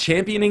about, like,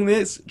 championing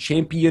this,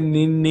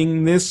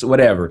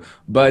 whatever.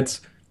 But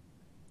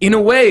in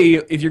a way,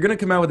 if you're going to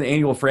come out with an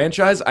annual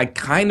franchise, I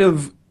kind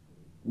of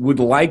would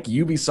like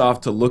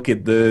Ubisoft to look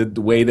at the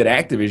way that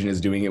Activision is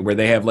doing it, where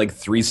they have, like,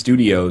 3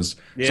 studios.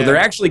 Yeah. So they're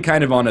actually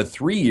kind of on a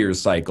 3-year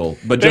cycle.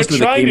 But they're just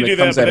with trying a game to do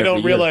that, but they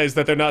don't realize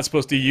that they're not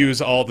supposed to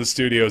use all the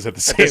studios at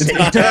the same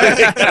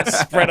time.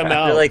 Spread them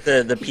out. They're like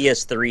the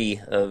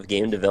PS3 of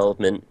game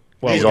development.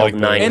 Well, these all like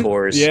 9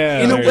 cores.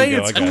 Yeah, in a way,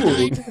 it's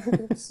cool.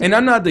 And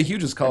I'm not the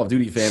hugest Call of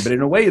Duty fan, but in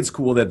a way, it's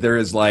cool that there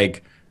is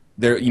like,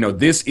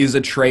 this is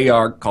a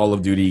Treyarch Call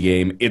of Duty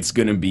game. It's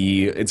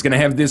gonna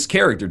have this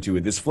character to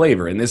it, this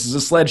flavor, and this is a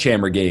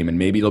Sledgehammer game, and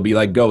maybe it'll be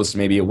like Ghost,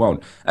 maybe it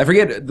won't. I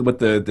forget what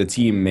the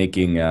team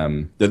making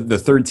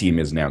the third team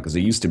is now, because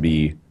it used to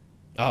be.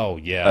 Oh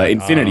yeah,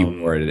 Infinity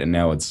Ward, and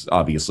now it's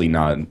obviously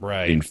not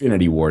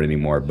Infinity Ward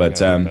anymore,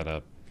 but.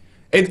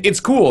 It's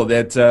cool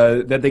that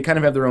they kind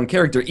of have their own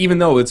character, even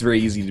though it's very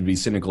easy to be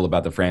cynical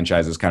about the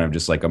franchise as kind of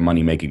just like a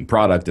money-making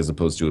product as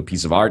opposed to a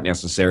piece of art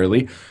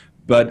necessarily.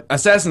 But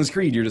Assassin's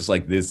Creed, you're just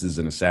like, this is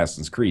an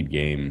Assassin's Creed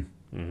game.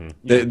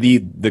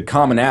 The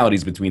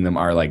commonalities between them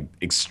are like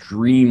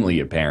extremely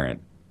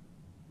apparent.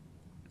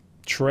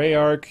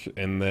 Treyarch,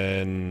 and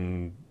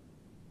then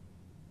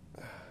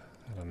I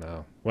don't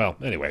know. Well,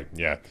 anyway,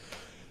 yeah.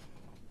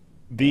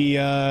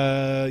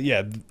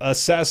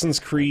 Assassin's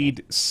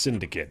Creed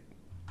Syndicate.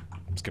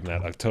 It's coming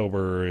out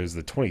October is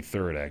the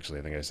 23rd, actually.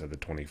 I think I said the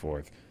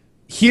 24th.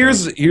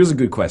 Here's a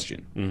good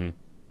question.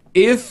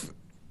 If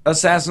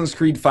Assassin's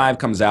Creed 5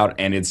 comes out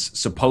and it's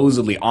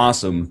supposedly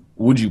awesome,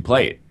 would you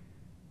play it?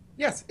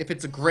 Yes, if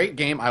it's a great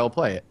game, I will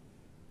play it.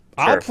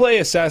 I'll play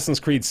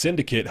Assassin's Creed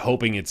Syndicate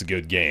hoping it's a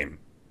good game.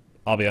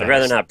 I'll be honest. I'd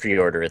rather not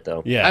pre-order it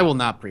though. Yeah, I will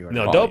not pre-order.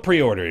 No, don't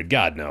pre-order it.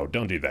 God, no,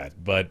 don't do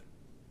that. But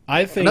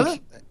I think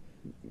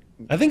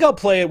I'll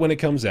play it when it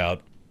comes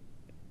out.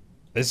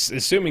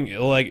 Assuming,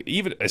 like,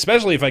 even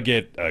especially if I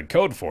get a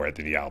code for it,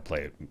 then yeah, I'll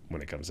play it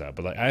when it comes out.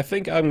 But like, I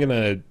think I'm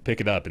gonna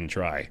pick it up and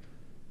try,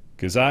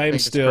 because I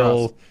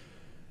think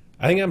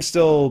I'm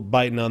still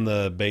biting on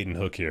the bait and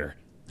hook here.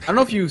 I don't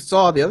know if you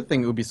saw the other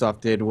thing Ubisoft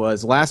did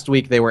was last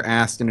week they were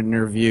asked in an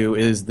interview,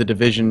 is The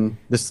Division,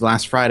 this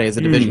last Friday, is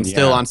The Division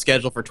still on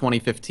schedule for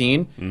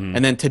 2015?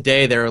 And then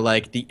today they're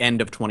like the end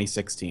of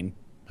 2016.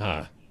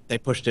 Huh. They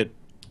pushed it.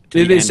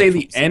 Did they say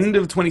the end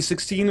of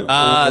 2016?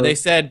 They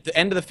said the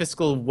end of the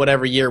fiscal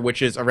whatever year,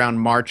 which is around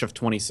March of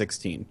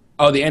 2016.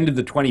 Oh, the end of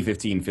the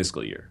 2015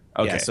 fiscal year.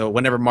 Okay. Yeah, so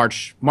whenever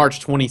March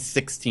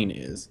 2016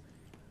 is.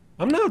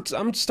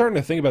 I'm starting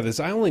to think about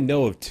this. I only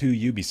know of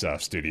 2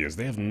 Ubisoft studios.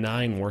 They have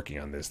 9 working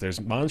on this. There's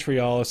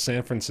Montreal,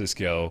 San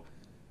Francisco.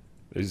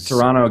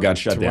 Toronto got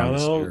shut down.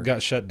 Toronto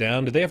got shut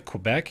down. Did they have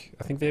Quebec?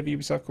 I think they have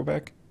Ubisoft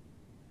Quebec.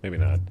 Maybe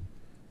not.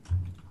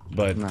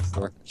 But I'm not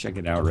sure. Check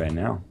it out right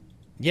now.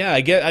 Yeah,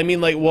 I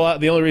mean, like, well,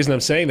 the only reason I'm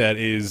saying that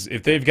is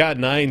if they've got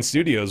 9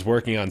 studios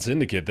working on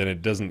Syndicate, then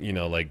it doesn't,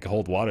 like,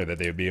 hold water that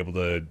they would be able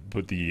to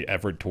put the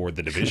effort toward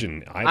the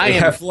Division. They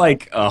have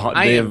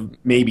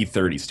maybe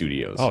 30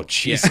 studios. Oh,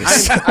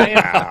 Jesus.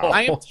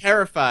 I am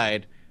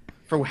terrified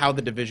for how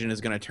the Division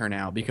is going to turn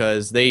out,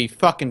 because they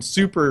fucking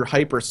super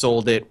hyper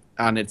sold it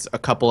on its a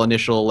couple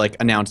initial like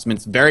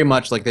announcements, very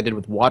much like they did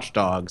with Watch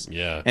Dogs.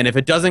 Yeah. And if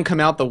it doesn't come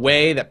out the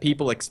way that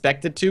people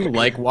expect it to,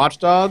 like Watch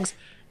Dogs,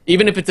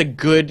 even if it's a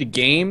good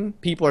game,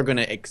 people are going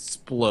to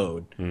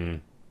explode.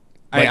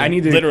 I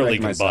need to literally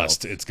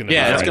combust. It's going to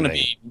it's going to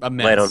be a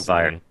mess. Light on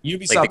fire.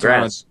 Ubisoft Like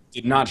Toronto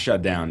did not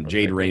shut down.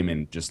 Jade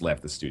Raymond just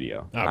left the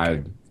studio.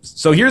 Okay.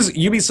 So here's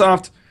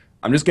Ubisoft.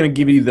 I'm just going to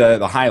give you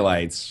the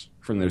highlights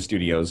from their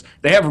studios.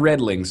 They have Red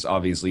Links,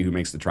 obviously, who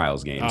makes the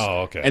Trials games.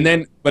 Oh, okay. And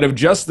then, but of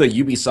just the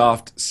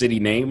Ubisoft city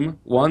name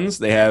ones,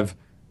 they have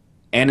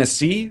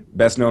Annecy,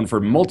 best known for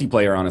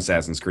multiplayer on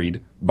Assassin's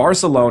Creed,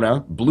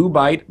 Barcelona, Blue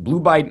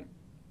Byte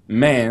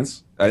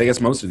Mans, I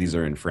guess most of these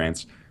are in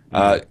France,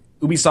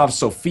 Ubisoft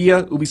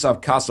Sofia,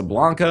 Ubisoft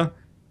Casablanca,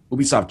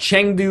 Ubisoft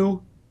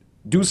Chengdu,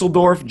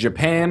 Dusseldorf,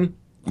 Japan,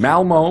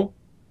 Malmo,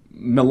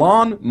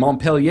 Milan,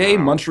 Montpellier,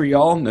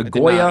 Montreal,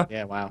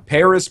 Nagoya,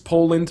 Paris,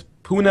 Poland,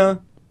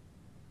 Pune,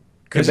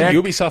 Quebec. Is it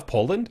Ubisoft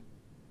Poland?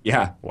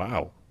 Yeah.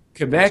 Wow.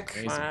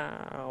 Quebec.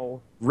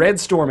 Wow. Red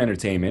Storm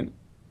Entertainment.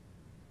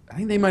 I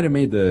think they might have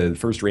made the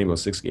first Rainbow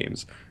Six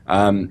games.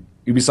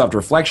 Ubisoft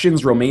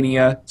Reflections,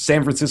 Romania,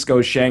 San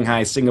Francisco,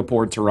 Shanghai,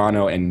 Singapore,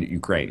 Toronto, and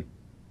Ukraine.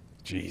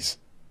 Jeez.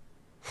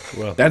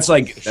 Well, that's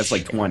like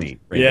 20.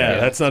 Right yeah,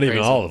 there. that's not even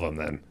all of them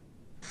then.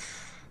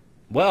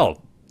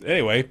 Well,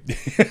 anyway,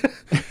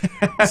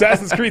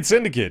 Assassin's Creed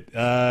Syndicate.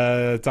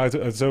 Talk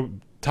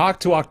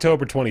to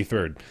October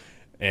 23rd,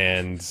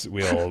 and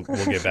we'll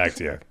get back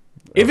to you.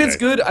 If it's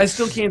good, I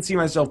still can't see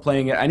myself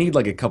playing it. I need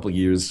like a couple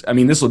years. I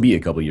mean, this will be a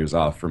couple years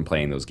off from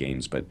playing those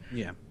games, but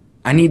yeah,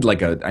 I need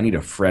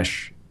a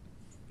fresh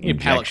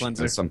palate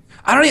cleanser.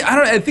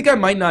 I think I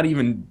might not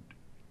even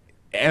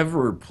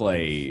ever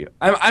play.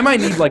 I might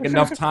need like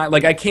enough time.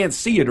 Like I can't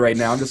see it right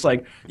now. I'm just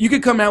like, you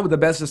could come out with the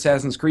best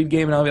Assassin's Creed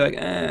game, and I'll be like,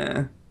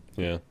 eh.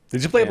 Yeah.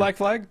 Did you play Black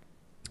Flag?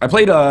 I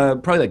played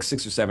probably like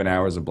 6 or 7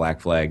 hours of Black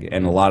Flag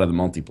and a lot of the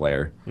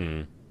multiplayer.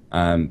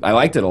 I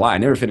liked it a lot. I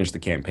never finished the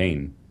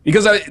campaign.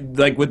 Because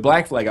with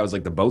Black Flag, I was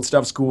like, the boat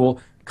stuff's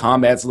cool,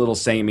 combat's a little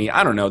samey.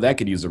 I don't know, that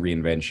could use a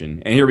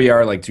reinvention. And here we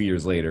are, like 2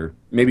 years later.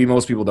 Maybe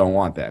most people don't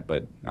want that,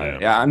 but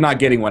I'm not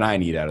getting what I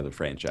need out of the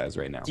franchise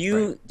right now.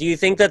 Do you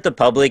think that the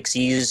public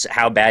sees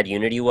how bad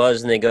Unity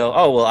was and they go,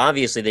 oh well,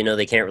 obviously they know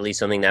they can't release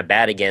something that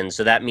bad again,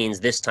 so that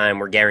means this time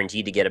we're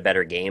guaranteed to get a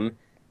better game?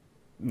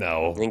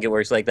 No. You think it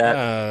works like that?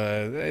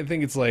 I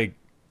think it's like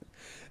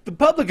the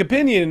public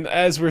opinion,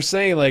 as we're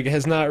saying, like,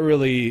 has not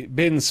really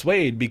been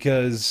swayed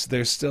because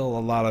there's still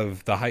a lot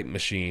of the hype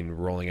machine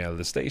rolling out of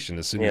the station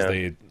as soon as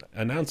they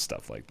announce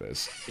stuff like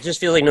this. It just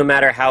feels like no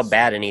matter how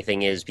bad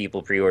anything is,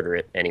 people pre-order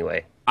it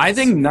anyway. I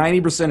think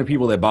 90% of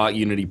people that bought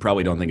Unity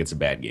probably don't think it's a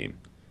bad game.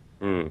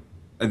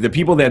 The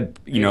people that,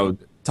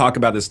 talk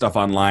about this stuff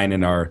online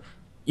and are,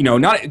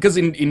 not because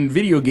in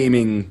video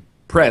gaming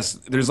press,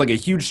 there's like a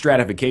huge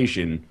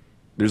stratification.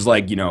 There's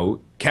like,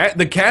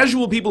 the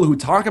casual people who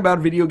talk about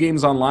video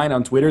games online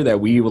on Twitter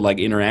that we would like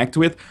interact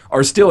with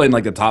are still in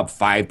like the top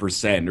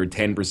 5% or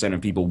 10%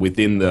 of people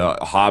within the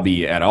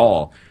hobby at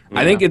all. Yeah.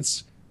 I think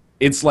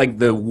it's like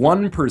the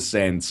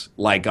 1%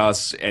 like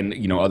us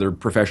and, other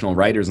professional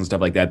writers and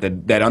stuff like that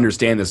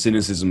understand the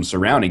cynicism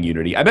surrounding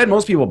Unity. I bet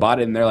most people bought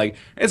it and they're like,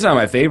 it's not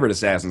my favorite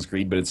Assassin's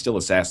Creed, but it's still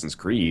Assassin's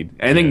Creed.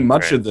 And I think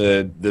much of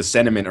the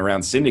sentiment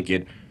around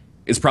Syndicate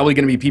is probably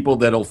going to be people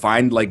that'll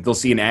find, like, they'll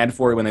see an ad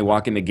for it when they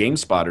walk into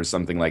GameSpot or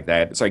something like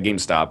that. Sorry,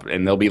 GameStop.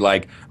 And they'll be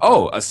like,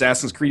 oh,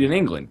 Assassin's Creed in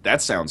England.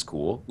 That sounds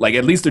cool. Like,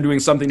 at least they're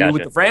doing something new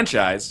with the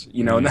franchise,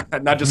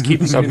 not just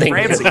keeping it in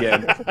France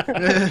again.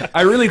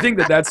 I really think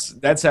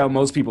that's how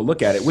most people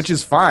look at it, which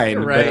is fine.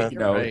 Right,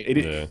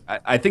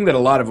 but, I think that a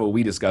lot of what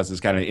we discuss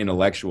is kind of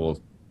intellectual.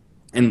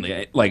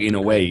 And like in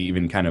a way,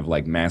 even kind of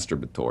like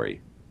masturbatory.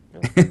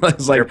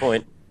 It's like Fair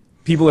point.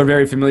 people are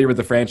very familiar with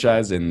the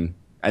franchise, and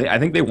I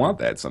think they want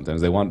that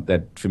sometimes. They want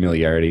that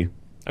familiarity.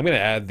 I'm going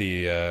to add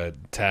the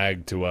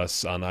tag to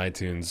us on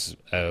iTunes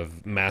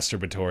of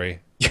masturbatory.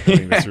 I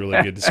think that's a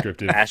really good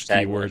descriptive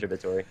Hashtag keyword.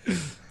 masturbatory.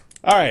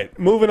 All right,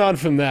 moving on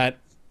from that,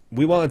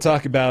 we want to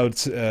talk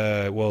about,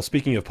 well,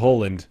 speaking of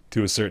Poland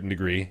to a certain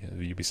degree,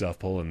 Ubisoft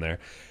Poland there,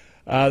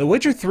 The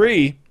Witcher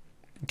 3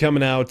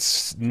 coming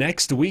out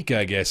next week,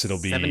 I guess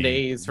it'll be. 7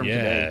 days from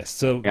today.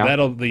 So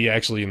that'll be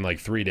actually in like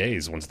 3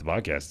 days once the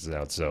podcast is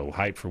out, so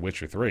hype for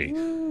Witcher 3.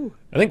 Woo.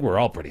 I think we're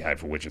all pretty hyped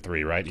for Witcher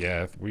 3, right?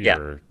 Yeah, we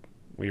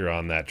are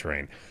on that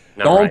train.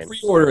 Don't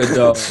pre-order it,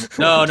 though.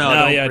 No,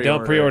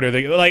 don't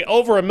pre-order. Like,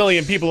 over 1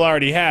 million people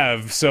already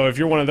have, so if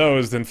you're one of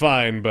those, then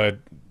fine, but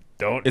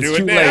don't do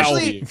it now.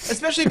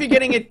 Especially if you're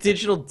getting a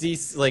digital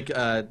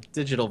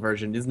digital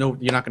version. You're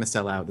not going to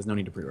sell out. There's no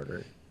need to pre-order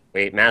it.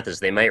 Wait,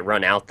 Mathis, they might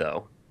run out,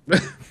 though.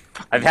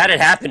 I've had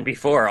it happen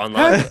before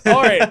online.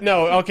 All right,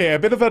 no, okay, a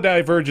bit of a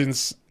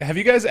divergence. Have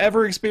you guys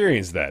ever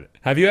experienced that?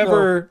 Have you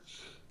ever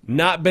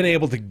not been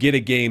able to get a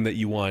game that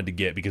you wanted to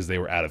get because they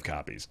were out of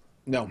copies?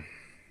 No.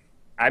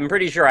 I'm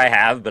pretty sure I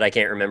have, but I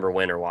can't remember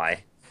when or why.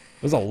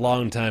 It was a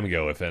long time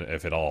ago, if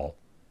at all.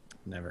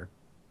 Never.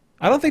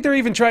 I don't think they're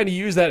even trying to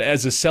use that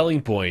as a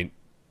selling point.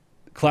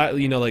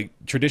 Like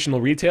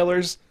traditional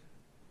retailers,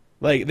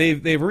 like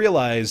they've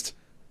realized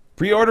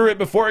pre-order it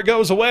before it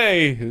goes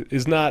away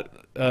is not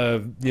a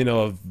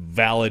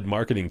valid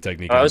marketing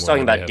technique. I was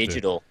talking about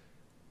digital.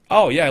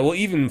 Oh yeah, well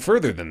even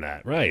further than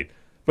that, right?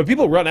 But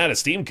people run out of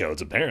Steam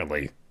codes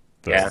apparently.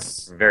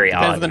 Very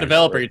odd. Depends on the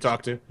developer you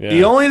talk to. Yeah.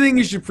 The only thing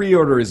you should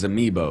pre-order is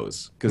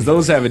Amiibos, because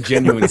those have a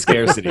genuine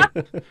scarcity.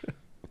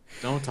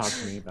 Don't talk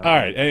to me about All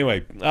right,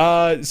 anyway.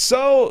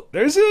 So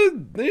there's a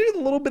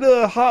little bit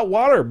of hot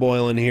water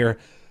boiling here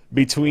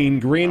between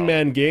Green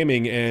Man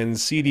Gaming and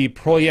CD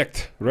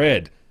Projekt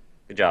Red.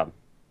 Good job.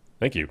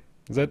 Thank you.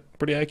 Is that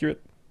pretty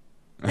accurate?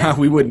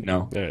 We wouldn't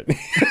know. All right.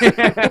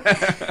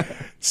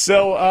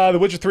 So, The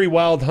Witcher 3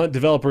 Wild Hunt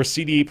developer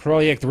CD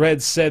Projekt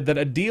Red said that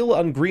a deal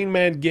on Green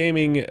Man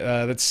Gaming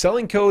that's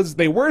selling codes,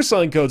 they were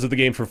selling codes of the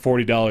game for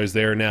 $40.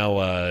 They're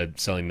now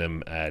selling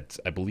them at,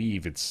 I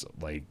believe it's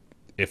like,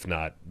 if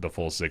not the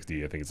full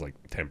 60, I think it's like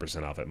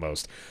 10% off at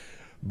most.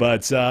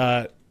 But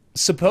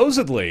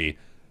supposedly,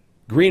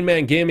 Green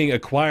Man Gaming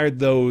acquired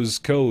those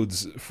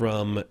codes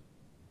from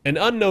an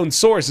unknown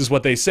source, is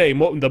what they say.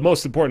 The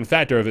most important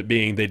factor of it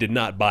being they did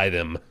not buy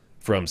them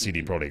from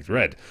CD Projekt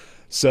Red.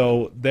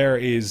 So there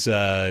is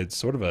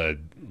sort of a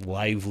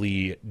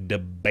lively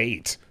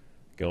debate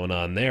going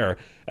on there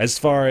as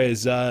far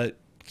as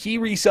key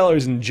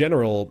resellers in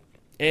general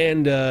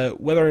and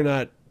whether or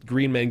not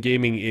Green Man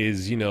Gaming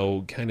is,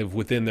 kind of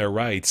within their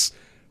rights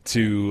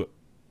to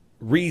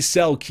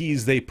resell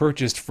keys they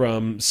purchased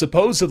from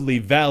supposedly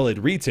valid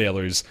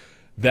retailers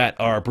that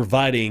are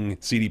providing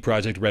CD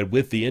Projekt Red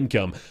with the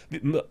income.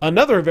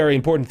 Another very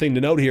important thing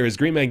to note here is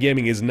Green Man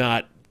Gaming is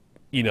not,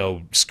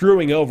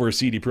 screwing over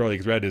CD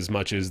Projekt Red as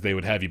much as they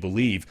would have you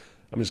believe.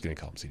 I'm just going to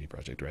call them CD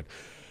Projekt Red.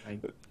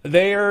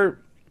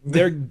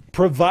 They're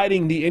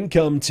providing the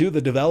income to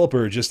the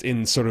developer just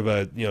in sort of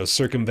a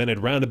circumvented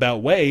roundabout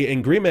way,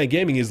 and Green Man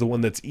Gaming is the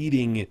one that's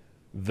eating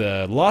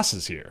the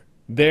losses here.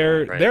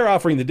 They're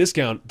offering the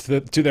discount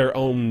to their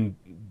own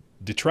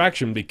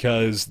detraction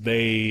because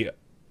they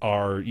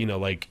are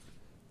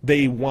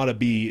they want to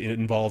be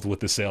involved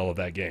with the sale of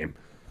that game.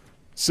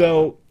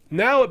 So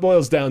now it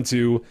boils down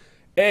to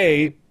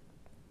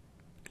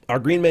are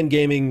Green Man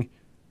Gaming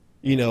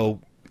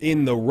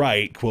in the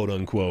right, quote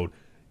unquote,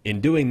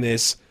 in doing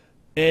this,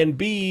 and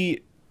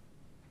B,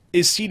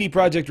 is CD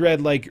Projekt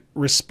Red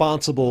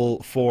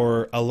responsible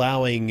for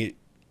allowing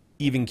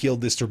even keel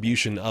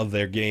distribution of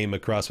their game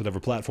across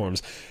whatever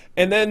platforms?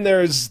 And then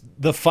there's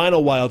the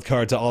final wild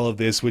card to all of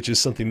this, which is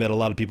something that a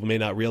lot of people may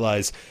not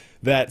realize,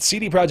 that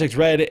CD Projekt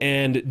Red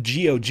and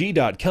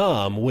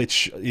GOG.com,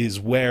 which is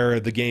where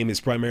the game is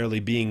primarily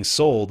being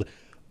sold,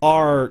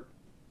 are,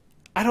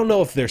 I don't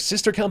know if they're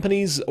sister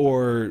companies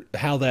or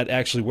how that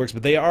actually works,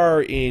 but they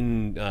are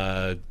in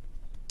the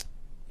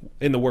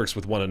works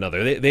with one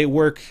another. They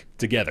work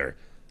together.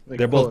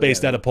 They're both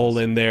based out of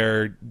Poland.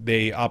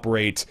 They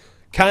operate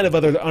kind of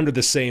under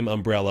the same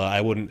umbrella.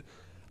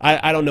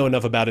 I don't know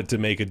enough about it to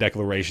make a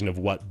declaration of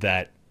what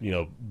that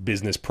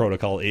business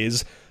protocol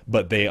is,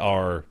 but they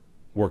are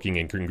working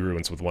in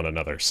congruence with one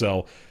another.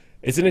 So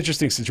it's an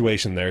interesting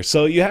situation there.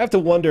 So you have to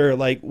wonder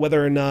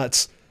whether or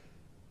not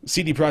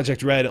CD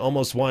Projekt Red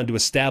almost wanted to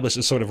establish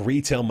a sort of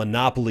retail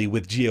monopoly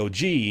with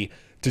GOG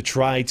to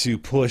try to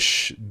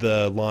push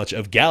the launch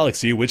of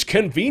Galaxy, which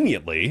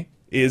conveniently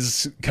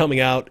is coming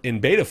out in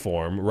beta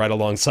form right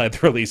alongside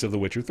the release of The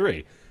Witcher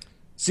 3.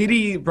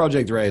 CD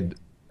Projekt Red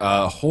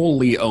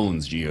wholly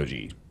owns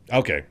GOG.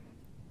 Okay.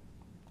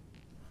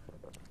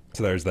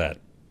 So there's that.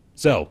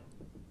 So,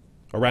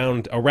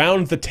 around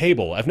the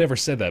table. I've never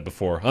said that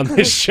before on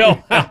this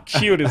show. How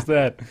cute is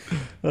that?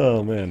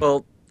 Oh, man.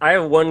 Well, I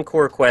have one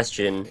core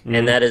question,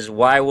 and that is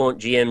why won't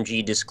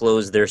GMG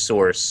disclose their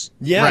source?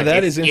 Yeah,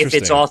 that is interesting. If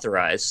it's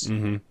authorized.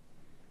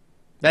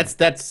 That's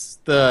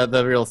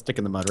the real stick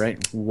in the mud, right?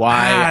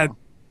 Why?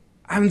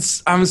 I'm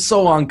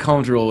so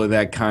uncomfortable with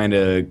that kind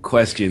of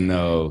question,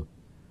 though.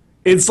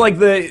 It's like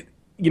that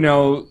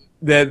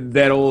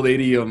old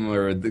idiom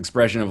or the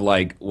expression of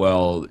like,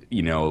 well,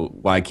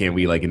 why can't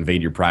we like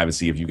invade your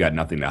privacy if you've got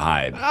nothing to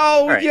hide?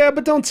 Oh, right. Yeah,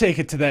 but don't take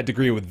it to that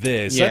degree with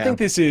this. Yeah. I think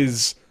this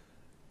is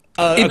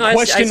a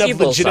question of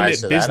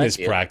legitimate business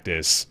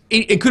practice.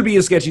 It could be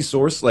a sketchy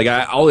source. Like,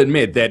 I'll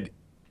admit that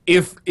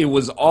if it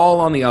was all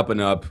on the up and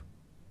up,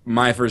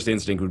 my first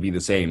instinct would be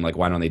the same. Like,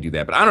 why don't they do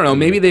that? But I don't know.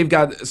 Maybe they've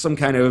got some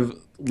kind of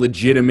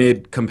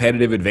legitimate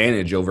competitive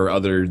advantage over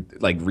other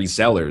like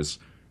resellers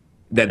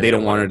that they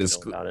don't want to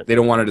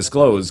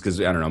disclose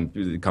because I don't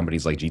know,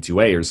 companies like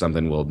G2A or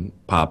something will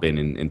pop in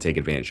and take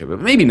advantage of it.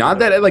 But maybe not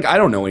that. Like, I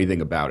don't know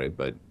anything about it,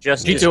 but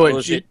just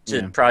disclose it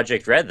to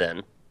Project Red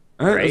then.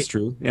 Right? That's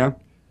true. Yeah.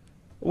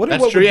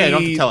 That's true. Yeah, you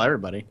don't have to tell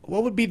everybody.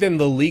 What would be then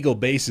the legal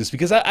basis?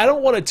 Because I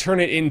don't want to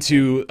turn it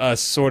into a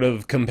sort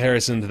of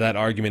comparison to that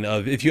argument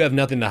of if you have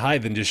nothing to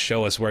hide, then just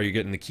show us where you're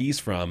getting the keys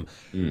from.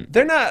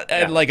 They're not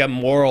at like a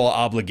moral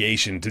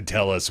obligation to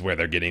tell us where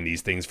they're getting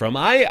these things from.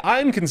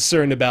 I'm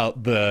concerned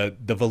about the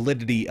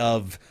validity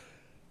of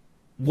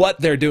what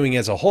they're doing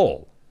as a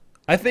whole.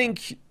 I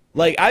think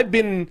like I've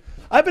been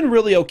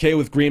really okay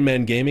with Green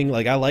Man Gaming.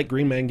 Like, I like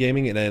Green Man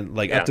Gaming, and then,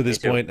 like, up to this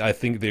point, I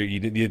think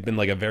you've been,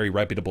 like, a very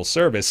reputable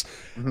service.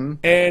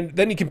 And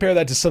then you compare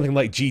that to something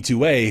like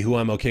G2A, who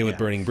I'm okay with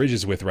burning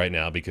bridges with right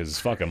now, because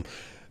fuck them.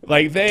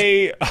 Like,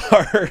 they're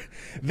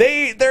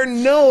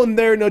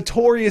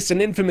notorious and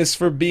infamous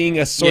for being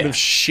a sort of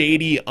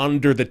shady,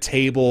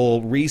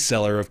 under-the-table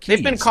reseller of keys.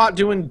 They've been caught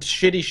doing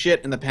shitty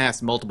shit in the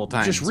past multiple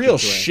times. Just real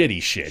shitty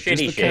shit.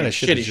 Shitty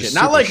shit.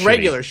 Not like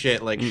regular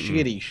shit, like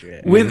shitty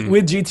shit. With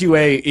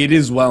G2A, it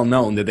is well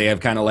known that they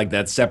have kind of like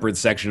that separate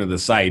section of the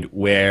site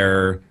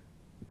where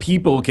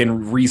people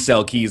can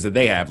resell keys that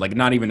they have, like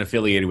not even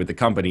affiliated with the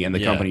company, and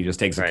the company just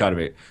takes a cut of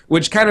it,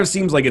 which kind of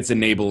seems like it's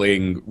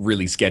enabling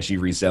really sketchy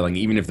reselling,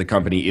 even if the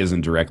company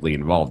isn't directly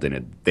involved in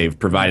it. They've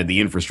provided the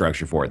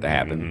infrastructure for it to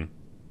happen.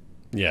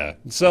 Yeah.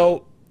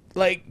 So,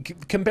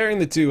 like, comparing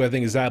the two, I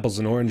think, is apples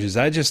and oranges.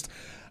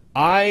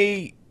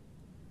 I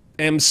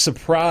am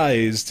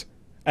surprised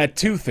at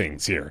two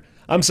things here.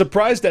 I'm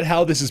surprised at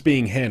how this is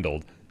being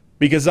handled,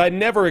 because I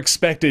never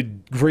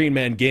expected Green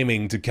Man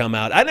Gaming to come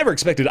out. I never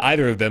expected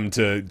either of them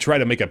to try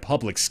to make a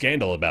public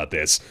scandal about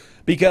this,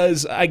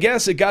 because I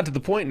guess it got to the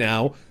point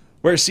now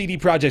where CD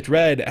Projekt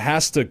Red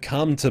has to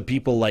come to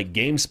people like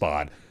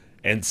GameSpot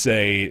and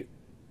say,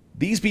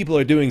 these people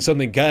are doing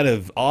something kind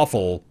of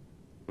awful,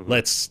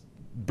 let's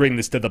bring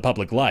this to the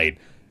public light.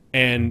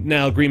 And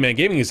now Green Man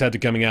Gaming is having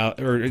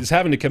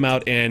to come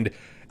out and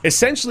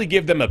essentially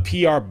give them a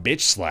PR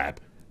bitch slap,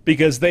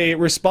 because they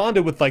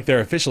responded with like their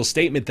official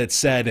statement that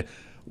said,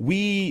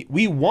 we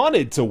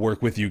wanted to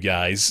work with you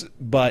guys,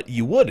 but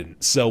you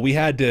wouldn't. So we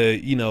had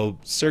to,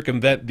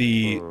 circumvent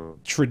the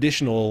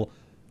traditional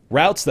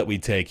routes that we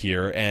take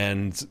here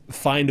and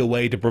find a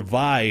way to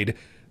provide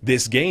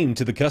this game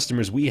to the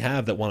customers we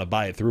have that want to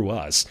buy it through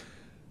us.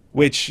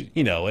 Which,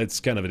 it's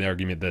kind of an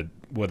argument that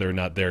whether or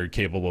not they're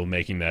capable of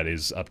making that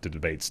is up to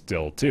debate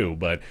still too,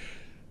 but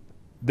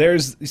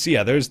there's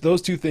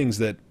those two things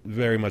that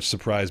very much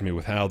surprise me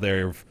with how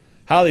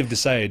they've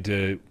decided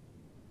to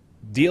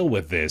deal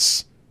with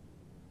this.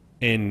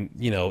 And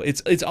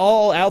it's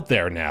all out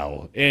there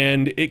now,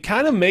 and it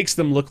kind of makes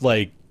them look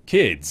like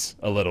kids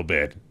a little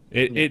bit.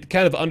 It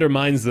kind of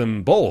undermines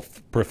them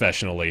both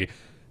professionally,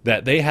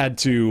 that they had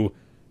to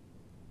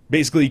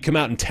basically come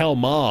out and tell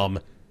mom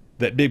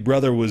that Big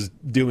Brother was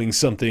doing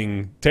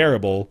something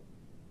terrible,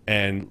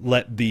 and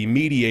let the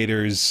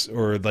mediators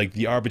or like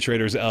the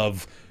arbitrators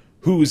of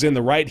who's in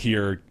the right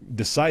here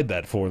decide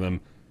that for them,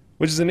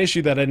 which is an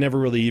issue that I never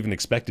really even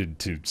expected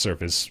to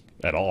surface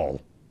at all,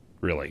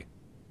 really.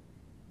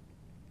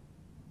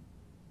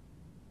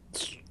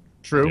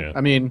 True. Yeah.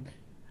 I mean,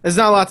 there's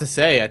not a lot to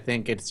say. I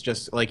think it's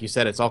just, like you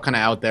said, it's all kind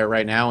of out there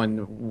right now,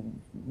 and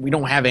we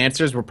don't have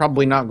answers. We're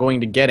probably not going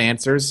to get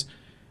answers.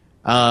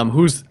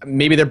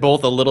 Maybe they're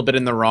both a little bit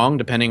in the wrong,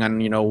 depending on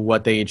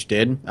what they each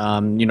did.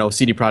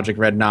 CD Projekt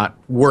Red not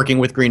working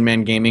with Green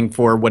Man Gaming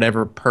for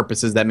whatever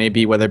purposes that may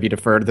be, whether it be to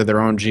further their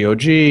own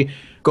GOG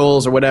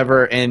goals or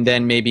whatever, and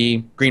then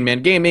maybe Green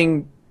Man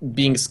Gaming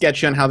being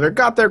sketchy on how they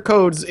got their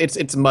codes.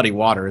 It's muddy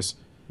waters,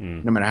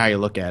 no matter how you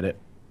look at it.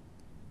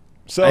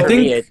 So I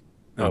think.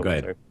 Go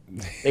ahead.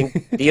 I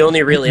think the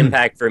only real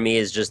impact for me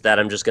is just that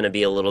I'm just going to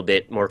be a little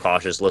bit more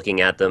cautious looking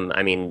at them.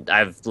 I mean,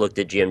 I've looked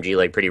at GMG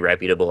like pretty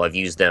reputable. I've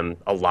used them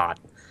a lot.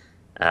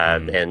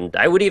 And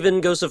I would even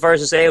go so far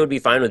as to say I would be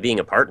fine with being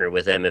a partner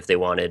with them if they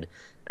wanted.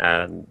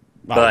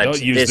 But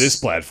don't use this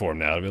platform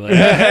now to be like,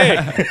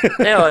 hey.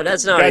 No,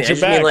 that's not. I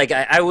just mean, like,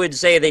 I would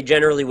say they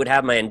generally would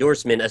have my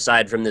endorsement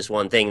aside from this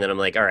one thing that I'm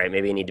like, all right,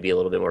 maybe I need to be a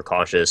little bit more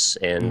cautious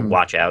and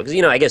watch out.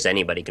 Because, I guess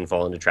anybody can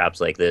fall into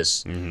traps like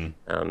this.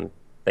 Mm-hmm.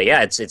 But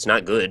yeah, it's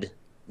not good,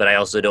 but I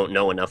also don't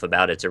know enough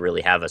about it to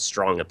really have a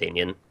strong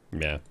opinion.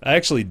 Yeah, I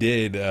actually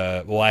did.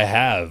 Well, I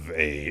have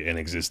an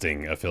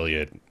existing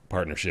affiliate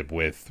partnership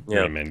with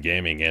Green Men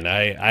Gaming, and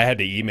I had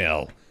to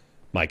email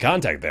my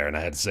contact there, and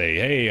I had to say,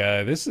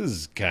 hey, this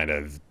is kind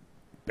of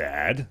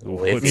bad.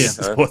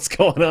 What's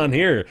going on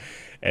here?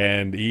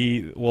 And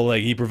he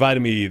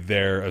provided me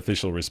their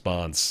official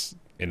response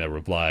in a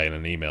reply in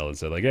an email and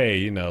said, like,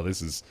 hey,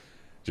 this is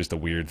just a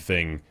weird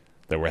thing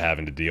that we're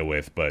having to deal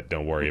with, but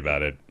don't worry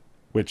about it.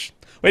 Which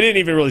we didn't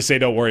even really say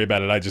don't worry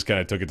about it. I just kind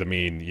of took it to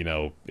mean,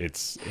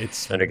 it's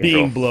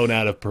being blown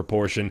out of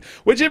proportion,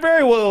 which it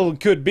very well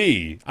could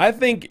be. I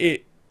think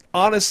it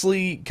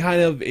honestly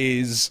kind of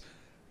is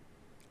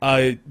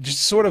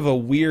just sort of a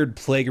weird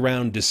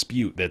playground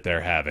dispute that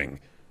they're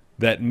having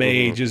that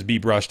may just be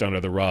brushed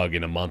under the rug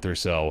in a month or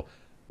so.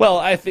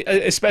 Well,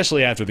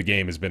 especially after the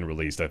game has been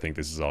released, I think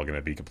this is all going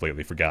to be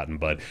completely forgotten.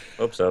 But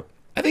hope so.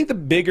 I think the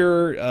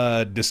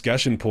bigger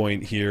discussion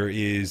point here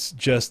is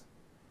just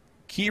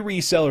key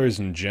resellers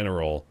in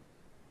general.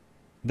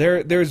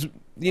 There's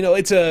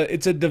it's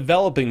a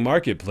developing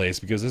marketplace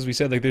because, as we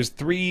said, like there's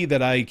three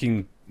that I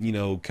can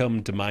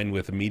come to mind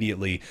with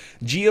immediately.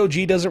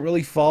 GOG doesn't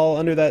really fall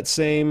under that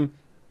same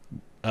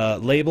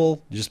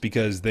label just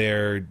because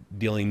they're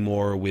dealing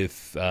more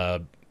with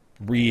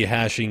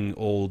rehashing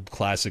old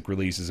classic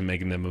releases and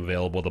making them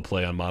available to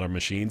play on modern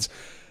machines.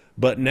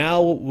 But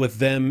now with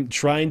them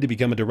trying to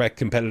become a direct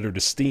competitor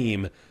to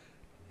Steam,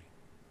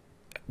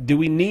 do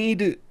we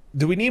need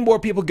more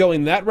people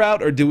going that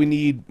route, or do we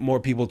need more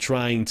people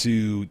trying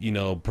to,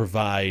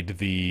 provide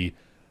the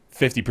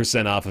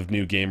 50% off of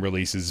new game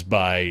releases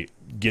by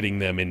getting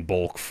them in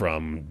bulk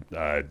from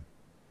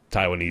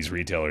Taiwanese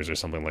retailers or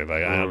something like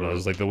that? I don't know.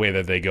 It's like the way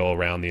that they go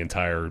around the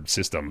entire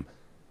system.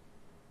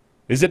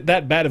 Is it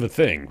that bad of a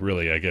thing,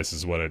 really, I guess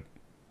is what it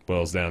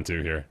boils down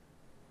to here.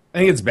 I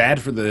think it's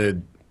bad for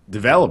the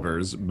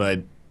developers,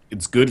 but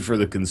it's good for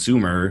the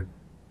consumer.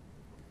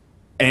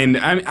 And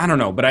I don't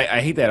know, but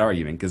I hate that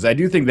argument because I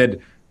do think that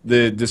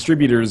the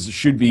distributors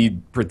should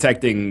be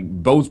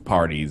protecting both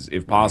parties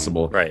if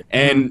possible. Right.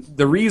 And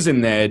the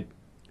reason that,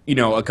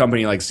 a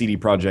company like CD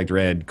Projekt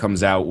Red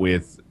comes out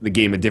with the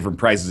game at different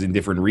prices in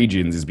different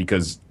regions is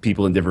because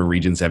people in different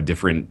regions have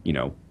different,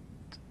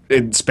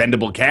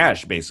 spendable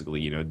cash,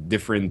 basically,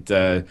 different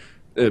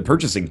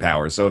purchasing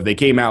power. So if they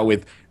came out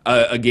with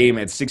a game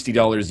at $60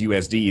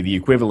 USD, the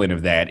equivalent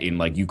of that in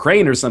like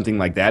Ukraine or something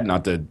like that,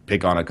 not to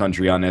pick on a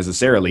country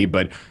unnecessarily,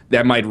 but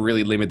that might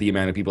really limit the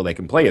amount of people that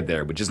can play it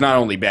there, which is not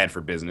only bad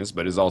for business,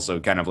 but is also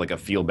kind of like a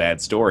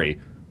feel-bad story.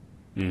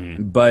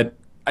 But,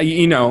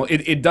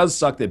 it does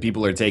suck that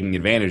people are taking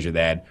advantage of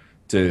that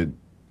to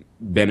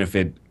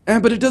benefit,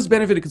 but it does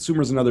benefit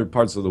consumers in other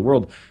parts of the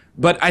world.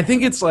 But I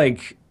think it's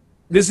like,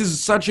 this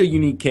is such a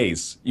unique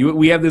case.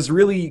 We have this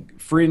really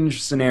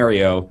fringe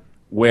scenario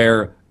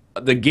where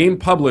the game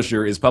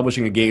publisher is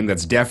publishing a game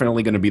that's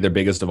definitely going to be their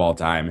biggest of all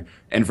time,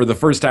 and for the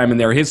first time in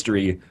their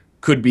history,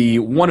 could be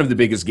one of the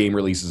biggest game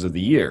releases of the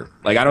year.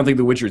 Like, I don't think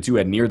The Witcher 2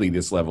 had nearly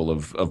this level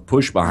of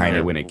push behind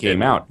it when it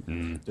came out.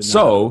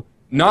 So,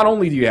 not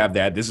only do you have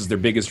that, this is their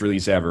biggest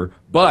release ever,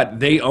 but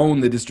they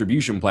own the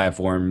distribution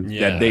platform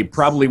that they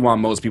probably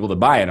want most people to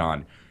buy it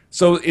on.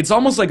 So it's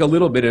almost like a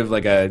little bit of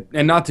like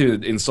and not to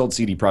insult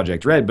CD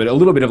Projekt Red, but a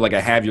little bit of like a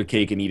have your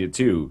cake and eat it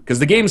too. Because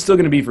the game's still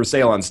going to be for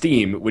sale on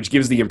Steam, which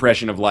gives the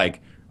impression of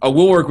like, oh,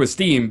 we'll work with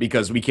Steam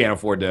because we can't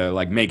afford to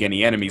like make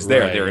any enemies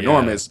there. They're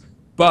enormous.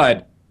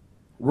 But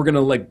we're going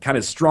to like kind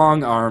of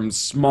strong arm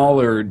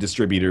smaller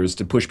distributors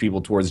to push people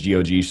towards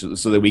GOG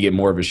so that we get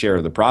more of a share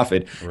of the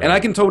profit. Right. And I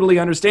can totally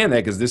understand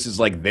that because this is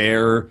like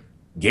their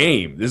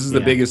game. This is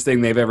the biggest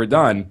thing they've ever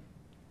done.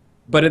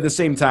 But at the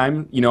same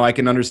time, I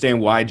can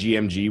understand why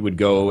GMG would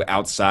go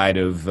outside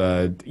of,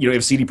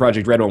 if CD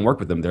Projekt Red won't work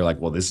with them, they're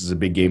like, well, this is a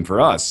big game for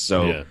us.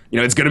 So,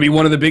 it's going to be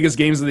one of the biggest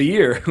games of the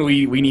year.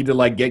 We need to,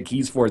 like, get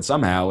keys for it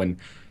somehow. And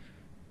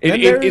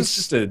it's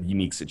just a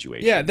unique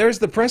situation. Yeah, there's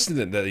the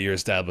precedent that you're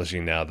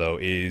establishing now, though,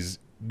 is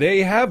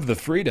they have the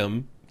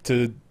freedom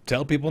to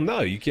tell people,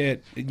 no, you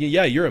can't.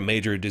 Yeah, you're a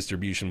major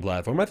distribution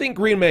platform. I think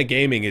Green Man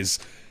Gaming is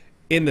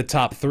in the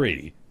top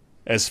 3.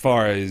 As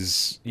far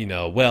as,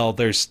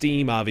 there's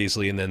Steam,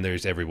 obviously, and then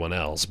there's everyone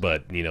else.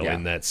 But,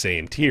 in that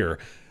same tier,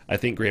 I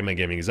think Green Man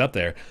Gaming is up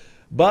there.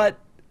 But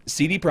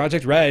CD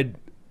Projekt Red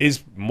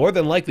is more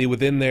than likely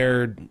within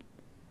their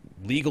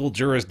legal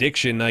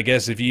jurisdiction, I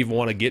guess, if you even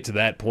want to get to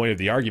that point of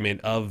the argument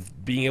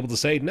of being able to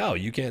say, no,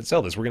 you can't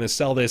sell this. We're going to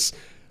sell this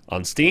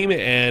on Steam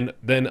and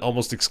then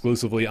almost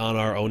exclusively on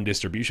our own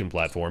distribution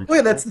platform. Oh,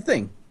 yeah, that's the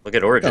thing. Look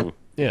at Origin. Oh,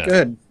 yeah.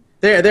 Good.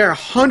 They're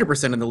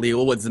 100% in the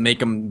legal. Would make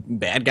them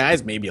bad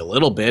guys? Maybe a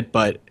little bit,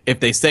 but if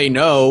they say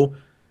no,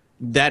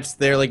 that's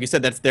their, like you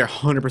said, that's their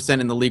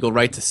 100% in the legal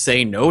right to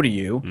say no to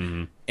you.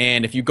 Mm-hmm.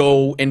 And if you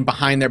go in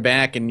behind their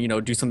back and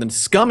do something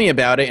scummy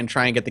about it and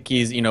try and get the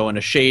keys, in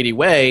a shady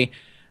way,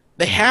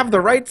 they have the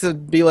right to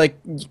be like,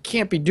 you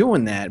can't be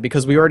doing that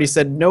because we already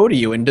said no to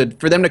you. And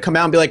for them to come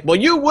out and be like, well,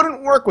 you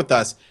wouldn't work with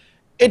us.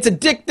 It's a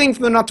dick thing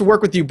for them not to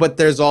work with you, but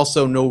there's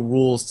also no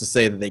rules to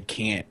say that they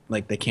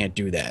can't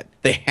do that.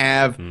 They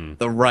have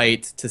the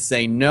right to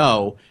say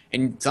no,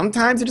 and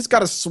sometimes you just got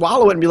to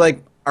swallow it and be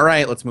like, all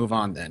right, let's move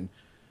on then.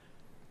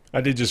 I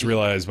did just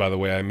realize, by the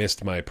way, I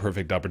missed my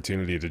perfect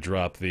opportunity to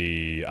drop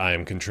the I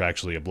am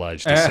contractually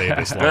obliged to say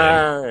this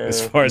line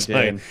as far as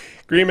my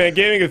Green Man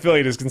Gaming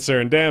affiliate is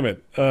concerned. Damn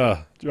it.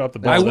 Drop the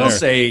ball I will there.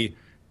 say,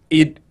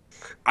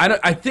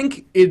 I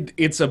think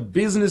it's a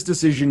business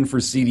decision for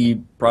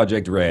CD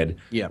Projekt Red,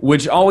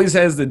 which always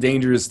has the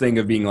dangerous thing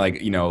of being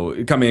like,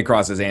 coming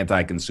across as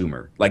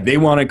anti-consumer. Like they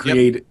want to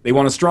create, they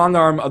want to strong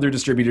arm other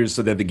distributors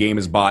so that the game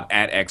is bought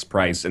at X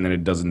price and then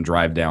it doesn't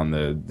drive down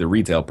the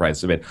retail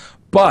price of it.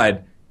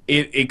 But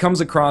it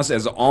comes across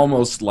as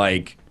almost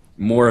like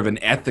more of an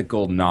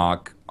ethical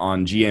knock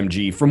on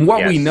GMG, from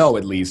what we know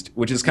at least,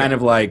 which is kind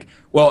of like,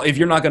 well, if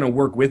you're not going to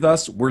work with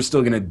us, we're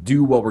still going to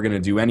do what we're going to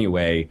do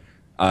anyway.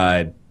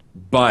 But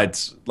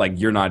like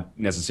you're not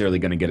necessarily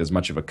going to get as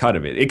much of a cut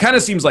of it. It kind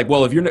of seems like,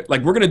 well, if you're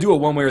like, we're going to do it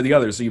one way or the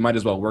other, so you might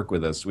as well work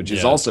with us, which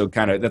is also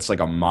kind of, that's like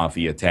a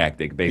mafia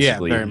tactic,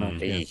 basically. Yeah,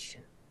 very much.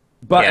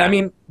 But I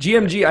mean,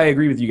 GMG, I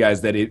agree with you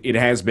guys that it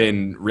has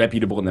been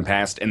reputable in the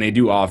past, and they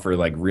do offer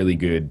like really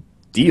good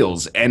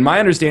deals. And my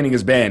understanding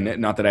has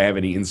been, not that I have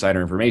any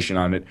insider information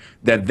on it,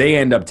 that they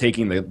end up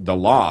taking the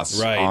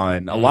loss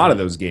on a lot of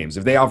those games.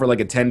 If they offer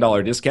like a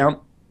 $10 discount,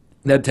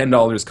 that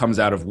 $10 comes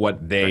out of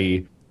what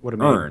they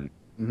earn.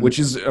 Which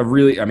is a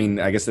really, I mean,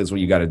 I guess that's what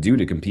you got to do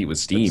to compete with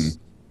Steam.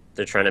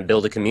 They're trying to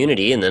build a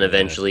community, and then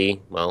eventually,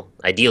 well,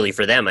 ideally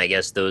for them, I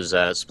guess those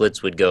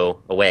splits would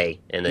go away,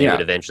 and they would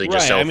eventually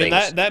just sell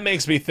things. That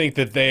makes me think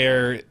that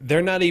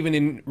they're not even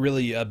in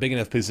really a big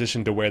enough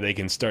position to where they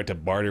can start to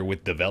barter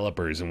with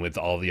developers and with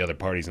all the other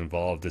parties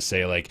involved to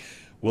say like,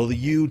 will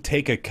you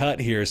take a cut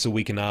here so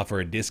we can offer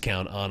a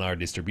discount on our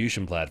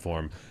distribution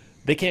platform?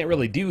 They can't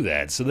really do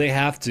that, so they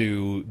have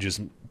to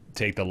just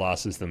take the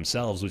losses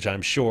themselves, which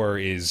I'm sure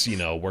is,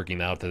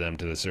 working out to them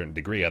to a certain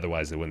degree.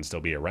 Otherwise, they wouldn't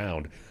still be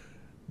around.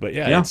 But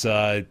it's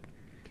there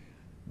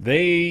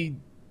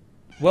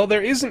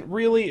isn't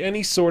really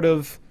any sort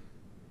of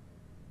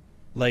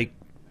like,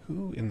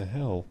 who in the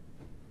hell?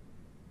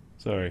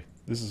 Sorry,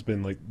 this has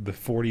been like the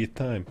 40th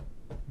time.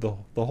 The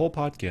whole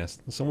podcast.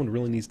 Someone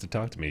really needs to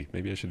talk to me.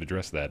 Maybe I should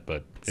address that,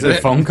 but... Is it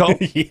a phone call?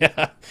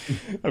 Yeah.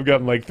 I've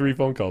gotten like 3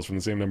 phone calls from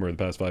the same number in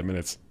the past 5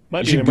 minutes.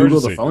 Might be an emergency.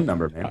 Google the phone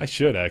number, man. I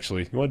should,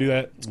 actually. You want to do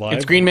that live?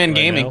 It's Green Man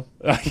Gaming.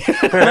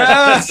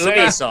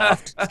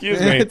 Ubisoft.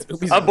 Excuse me.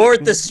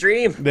 Abort the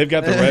stream. They've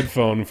got the red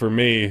phone for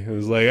me. It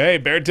was like, hey,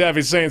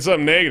 BaerTaffy's saying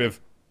something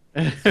negative.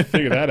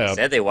 Figure that out.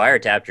 Said they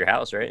wiretapped your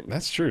house, right?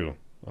 That's true.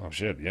 Oh,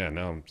 shit. Yeah,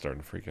 now I'm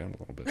starting to freak out a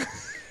little bit.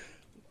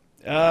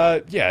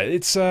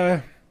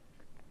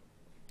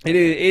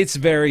 It's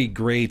very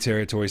gray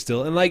territory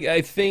still, and like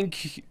I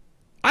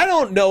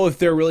don't know if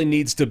there really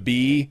needs to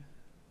be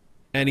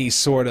any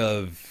sort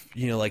of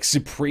like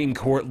Supreme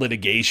Court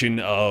litigation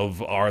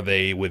of are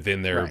they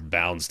within their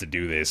bounds to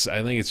do this.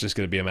 I think it's just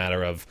going to be a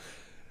matter of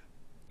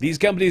these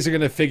companies are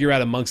going to figure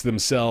out amongst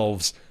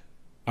themselves.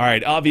 All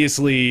right,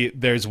 obviously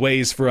there's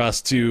ways for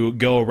us to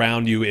go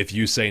around you if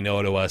you say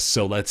no to us.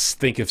 So let's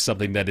think of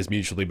something that is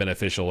mutually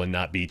beneficial and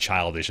not be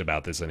childish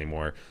about this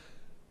anymore,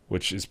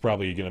 which is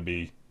probably going to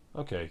be.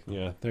 Okay,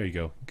 yeah, there you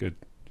go. Good.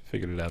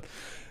 Figured it out.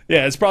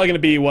 Yeah, it's probably going to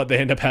be what they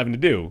end up having to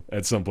do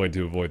at some point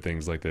to avoid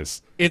things like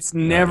this. It's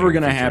never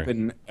going to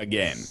happen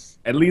again.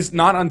 At least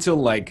not until,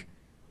 like,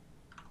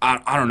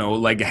 I don't know,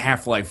 like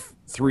Half-Life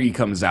 3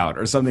 comes out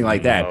or something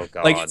like that. Oh,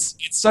 God. Like, it's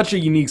such a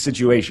unique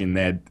situation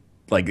that,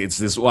 like, it's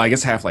this... Well, I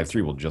guess Half-Life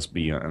 3 will just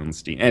be on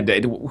Steam. And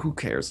who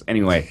cares?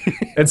 Anyway,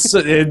 it's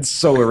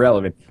so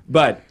irrelevant.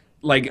 But,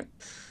 like...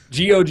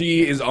 GOG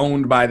is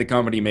owned by the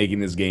company making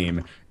this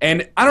game,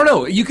 and I don't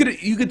know. You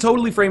could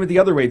totally frame it the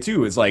other way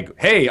too. It's like,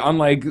 hey,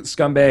 unlike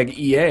scumbag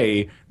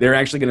EA, they're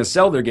actually going to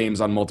sell their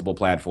games on multiple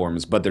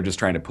platforms, but they're just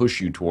trying to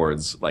push you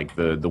towards like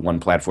the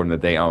one platform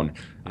that they own.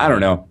 I don't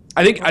know.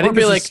 I think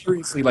this is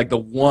seriously like the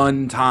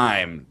one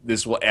time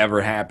this will ever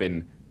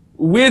happen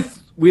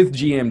with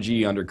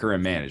GMG under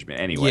current management.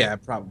 Anyway, yeah,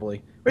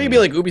 probably. Or you'd be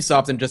like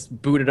Ubisoft and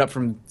just boot it up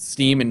from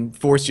Steam and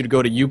force you to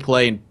go to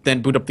Uplay and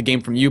then boot up the game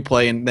from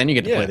Uplay and then you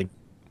get to play the game.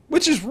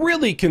 Which is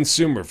really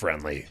consumer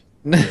friendly.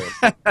 Good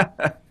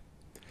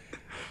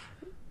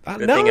thing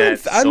I have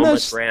so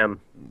much RAM.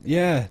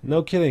 Yeah,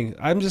 no kidding.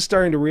 I'm just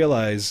starting to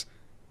realize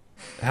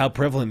how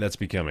prevalent that's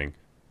becoming.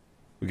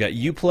 We got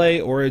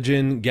Uplay,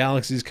 Origin,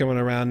 Galaxy's coming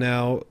around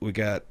now. We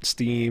got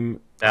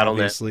Steam,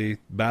 obviously,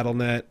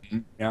 Battle.net.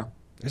 Yeah,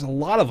 there's a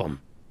lot of them.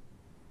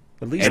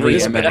 At least can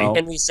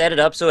we set it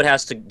up so it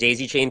has to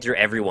daisy chain through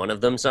every one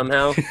of them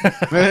somehow?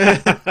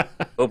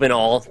 Open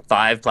all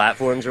 5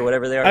 platforms or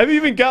whatever they are.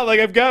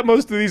 I've got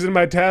most of these in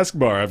my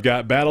taskbar. I've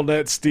got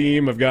Battle.net,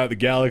 Steam. I've got the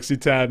Galaxy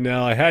tab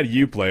now. I had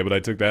Uplay, but I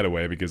took that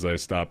away because I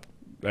stopped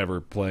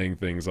ever playing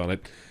things on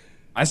it.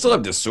 I still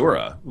have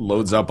Desura.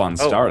 Loads up on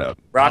startup.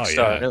 Rockstar.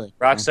 Oh, yeah. Really?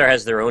 Rockstar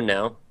has their own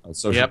now.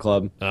 Social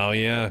Club. Oh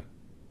yeah.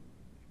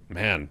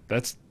 Man,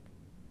 that's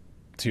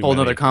too whole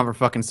many. Another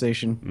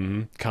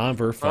conversation.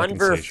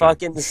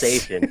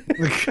 Conver-fucking-sation.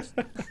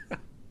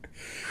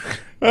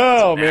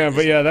 Oh man,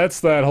 but yeah, that's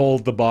that whole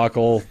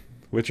debacle.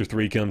 Witcher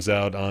 3 comes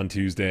out on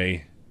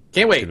Tuesday.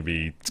 Can't wait.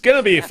 It's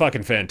gonna be a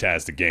fucking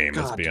fantastic game.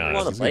 God, Let's be I honest.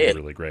 wanna It's play gonna it.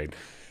 be really great.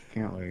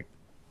 Can't wait.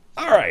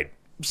 All right,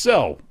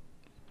 so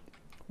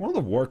World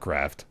of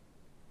Warcraft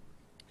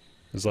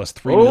has lost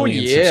 3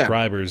 million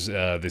subscribers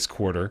this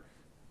quarter,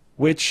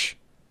 which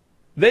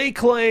they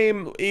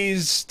claim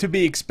is to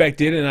be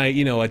expected, and I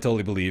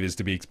totally believe is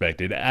to be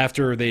expected.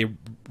 After they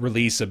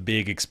release a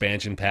big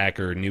expansion pack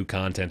or new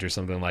content or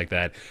something like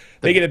that,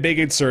 they get a big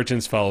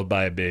insurgence followed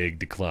by a big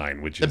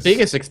decline, which is the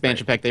biggest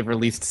expansion pack they've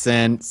released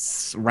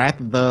since Wrath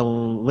of the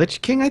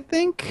Lich King, I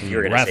think. You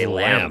were going to Wrath say of the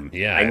Lamb.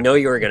 Yeah, I know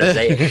you were going to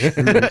say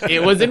it.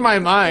 It was in my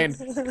mind.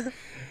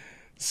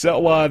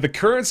 So the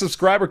current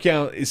subscriber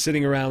count is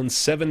sitting around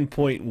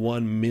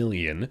 7.1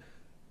 million.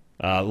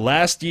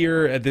 Last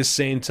year at this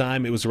same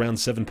time, it was around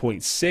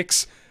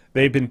 7.6.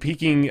 They've been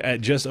peaking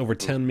at just over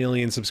 10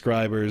 million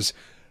subscribers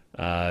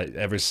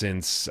ever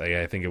since,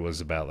 I think it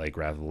was about like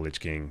Wrath of the Lich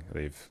King.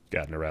 They've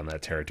gotten around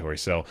that territory.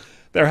 So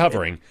they're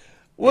hovering.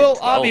 Well,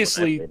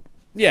 obviously,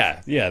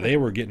 yeah, they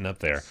were getting up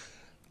there.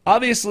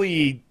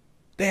 Obviously,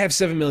 they have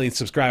 7 million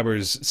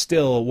subscribers.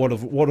 Still, World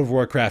of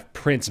Warcraft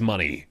prints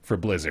money for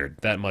Blizzard.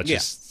 That much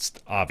is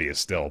obvious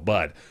still.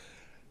 But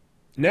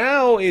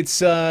now it's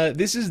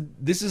this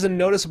is a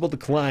noticeable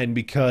decline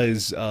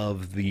because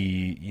of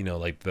the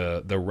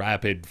the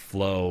rapid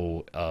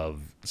flow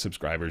of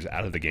subscribers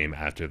out of the game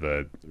after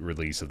the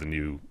release of the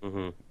new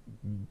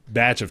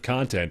batch of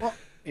content. Well,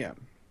 yeah.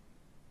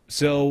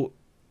 So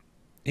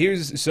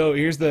here's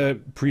the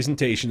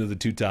presentation of the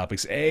two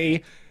topics.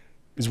 A,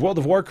 is World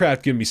of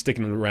Warcraft going to be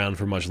sticking around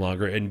for much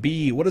longer? And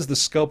B, what does the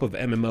scope of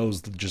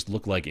MMOs just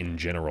look like in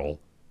general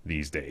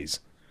these days?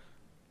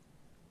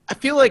 I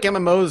feel like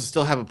MMOs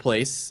still have a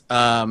place.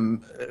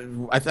 An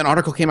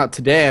article came out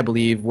today, I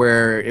believe,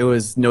 where it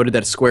was noted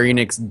that Square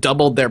Enix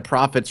doubled their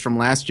profits from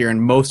last year,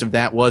 and most of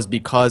that was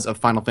because of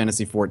Final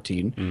Fantasy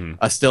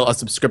XIV, still a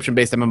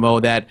subscription-based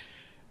MMO that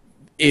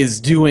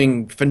is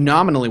doing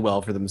phenomenally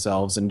well for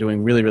themselves and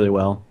doing really, really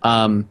well.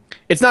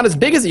 It's not as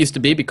big as it used to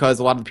be because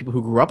a lot of the people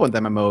who grew up with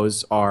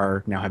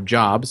MMOs now have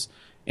jobs,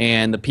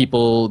 and the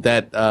people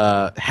that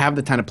have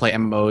the time to play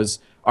MMOs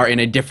are in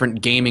a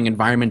different gaming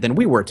environment than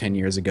we were 10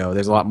 years ago.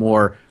 There's a lot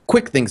more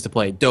quick things to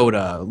play.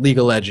 Dota, League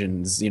of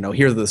Legends,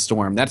 Heroes of the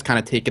Storm. That's kind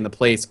of taken the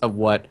place of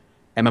what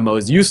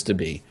MMOs used to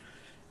be.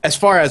 As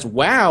far as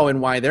WoW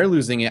and why they're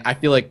losing it, I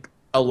feel like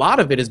a lot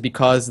of it is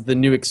because the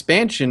new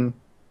expansion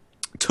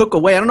took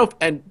away. I don't know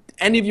if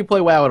any of you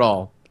play WoW at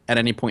all at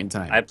any point in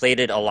time. I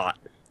played it a lot.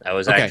 I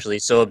was actually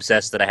so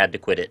obsessed that I had to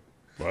quit it.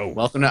 Whoa.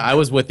 Welcome to, I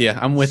was with you.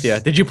 I'm with you.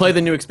 Did you play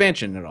the new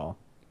expansion at all?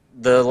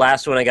 The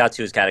last one I got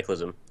to was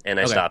Cataclysm, and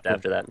I stopped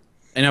after that.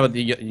 And how about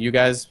you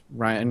guys,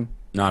 Ryan?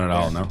 Not at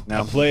all, no.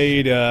 I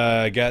played,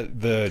 got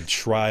the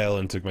trial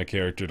and took my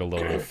character to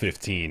level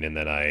 15, and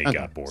then I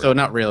got bored. So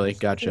not really.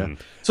 Gotcha.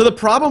 So the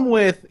problem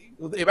with...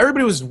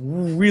 Everybody was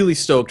really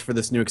stoked for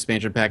this new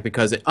expansion pack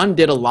because it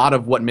undid a lot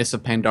of what Mists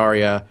of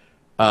Pandaria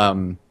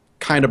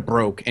kind of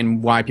broke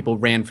and why people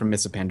ran from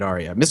Mists of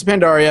Pandaria. Mists of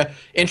Pandaria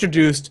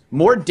introduced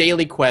more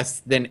daily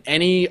quests than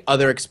any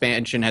other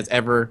expansion has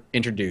ever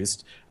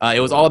introduced. It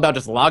was all about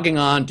just logging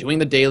on, doing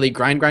the daily,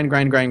 grind.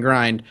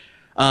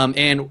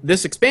 And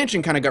this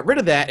expansion kind of got rid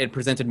of that. It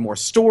presented more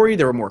story.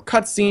 There were more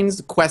cutscenes.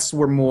 The quests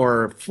were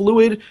more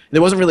fluid.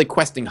 There wasn't really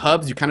questing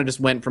hubs. You kind of just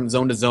went from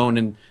zone to zone,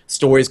 and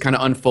stories kind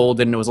of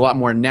unfolded, and it was a lot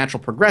more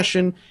natural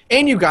progression.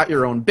 And you got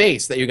your own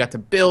base that you got to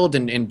build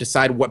and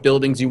decide what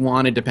buildings you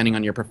wanted depending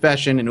on your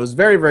profession, and it was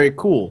very, very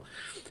cool.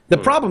 The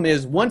problem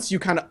is, once you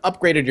kind of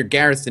upgraded your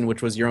garrison,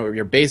 which was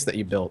your base that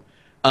you built,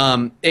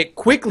 it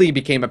quickly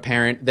became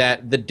apparent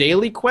that the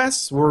daily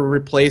quests were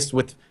replaced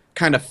with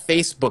kind of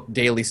Facebook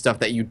daily stuff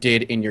that you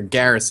did in your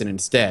garrison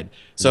instead.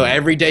 So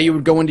every day you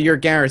would go into your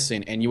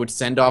garrison and you would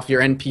send off your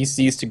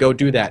NPCs to go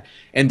do that.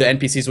 And the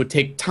NPCs would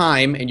take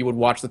time and you would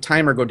watch the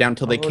timer go down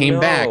until they came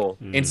back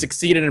and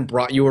succeeded and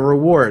brought you a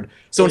reward.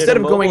 So instead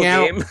of going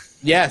out...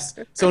 Yes.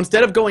 So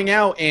instead of going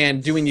out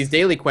and doing these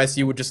daily quests,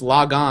 you would just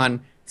log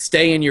on,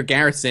 stay in your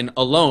garrison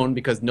alone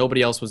because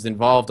nobody else was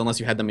involved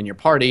unless you had them in your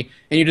party,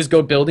 and you just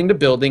go building to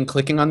building,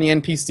 clicking on the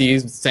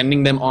NPCs,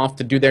 sending them off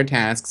to do their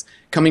tasks,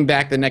 coming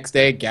back the next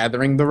day,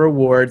 gathering the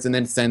rewards, and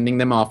then sending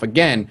them off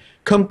again,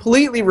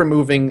 completely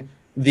removing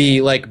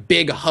the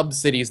big hub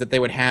cities that they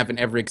would have in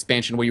every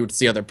expansion where you would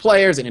see other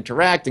players and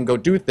interact and go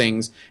do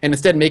things, and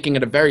instead making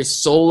it a very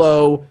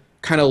solo,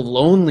 kind of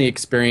lonely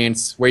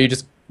experience where you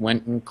just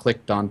went and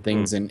clicked on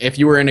things, and if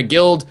you were in a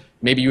guild,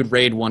 maybe you would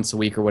raid once a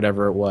week or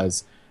whatever it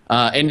was.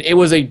 And it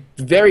was a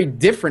very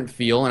different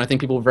feel, and I think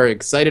people were very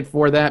excited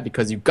for that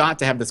because you got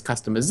to have this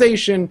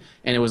customization,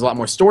 and it was a lot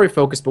more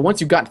story-focused. But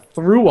once you got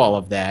through all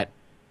of that,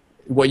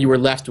 what you were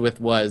left with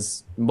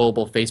was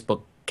mobile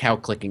Facebook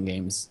cow-clicking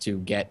games to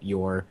get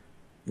your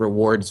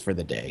rewards for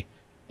the day.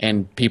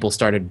 And people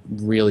started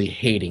really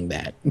hating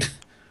that.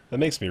 That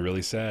makes me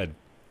really sad.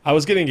 I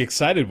was getting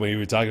excited when you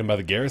were talking about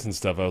the garrison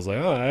stuff. I was like,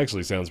 oh, that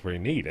actually sounds pretty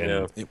neat.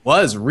 And it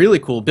was really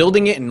cool.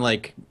 Building it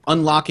and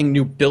unlocking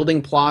new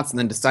building plots and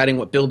then deciding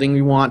what building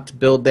we want to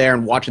build there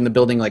and watching the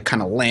building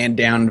kind of land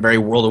down in a very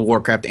World of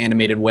Warcraft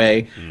animated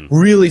way.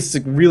 Really,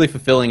 really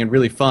fulfilling and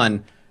really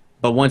fun.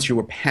 But once you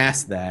were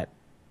past that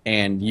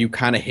and you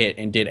kind of hit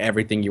and did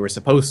everything you were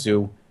supposed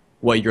to,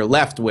 what you're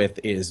left with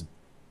is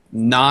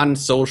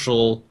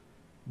non-social,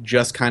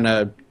 just kind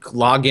of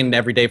log in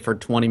every day for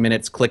 20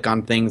 minutes, click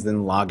on things,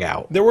 then log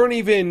out.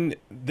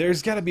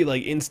 There's got to be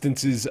like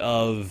instances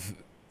of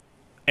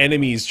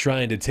enemies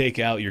trying to take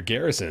out your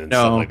garrison and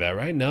stuff like that,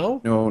 right?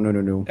 No?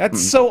 No.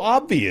 That's so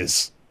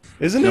obvious,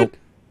 isn't it?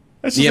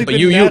 That's just but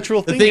the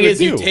natural thing. The thing you is,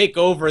 do. you take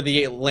over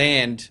the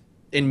land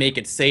and make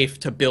it safe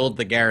to build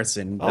the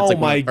garrison. That's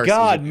my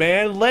God,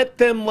 man! Let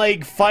them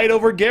like fight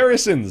over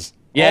garrisons.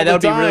 Yeah, that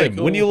would be really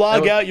cool. When you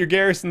log out, your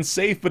garrison's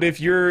safe, but if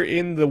you're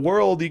in the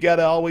world, you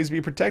gotta always be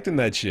protecting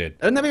that shit.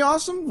 Wouldn't that be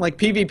awesome? Like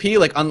PvP,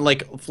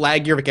 like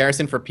flag your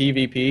garrison for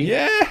PvP.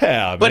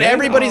 Yeah, but man.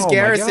 everybody's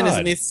garrison is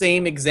in the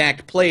same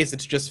exact place.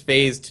 It's just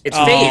phased. It's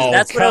phased.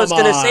 That's what I was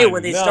gonna say.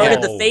 When they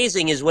started the No.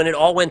 phasing is when it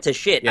all went to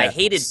shit. I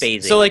hated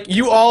phasing. So like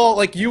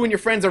you and your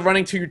friends are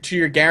running to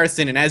your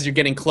garrison, and as you're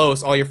getting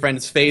close, all your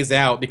friends phase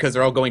out because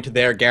they're all going to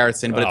their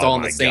garrison, but it's all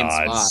in the same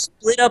spot.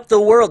 Split up the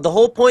world. The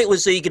whole point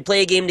was so you could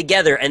play a game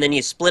together, and then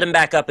you split them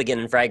back up again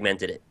and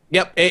fragmented it.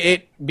 Yep,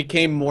 it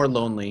became more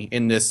lonely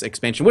in this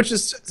expansion, which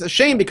is a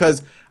shame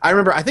because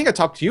I think I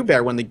talked to you,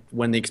 Baer, when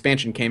the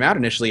expansion came out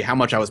initially, how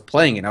much I was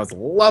playing it. I was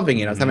loving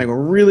it. I was having a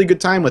really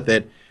good time with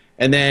it.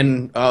 And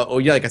then,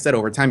 like I said,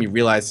 over time you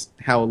realize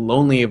how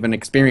lonely of an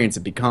experience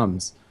it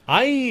becomes.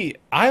 I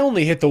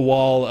only hit the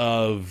wall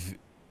of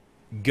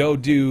go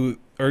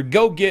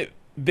get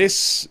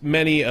this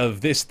many of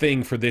this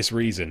thing for this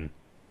reason.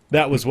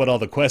 That was what all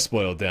the quests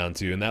boiled down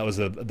to, and that was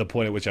the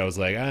point at which I was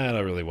like, I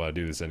don't really want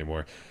to do this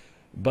anymore.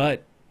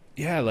 But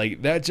yeah,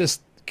 like that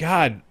just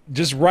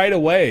right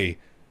away,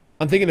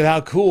 I'm thinking of how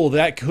cool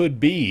that could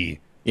be.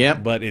 Yeah,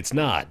 but it's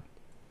not.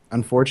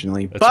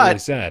 Unfortunately, that's really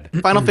sad.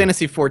 Final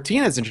Fantasy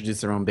XIV has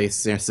introduced their own base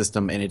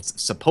system, and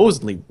it's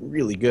supposedly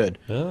really good.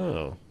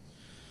 Oh.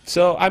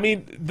 So, I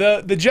mean,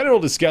 the general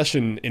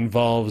discussion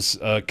involves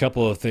a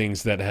couple of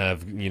things that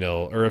have,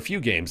 or a few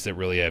games that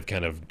really have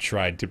kind of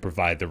tried to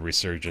provide the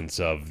resurgence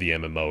of the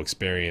MMO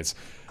experience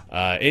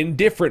in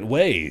different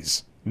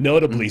ways,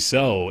 notably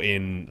so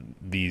in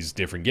these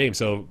different games.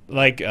 So,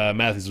 like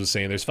Matthews was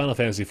saying, there's Final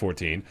Fantasy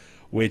XIV,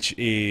 which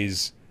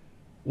is,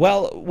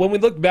 well, when we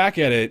look back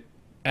at it,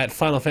 at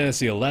Final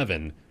Fantasy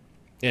XI,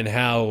 and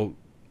how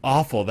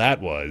awful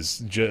that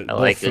was. I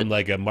liked it.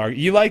 Like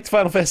you liked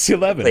Final Fantasy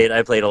XI?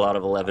 I played a lot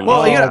of 11.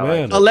 Well,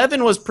 man.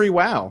 11 was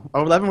pre-WoW.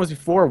 11 was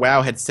before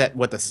WoW had set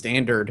what the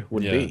standard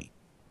would be.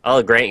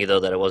 I'll grant you though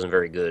that it wasn't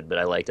very good, but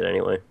I liked it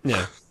anyway.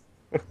 Yeah,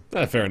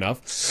 fair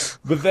enough.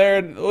 But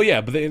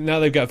now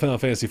they've got Final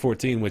Fantasy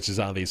XIV, which is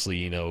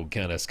obviously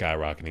kind of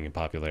skyrocketing in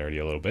popularity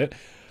a little bit.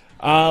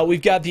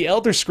 We've got the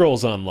Elder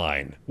Scrolls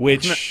Online,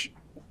 which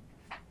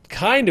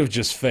kind of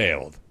just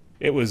failed.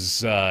 It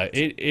was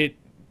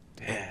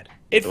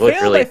it failed,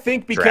 really, I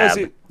think, because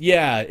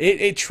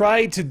it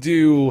tried to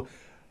do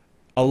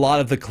a lot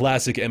of the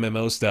classic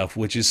MMO stuff,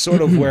 which is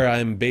sort of where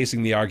I'm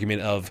basing the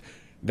argument of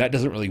that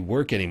doesn't really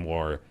work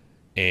anymore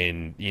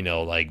in,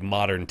 like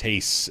modern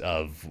tastes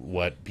of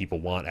what people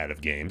want out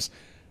of games.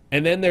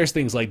 And then there's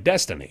things like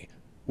Destiny,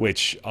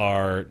 which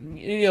are,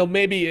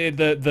 maybe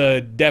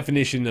the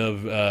definition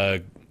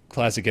of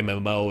classic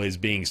MMO is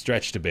being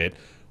stretched a bit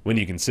when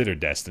you consider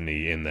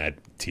Destiny in that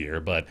tier,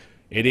 but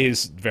it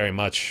is very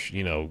much,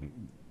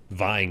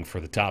 vying for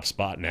the top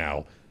spot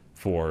now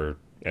for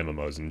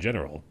MMOs in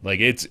general. Like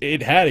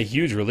it had a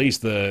huge release.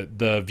 The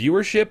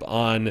viewership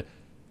on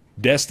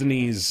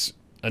Destiny's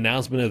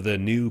announcement of the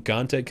new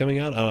content coming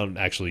out, I don't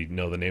actually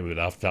know the name of it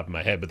off the top of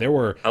my head, but there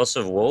were House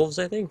of Wolves,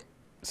 I think.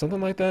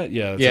 Something like that?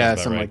 Yeah,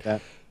 something like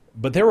that.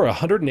 But there were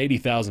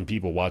 180,000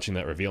 people watching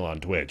that reveal on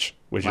Twitch,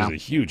 which is a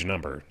huge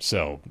number.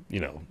 So,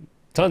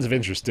 tons of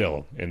interest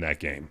still in that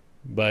game.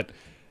 But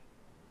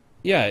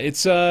yeah,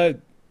 it's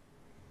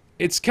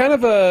kind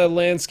of a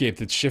landscape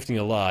that's shifting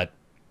a lot,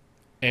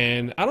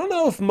 and I don't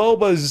know if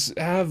MOBAs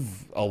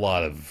have a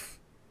lot of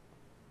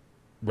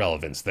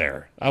relevance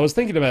there. I was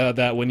thinking about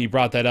that when you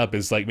brought that up,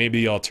 is like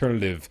maybe the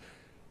alternative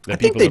that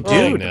people are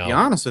playing now. To be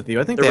honest with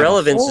you, I think the they have a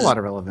relevance whole lot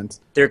of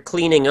relevance. They're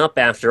cleaning up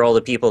after all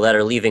the people that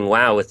are leaving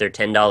WoW with their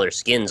 $10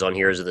 skins on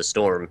Heroes of the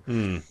Storm.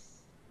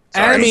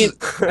 I mean,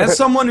 as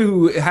someone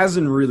who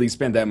hasn't really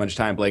spent that much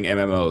time playing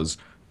MMOs,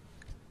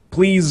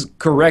 please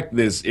correct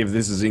this if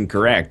this is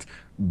incorrect,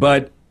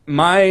 but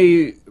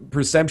my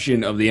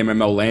perception of the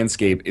MMO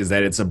landscape is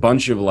that it's a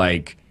bunch of,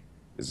 like,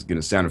 this is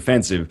going to sound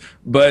offensive,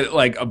 but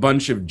like a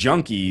bunch of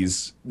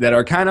junkies that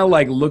are kind of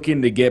like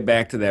looking to get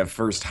back to that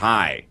first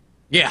high.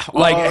 Yeah.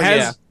 Like,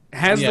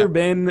 has there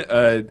been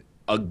an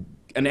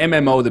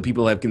MMO that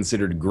people have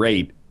considered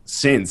great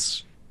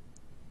since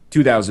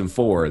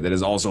 2004 that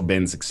has also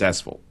been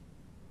successful?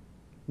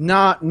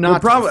 Not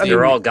probably.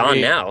 They're all gone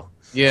now.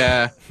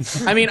 Yeah.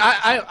 I mean,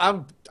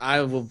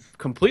 I will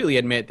completely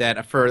admit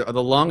that for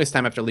the longest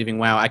time after leaving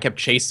WoW, I kept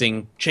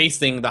chasing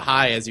the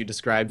high, as you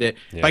described it,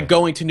 by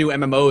going to new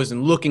MMOs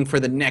and looking for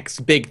the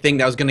next big thing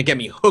that was going to get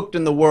me hooked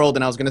in the world,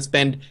 and I was going to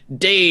spend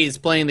days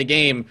playing the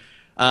game.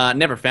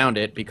 Never found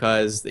it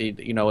because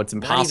it's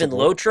impossible. Not even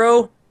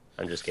Lotro?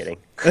 I'm just kidding.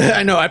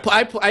 I know. I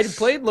played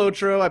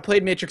Lotro. I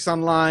played Matrix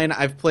Online.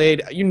 I've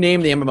played, you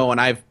name the MMO,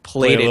 and I've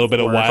played a little bit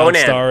of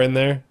WildStar in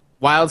there.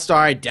 WildStar,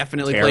 I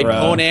definitely played.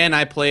 Conan,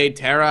 I played.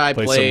 Terra, I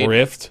played. Some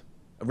Rift.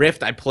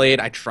 Rift, I played.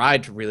 I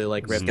tried to really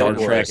like Rift. Star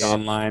Trek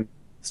Online.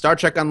 Star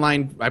Trek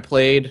Online, I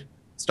played.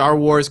 Star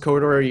Wars,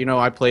 KOTOR,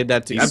 I played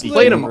that too. I've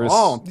played them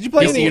all. Did you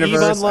play any Eve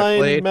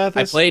Online,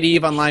 I played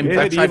Eve Online.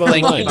 I've tried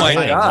playing Eve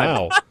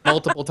Online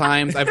multiple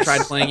times. I've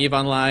tried playing Eve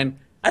Online.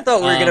 I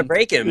thought we were going to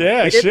break him.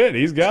 Yeah, shit,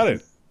 he's got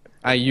it.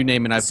 You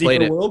name it, I've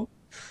played it.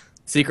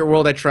 Secret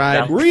World, I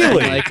tried. No.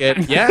 Really? I like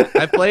it. Yeah,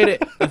 I played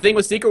it. The thing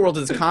with Secret World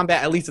is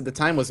combat, at least at the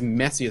time, was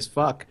messy as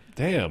fuck.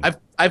 Damn.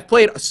 I've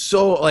played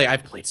so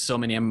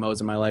many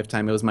MMOs in my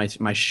lifetime. It was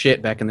my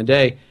shit back in the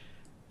day.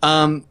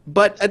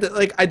 But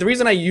the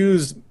reason I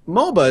use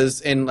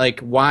MOBAs and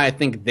why I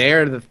think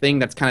they're the thing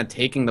that's kind of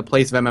taking the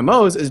place of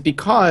MMOs is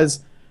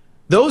because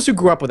those who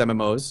grew up with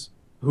MMOs,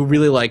 who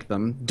really like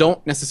them,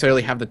 don't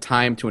necessarily have the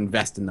time to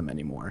invest in them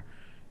anymore.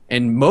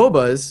 And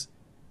MOBAs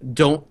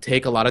don't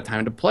take a lot of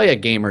time to play a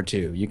game or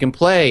two. You can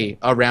play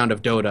a round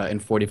of Dota in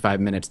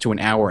 45 minutes to an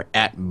hour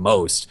at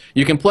most.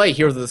 You can play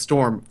Heroes of the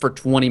Storm for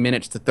 20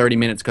 minutes to 30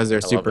 minutes because they're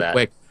super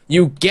quick.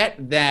 You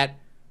get that.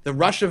 The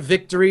rush of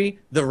victory,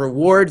 the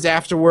rewards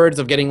afterwards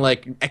of getting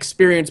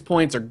experience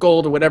points or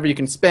gold or whatever you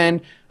can spend,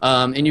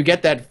 and you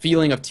get that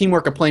feeling of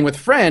teamwork of playing with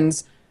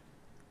friends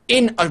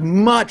in a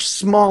much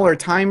smaller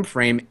time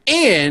frame,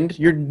 and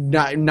you're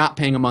not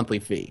paying a monthly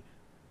fee.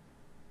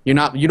 You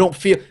don't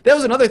feel. That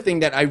was another thing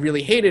that I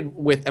really hated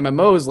with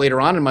MMOs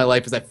later on in my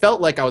life is I felt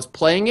like I was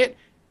playing it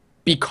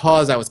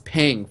because I was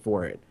paying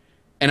for it.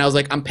 And I was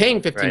like, I'm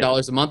paying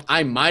 $15 a month.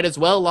 I might as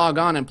well log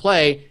on and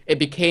play. It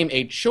became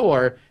a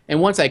chore. And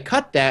once I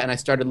cut that and I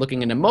started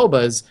looking into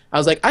MOBAs, I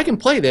was like, I can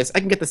play this. I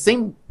can get the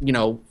same,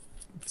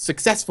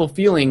 successful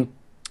feeling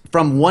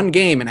from one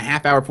game in a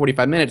half hour,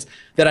 45 minutes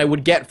that I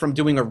would get from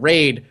doing a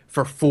raid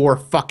for 4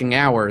 fucking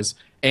hours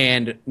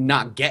and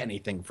not get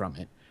anything from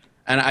it.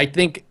 And I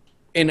think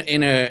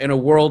in a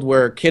world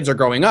where kids are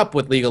growing up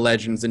with League of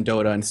Legends and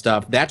Dota and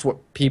stuff, that's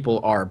what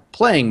people are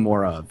playing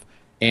more of.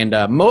 And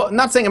I'm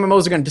not saying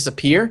MMOs are going to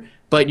disappear,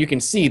 but you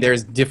can see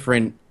there's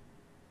different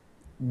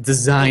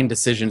design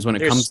decisions when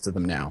it comes to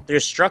them now. They're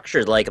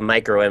structured like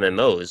micro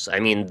MMOs. I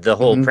mean, the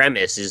whole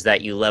premise is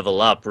that you level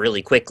up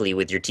really quickly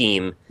with your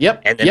team,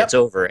 and then it's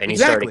over, and you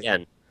start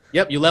again.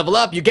 Yep, you level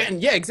up, you're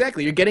getting,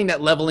 exactly. You're getting that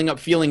leveling up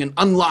feeling and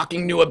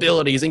unlocking new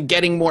abilities and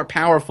getting more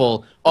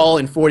powerful all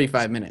in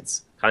 45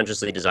 minutes.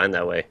 Consciously designed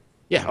that way.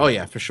 Yeah, oh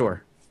yeah, for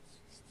sure.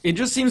 It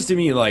just seems to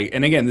me like,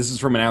 and again, this is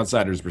from an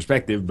outsider's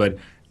perspective, but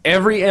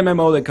every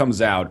MMO that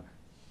comes out,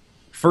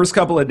 first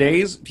couple of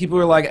days, people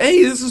are like,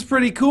 hey, this is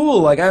pretty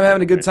cool. I'm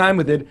having a good time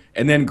with it.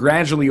 And then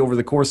gradually over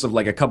the course of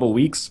a couple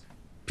weeks,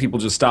 people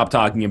just stop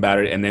talking about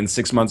it. And then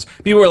 6 months,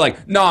 people are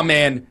like, nah,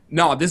 man,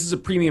 no, this is a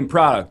premium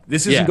product.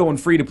 This isn't going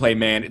free to play,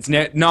 man. It's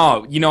I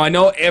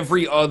know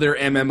every other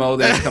MMO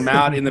that's come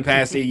out in the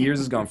past 8 years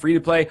has gone free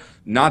to play.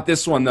 Not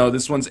this one, though.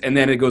 This one's, and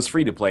then it goes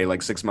free to play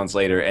 6 months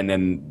later. And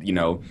then,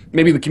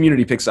 maybe the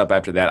community picks up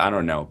after that. I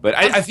don't know. But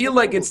I feel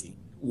like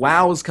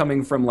WoW's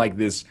coming from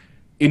this,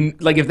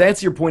 if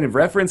that's your point of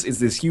reference, is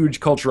this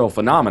huge cultural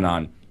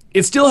phenomenon.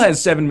 It still has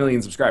 7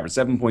 million subscribers,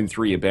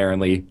 7.3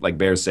 apparently, like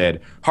Baer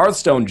said.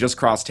 Hearthstone just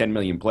crossed 10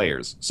 million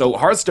players. So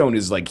Hearthstone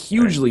is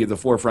hugely at the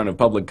forefront of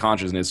public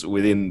consciousness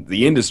within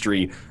the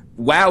industry.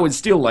 WoW is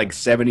still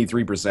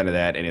 73% of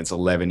that, and it's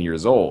 11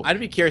 years old. I'd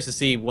be curious to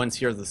see once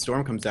Heroes of the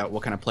Storm comes out,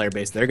 what kind of player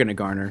base they're going to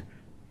garner.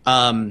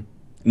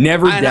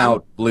 Never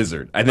doubt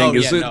Blizzard. I think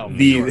is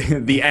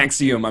the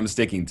axiom I'm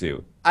sticking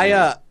to.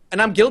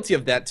 And I'm guilty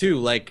of that too,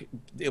 like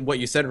what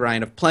you said,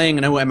 Ryan, of playing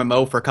an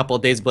MMO for a couple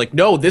of days, be like,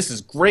 no, this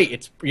is great.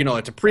 It's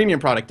it's a premium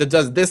product that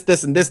does this,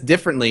 this, and this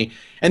differently.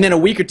 And then a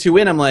week or two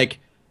in, I'm like,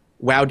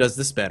 WoW does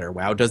this better.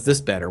 WoW does this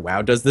better.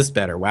 WoW does this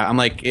better. WoW. I'm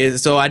like,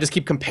 so I just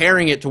keep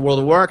comparing it to World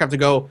of Warcraft. I have to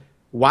go,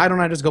 why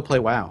don't I just go play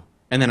WoW?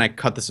 And then I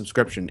cut the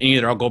subscription. And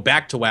either I'll go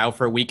back to WoW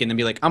for a week and then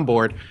be like, I'm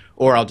bored,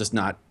 or I'll just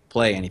not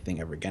play anything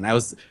ever again.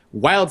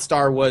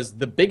 WildStar was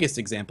the biggest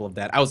example of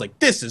that. I was like,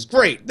 this is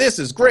great. This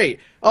is great.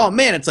 Oh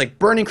man, it's like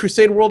Burning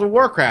Crusade World of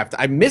Warcraft.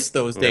 I miss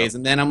those days.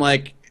 And then I'm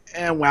like,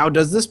 WoW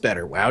does this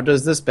better. WoW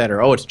does this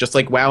better. Oh, it's just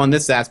like WoW in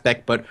this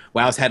aspect, but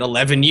WoW's had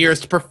 11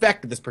 years to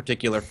perfect this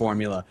particular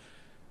formula.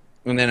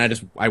 And then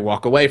I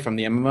walk away from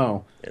the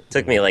MMO. It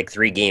took me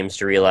 3 games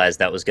to realize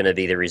that was going to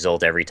be the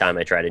result every time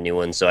I tried a new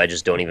one, so I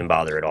just don't even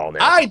bother at all now.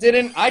 I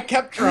didn't. I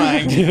kept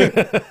trying.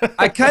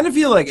 I kind of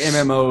feel like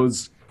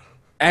MMOs,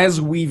 as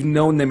we've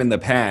known them in the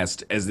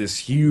past, as this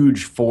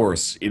huge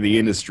force in the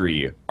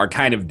industry, are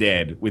kind of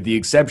dead, with the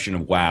exception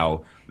of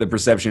WoW. The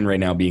perception right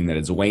now being that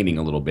it's waning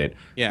a little bit.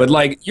 Yeah.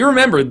 But you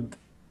remember,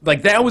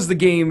 that was the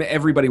game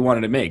everybody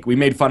wanted to make. We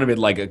made fun of it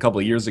a couple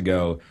of years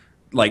ago.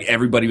 like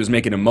everybody was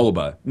making a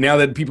MOBA. Now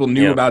that people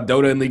knew about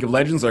Dota and League of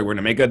Legends, like we're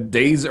gonna make a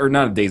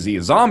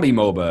a zombie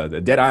MOBA,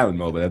 a Dead Island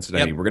MOBA. That's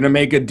what I mean. We're gonna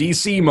make a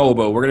DC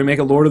MOBA. We're gonna make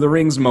a Lord of the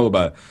Rings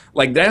MOBA.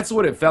 Like that's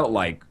what it felt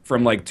like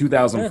from like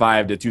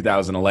 2005 to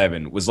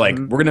 2011. Was like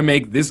we're gonna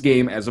make this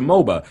game as a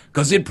MOBA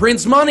because it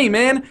prints money,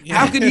 man.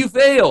 How could you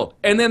fail?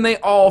 And then they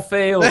all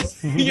failed.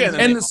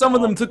 And some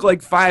of them took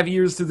like 5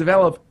 years to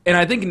develop. And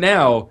I think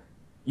now,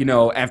 you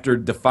know, after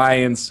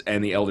Defiance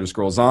and the Elder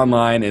Scrolls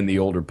Online and the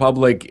Old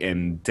Republic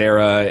and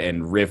Terra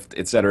and Rift,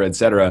 et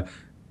cetera,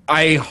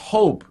 I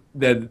hope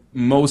that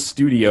most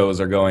studios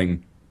are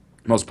going,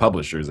 most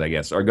publishers, I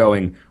guess, are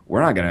going,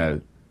 we're not going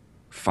to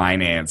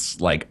finance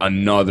like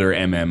another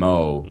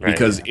MMO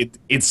because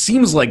it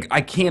seems like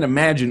I can't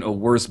imagine a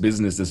worse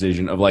business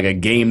decision of like a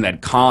game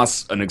that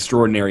costs an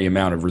extraordinary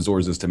amount of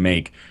resources to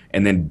make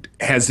and then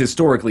has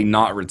historically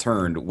not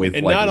returned with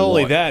and like not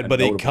only that,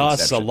 but it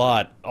costs a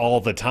lot all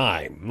the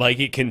time. Like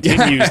it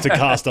continues to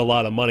cost a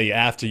lot of money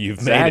after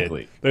you've made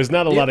it. There's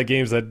not a lot of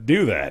games that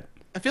do that.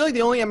 I feel like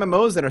the only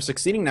MMOs that are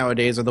succeeding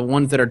nowadays are the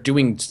ones that are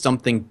doing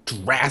something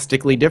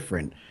drastically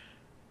different.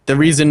 The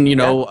reason you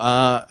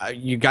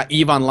got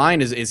EVE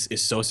Online is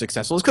so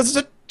successful is because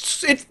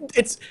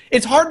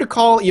it's hard to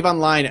call EVE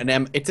Online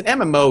it's an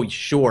MMO,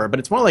 sure, but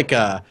it's more like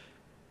a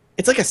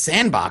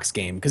sandbox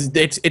game because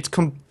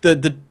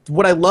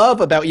what I love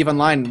about EVE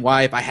Online,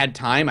 why if I had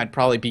time I'd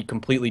probably be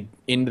completely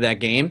into that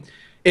game,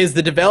 is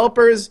the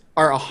developers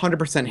are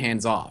 100%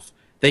 hands off.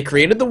 They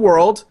created the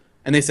world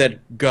and they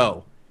said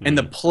go. And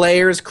the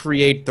players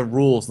create the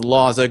rules, the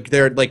laws.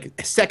 They're like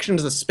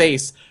sections of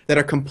space that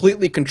are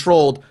completely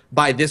controlled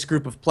by this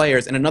group of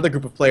players and another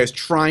group of players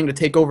trying to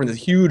take over in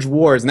these huge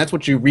wars. And that's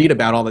what you read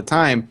about all the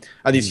time,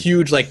 are these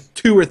huge like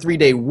 2 or 3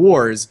 day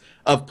wars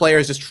of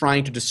players just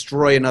trying to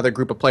destroy another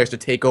group of players to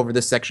take over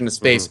this section of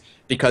space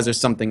because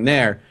there's something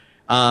there.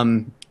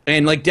 And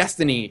like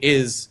Destiny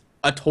is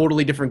a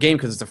totally different game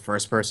because it's a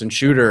first-person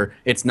shooter.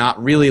 It's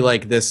not really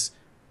like this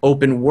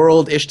open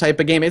world-ish type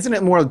of game. Isn't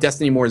it more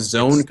Destiny, more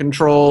zone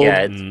control?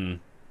 Yeah,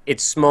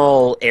 it's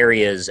small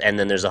areas and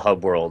then there's a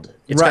hub world.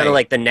 It's kind of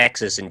like the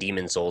Nexus in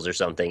Demon Souls or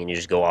something, and you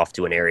just go off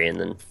to an area and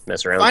then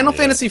mess around. Final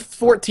Fantasy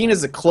XIV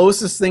is the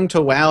closest thing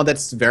to WoW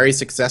that's very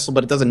successful,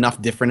 but it does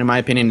enough different in my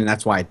opinion, and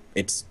that's why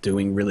it's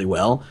doing really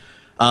well.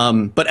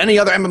 But any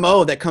other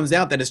MMO that comes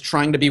out that is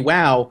trying to be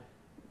WoW,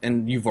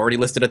 and you've already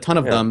listed a ton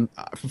of them,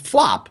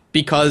 flop,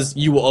 because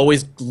you will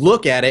always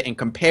look at it and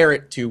compare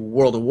it to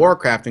World of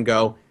Warcraft and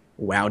go,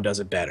 WoW does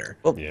it better.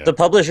 Well, the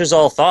publishers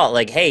all thought,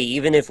 like, hey,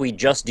 even if we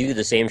just do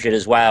the same shit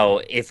as WoW,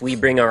 if we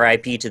bring our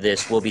IP to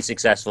this, we'll be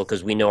successful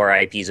because we know our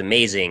IP is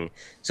amazing.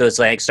 So it's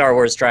like Star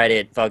Wars tried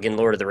it, fucking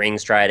Lord of the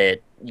Rings tried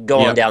it, go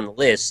on down the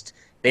list.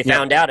 They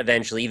found out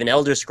eventually, even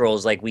Elder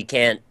Scrolls, like, we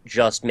can't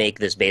just make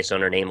this based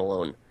on our name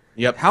alone.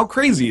 Yep. How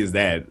crazy is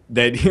that?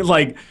 That,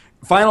 like,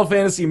 Final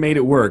Fantasy made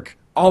it work.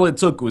 All it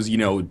took was,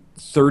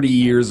 30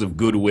 years of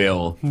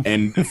goodwill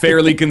and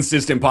fairly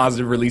consistent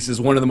positive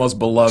releases, one of the most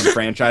beloved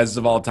franchises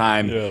of all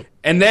time. Yep.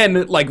 And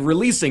then, like,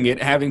 releasing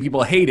it, having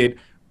people hate it,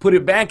 put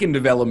it back in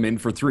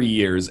development for 3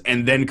 years,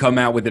 and then come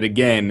out with it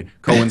again,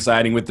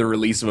 coinciding with the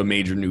release of a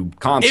major new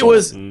console.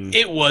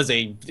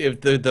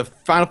 The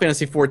Final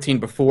Fantasy XIV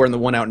before and the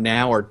one out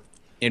now are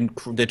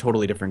they're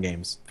totally different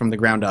games. From the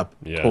ground up,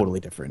 totally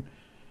different.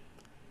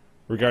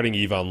 Regarding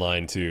EVE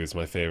Online, too, is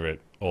my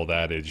favorite old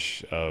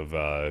adage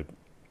of...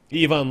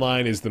 EVE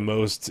Online is the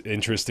most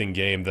interesting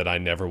game that I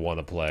never want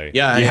to play.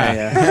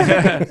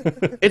 Yeah.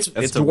 It's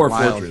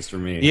Dwarf Fortress for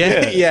me.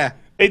 Yeah.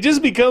 It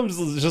just becomes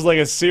just like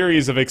a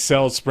series of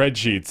Excel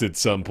spreadsheets at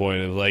some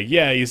point. Of like,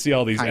 you see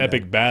all these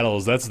epic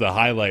battles. That's the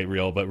highlight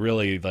reel. But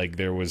really, like,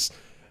 there was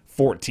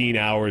 14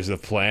 hours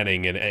of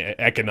planning and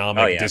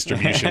economic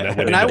distribution that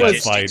went into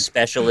that fight.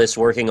 Specialists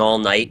working all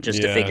night just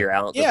to figure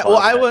out.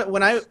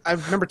 I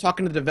remember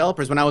talking to the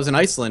developers when I was in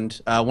Iceland.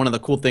 One of the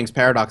cool things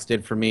Paradox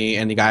did for me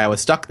and the guy I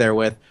was stuck there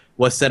with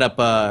was set up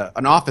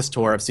an office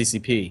tour of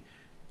CCP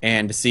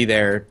and to see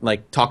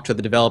talk to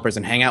the developers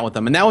and hang out with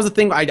them. And that was the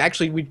thing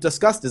we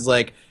discussed is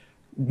like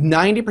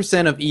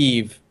 90% of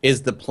EVE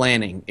is the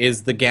planning,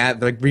 is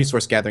the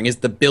resource gathering, is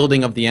the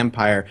building of the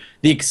empire.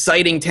 The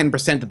exciting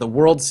 10% that the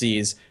world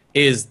sees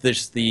is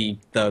the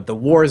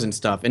wars and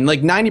stuff. And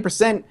like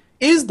 90%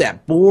 is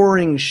that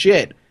boring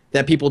shit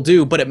that people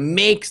do, but it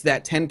makes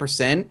that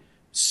 10%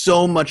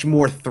 so much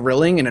more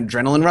thrilling and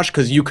adrenaline rush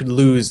because you could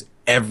lose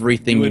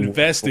everything. You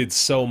invested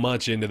so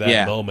much into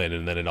that moment,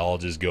 and then it all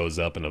just goes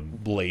up in a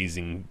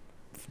blazing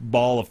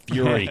ball of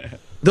fury.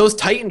 Those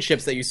Titan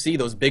ships that you see,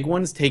 those big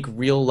ones, take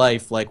real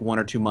life like 1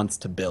 or 2 months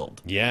to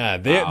build. Yeah,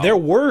 they're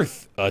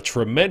worth a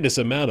tremendous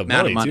amount of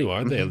money too,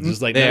 aren't they?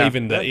 Just like not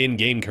even the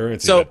in-game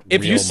currency. So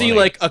if you see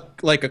like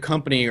a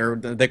company, or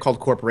they called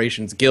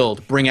corporations,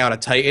 guild, bring out a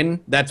Titan,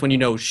 that's when you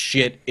know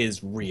shit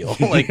is real.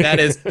 Like that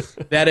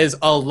is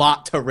a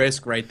lot to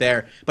risk right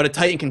there. But a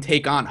Titan can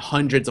take on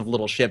hundreds of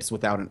little ships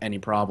without any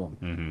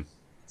problem.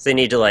 So they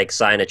need to like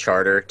sign a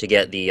charter to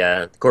get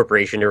the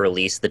corporation to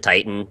release the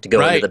Titan to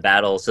go into the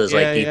battle. So there's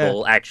like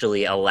people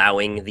actually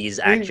allowing these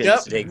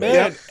actions to take place.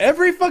 Man,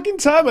 every fucking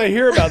time I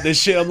hear about this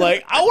shit, I'm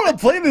like, I want to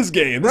play this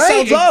game. This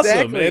sounds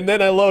awesome. And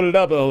then I load it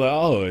up and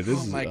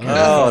I'm like,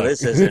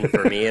 this isn't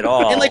for me at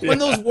all. And like when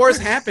those wars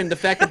happen, the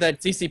fact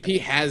that CCP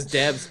has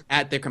devs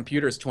at their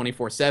computers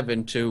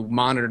 24/7 to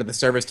monitor the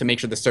servers to make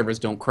sure the servers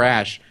don't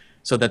crash,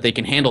 so that they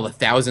can handle the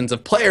thousands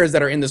of players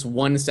that are in this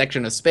one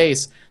section of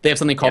space. They have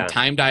something called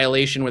time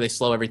dilation where they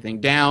slow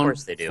everything down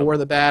for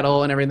the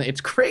battle and everything.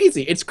 It's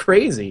crazy. It's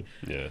crazy.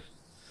 Yeah.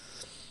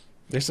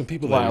 There's some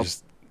people that are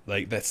just,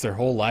 like, that's their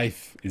whole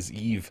life is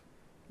EVE.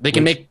 They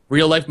can make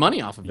real-life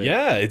money off of it.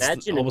 Yeah,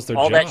 it's almost their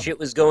all job. that shit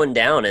was going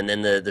down, and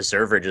then the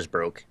server just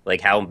broke. Like,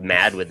 how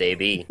mad would they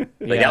be?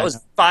 Like, that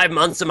was 5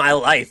 months of my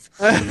life.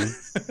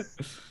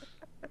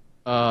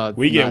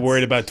 We get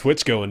worried about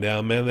Twitch going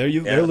down, man.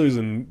 They're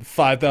losing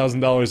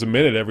 $5,000 a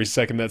minute every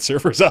second that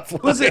server's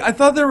offline. Listen, I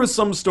thought there was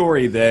some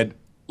story that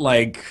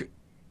like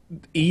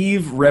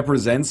EVE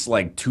represents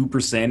like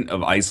 2%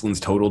 of Iceland's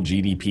total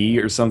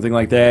GDP or something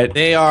like that.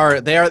 They are.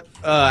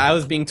 I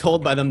was being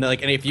told by them that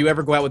like, and if you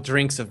ever go out with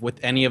drinks with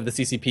any of the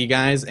CCP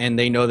guys, and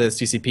they know the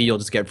CCP, you'll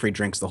just get free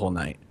drinks the whole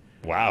night.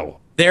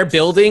 Wow. Their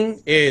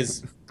building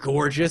is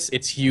gorgeous.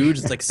 It's huge.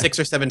 It's like 6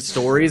 or 7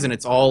 stories, and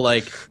it's all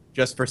like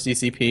just for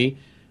CCP.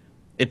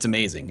 It's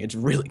amazing. It's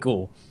really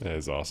cool. That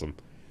is awesome.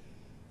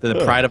 They're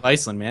the pride of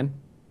Iceland, man.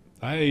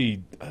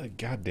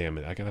 God damn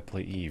it, I gotta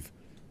play EVE.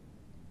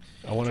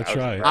 I want to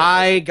try.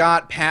 I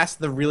got past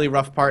the really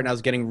rough part, and I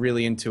was getting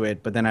really into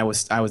it, but then I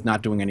was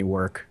not doing any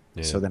work,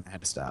 so then I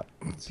had to stop.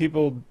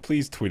 People,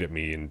 please tweet at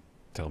me and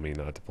tell me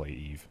not to play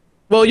EVE.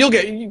 Well, you'll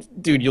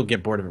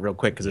get bored of it real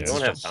quick because it's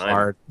just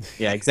hard.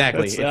 Yeah,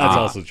 exactly. That's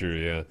also true.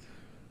 Yeah,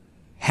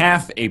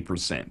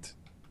 0.5%.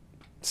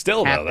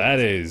 Still, though,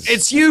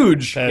 it's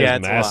huge. That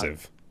is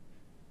massive.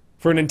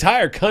 For an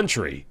entire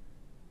country.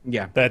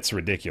 Yeah. That's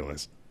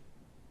ridiculous.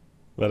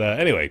 But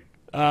anyway,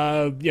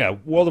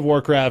 World of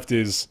Warcraft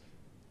is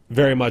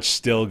very much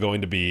still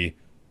going to be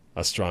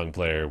a strong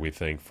player, we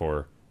think,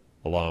 for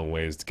a long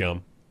ways to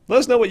come. Let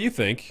us know what you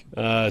think.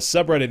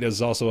 Subreddit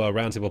is also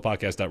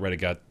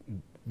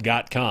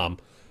roundtablepodcast.reddit.com.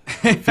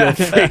 Feel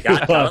free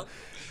to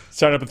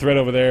start up a thread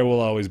over there. We'll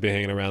always be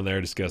hanging around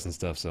there discussing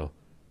stuff, so...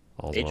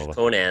 Age of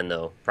Conan,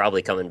 though,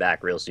 probably coming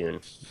back real soon.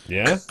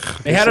 Yeah?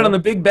 They had it on the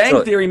Big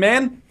Bang Theory,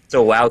 man. It's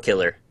a WoW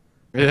killer.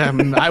 Yeah,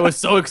 I was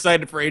so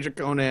excited for Age of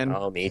Conan.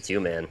 Oh, me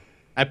too, man.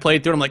 I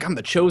played through it, I'm like, I'm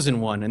the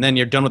chosen one. And then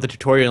you're done with the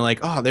tutorial, and like,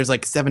 oh, there's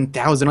like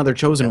 7,000 other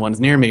chosen ones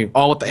near me,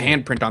 all with the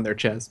handprint on their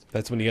chest.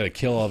 That's when you gotta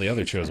kill all the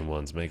other chosen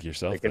ones, make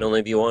yourself. There can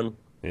only be one.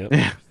 Yep.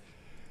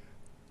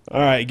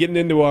 All right, getting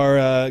into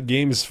our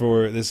games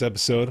for this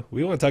episode,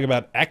 we want to talk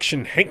about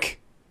Action Hank.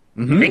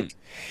 Hank.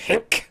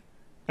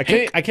 I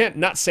can't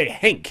not say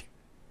Hank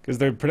because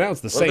they're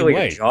pronounced the same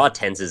way. Your jaw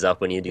tenses up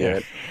when you do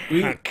that.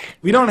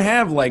 We don't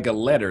have like a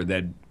letter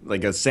that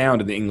like a sound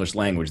in the English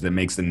language that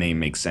makes the name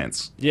make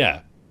sense.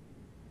 Yeah,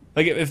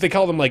 like if they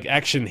call them like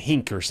Action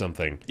Hink or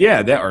something.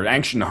 Yeah, that or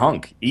Action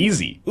Hunk,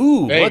 easy.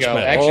 Ooh, much better.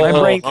 Action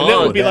and that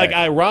would be like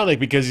ironic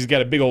because he's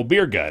got a big old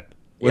beer gut.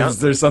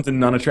 Was there something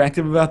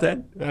non-attractive about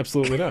that?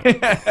 Absolutely not.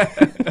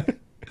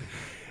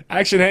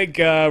 Action Hank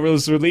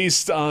was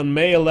released on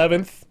May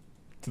 11th.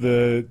 To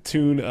the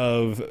tune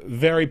of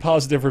very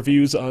positive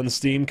reviews on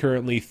Steam.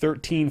 Currently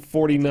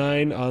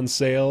 $13.49 on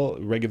sale.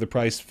 Regular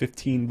price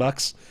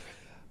 $15.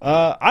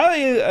 I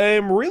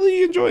am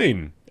really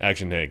enjoying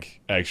Action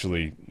Hank,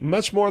 actually.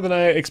 Much more than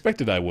I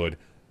expected I would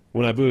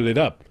when I booted it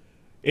up.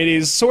 It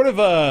is sort of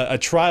a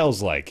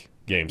Trials-like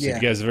game. So if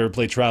you guys have ever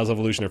played Trials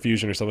Evolution or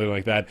Fusion or something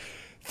like that,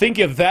 think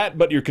of that,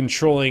 but you're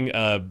controlling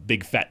a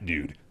big fat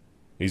dude.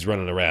 He's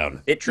running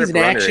around. Bit Trip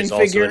Runner is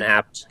also an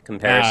apt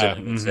comparison, I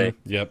would say.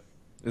 Yep.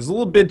 There's a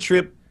little bit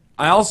trip.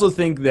 I also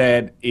think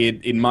that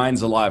it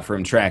mines a lot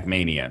from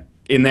Trackmania.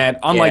 In that,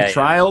 unlike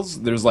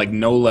Trials, there's like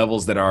no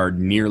levels that are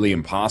nearly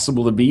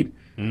impossible to beat.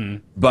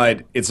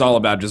 But it's all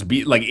about just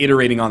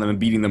iterating on them and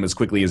beating them as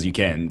quickly as you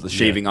can,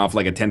 shaving off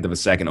like 1/10 of a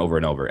second over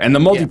and over. And the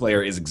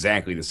multiplayer is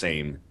exactly the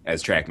same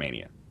as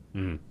Trackmania.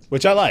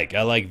 Which I like.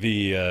 I like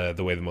the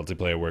way the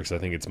multiplayer works. I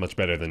think it's much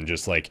better than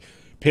just like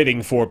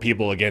pitting 4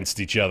 people against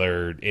each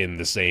other in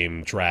the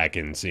same track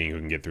and seeing who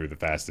can get through the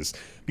fastest.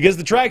 Because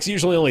the tracks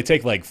usually only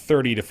take like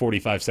 30 to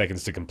 45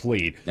 seconds to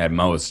complete. At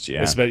most,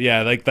 yeah.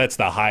 Yeah, like that's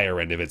the higher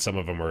end of it. Some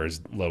of them are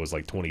as low as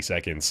like 20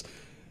 seconds.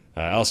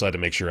 I also had to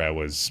make sure I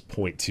was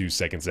 0.2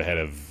 seconds ahead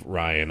of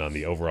Ryan on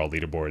the overall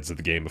leaderboards of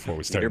the game before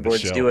we started the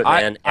show. Leaderboards do it,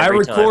 man. I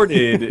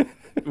recorded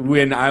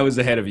when I was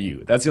ahead of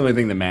you. That's the only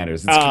thing that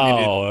matters. It's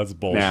that's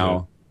bullshit.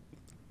 Now.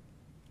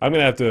 I'm going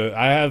to have to...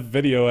 I have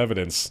video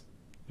evidence.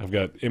 I've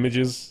got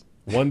images.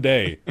 One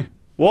day.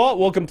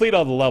 We'll complete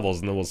all the levels,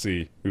 and then we'll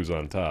see who's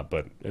on top.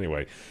 But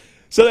anyway.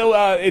 So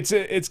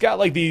it's got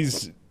like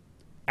these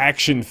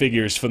action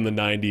figures from the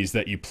 90s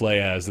that you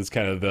play as. That's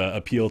kind of the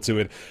appeal to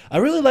it. I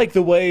really like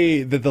the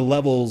way that the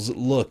levels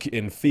look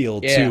and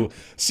feel, too.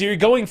 So you're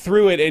going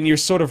through it, and you're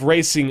sort of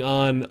racing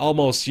on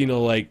almost,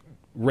 like,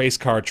 race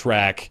car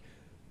track.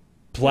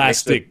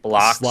 plastic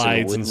blocks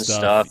slides and and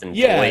stuff and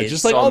yeah, toys,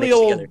 just like all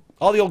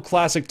all the old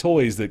classic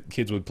toys that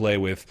kids would play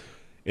with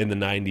in the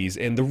 90s.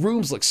 And the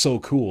rooms look so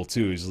cool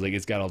too. It's like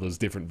it's got all those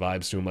different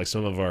vibes to them. Like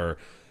some of our,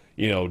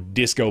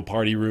 disco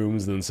party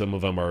rooms, and then some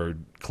of them are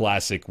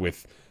classic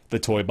with the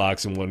toy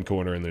box in one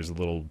corner and there's a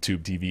little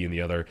tube TV in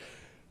the other.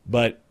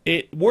 But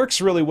it works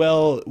really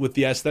well with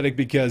the aesthetic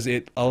because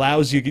it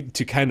allows you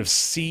to kind of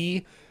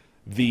see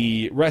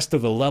the rest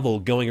of the level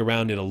going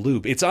around in a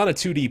loop. It's on a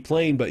 2D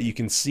plane, but you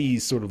can see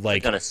sort of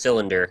like on a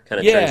cylinder kind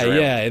of yeah, turns around.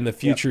 yeah. In the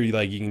future,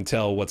 like you can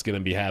tell what's going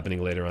to be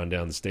happening later on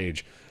down the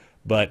stage.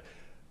 But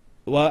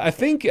well, I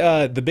think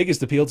the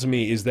biggest appeal to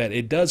me is that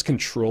it does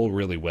control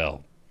really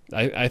well.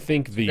 I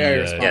think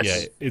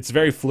it's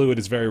very fluid.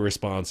 It's very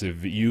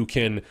responsive.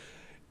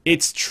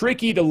 It's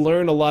tricky to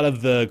learn a lot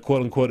of the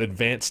quote unquote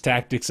advanced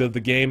tactics of the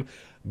game.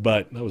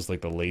 But that was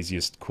like the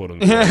laziest quote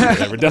unquote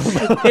I've ever done.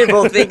 Hit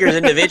both fingers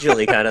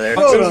individually, kind of there.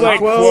 It was like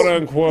quote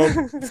unquote.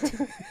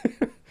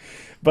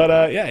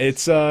 But yeah,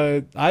 it's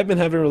I've been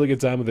having a really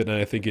good time with it, and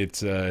I think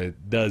it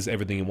does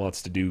everything it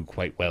wants to do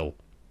quite well.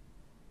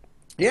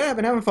 Yeah, I've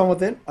been having fun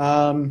with it.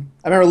 I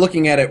remember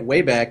looking at it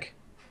way back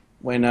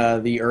when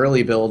the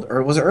early build,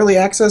 or was it early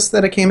access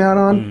that it came out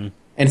on,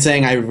 and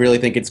saying I really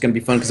think it's going to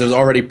be fun because it was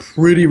already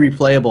pretty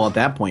replayable at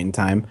that point in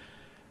time.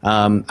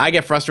 I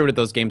get frustrated with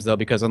those games though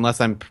because unless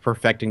I'm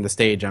perfecting the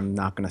stage, I'm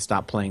not going to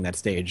stop playing that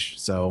stage.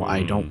 So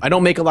I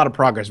don't make a lot of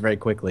progress very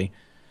quickly.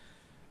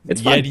 It's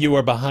fun. Yet you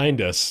are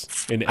behind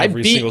us in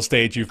every single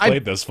stage you've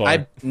played thus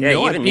far.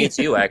 Even me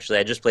too. Actually,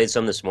 I just played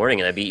some this morning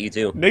and I beat you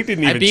too. Nick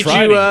didn't even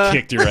try to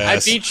kick your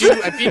ass. I beat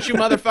you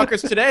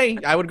motherfuckers today.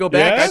 I would go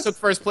back. Yes? I took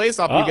first place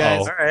off you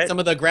guys. All right. Some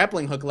of the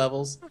grappling hook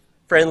levels.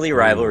 Friendly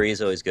rivalry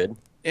is always good.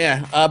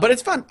 Yeah, but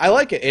it's fun. I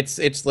like it.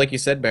 It's like you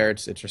said, Baer.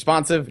 It's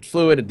responsive. It's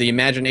fluid. The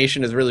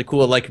imagination is really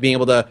cool. I like being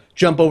able to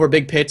jump over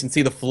big pits and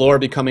see the floor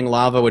becoming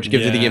lava, which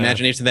gives you the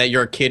imagination that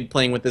you're a kid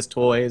playing with this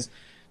toys.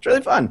 It's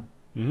really fun.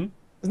 Mm-hmm.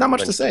 There's not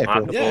much to say.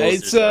 Yeah,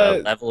 it's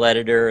a level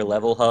editor,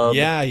 level hub.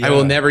 Yeah. I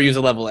will never use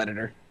a level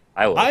editor.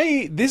 I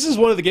will. This is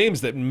one of the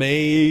games that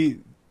may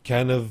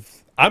kind of.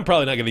 I'm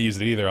probably not going to use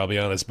it either, I'll be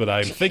honest, but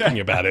I'm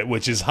thinking about it,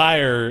 which is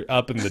higher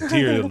up in the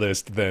tier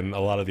list than a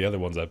lot of the other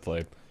ones I've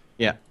played.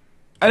 Yeah.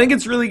 I think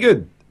it's really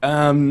good.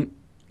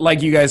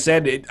 Like you guys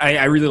said,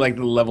 I really like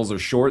that the levels are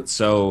short,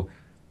 so,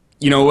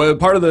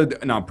 part of the,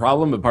 not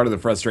problem, but part of the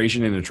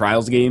frustration in a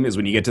Trials game is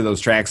when you get to those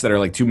tracks that are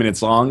like 2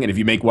 minutes long, and if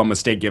you make one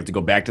mistake, you have to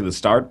go back to the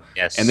start.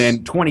 Yes. And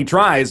then 20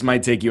 tries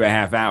might take you a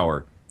half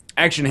hour.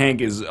 Action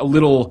Hank is a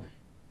little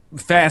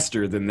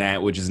faster than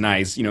that, which is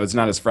nice. It's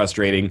not as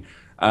frustrating.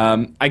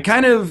 I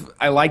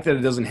like that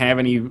it doesn't have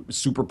any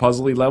super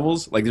puzzly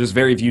levels. Like, there's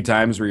very few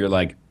times where you're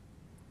like,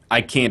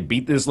 I can't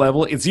beat this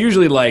level. It's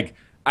usually like,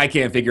 I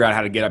can't figure out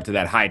how to get up to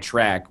that high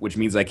track, which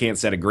means I can't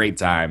set a great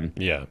time.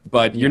 Yeah.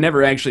 But you're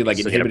never actually like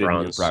inhibited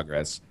in your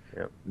progress.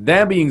 Yeah.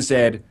 That being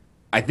said,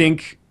 I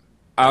think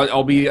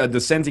I'll be a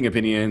dissenting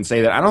opinion and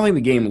say that I don't think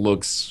the game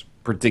looks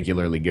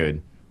particularly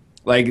good.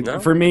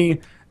 Like, for me,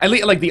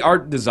 like the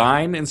art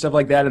design and stuff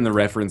like that and the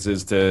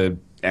references to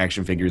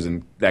action figures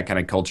and that kind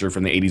of culture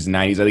from the 80s and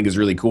 90s I think is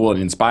really cool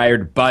and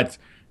inspired, but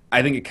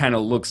I think it kind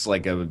of looks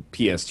like a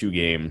PS2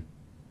 game.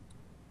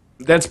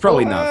 That's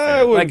probably not fair.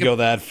 I wouldn't go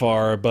that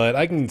far, but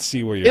I can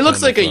see where you're It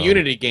looks like from. a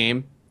Unity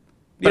game.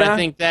 But Yeah. I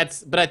think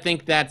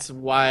that's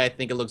why I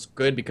think it looks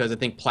good, because I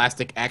think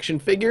plastic action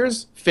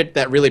figures fit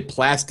that really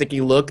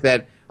plasticky look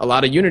that a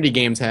lot of Unity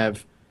games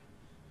have.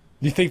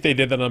 You think they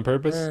did that on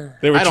purpose?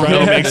 They were I don't trying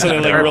to know. make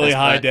something like really Purpose,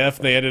 high but- def,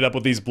 and they ended up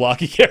with these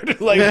blocky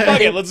characters. Like,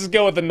 fuck it, let's just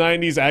go with the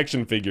 90s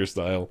action figure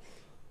style.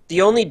 The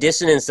only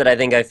dissonance that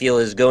I feel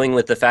is going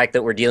with the fact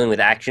that we're dealing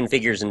with action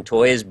figures and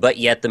toys, but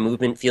yet the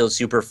movement feels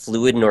super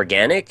fluid and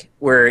organic,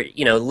 where,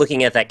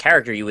 looking at that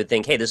character, you would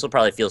think, hey, this will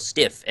probably feel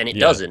stiff, and it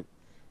doesn't.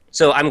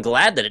 So I'm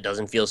glad that it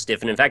doesn't feel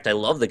stiff, and in fact, I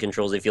love the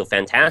controls. They feel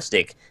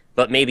fantastic,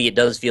 but maybe it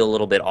does feel a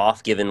little bit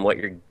off given what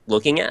you're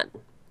looking at.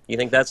 You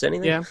think that's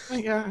anything?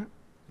 Yeah.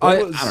 I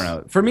don't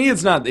know. For me,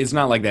 it's not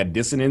like that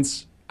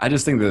dissonance. I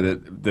just think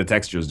that the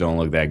textures don't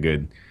look that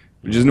good,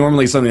 which is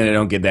normally something that I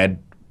don't get that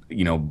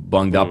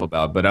bunged up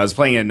about. But I was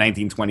playing at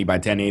 1920 by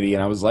 1080,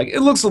 and I was like, it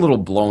looks a little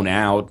blown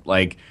out.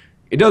 Like,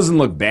 it doesn't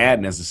look bad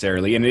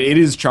necessarily, and it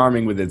is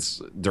charming with its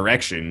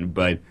direction.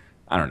 But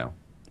I don't know.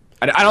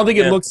 I don't think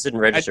it looks. It didn't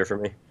register for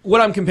me.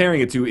 What I'm comparing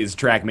it to is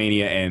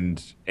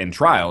Trackmania and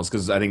Trials,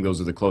 because I think those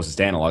are the closest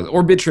analogs,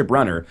 or Bit Trip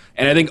Runner,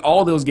 and I think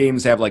all those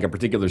games have like a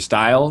particular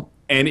style,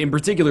 and in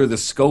particular the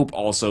scope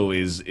also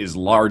is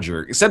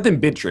larger, except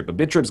in Bit Trip. But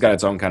Bit Trip's got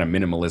its own kind of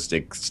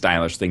minimalistic,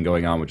 stylish thing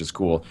going on, which is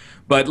cool.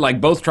 But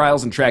like both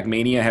Trials and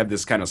Trackmania have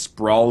this kind of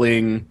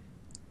sprawling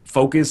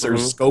focus or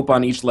scope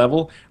on each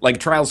level. Like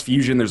Trials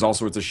Fusion, there's all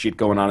sorts of shit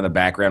going on in the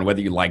background, whether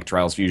you like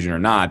Trials Fusion or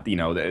not.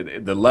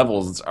 The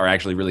levels are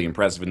actually really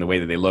impressive in the way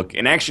that they look.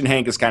 And Action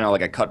Hank is kind of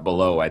like a cut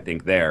below, I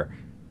think, there.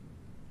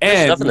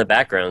 There's stuff in the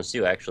backgrounds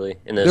too, actually.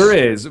 In this. There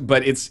is,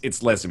 but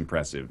it's less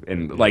impressive,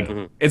 and like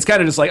it's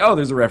kind of just like, oh,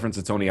 there's a reference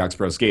to Tony Hawk's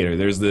Pro Skater.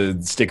 There's the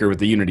sticker with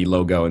the Unity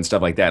logo and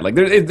stuff like that. Like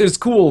there's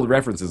cool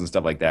references and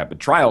stuff like that. But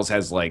Trials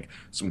has like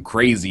some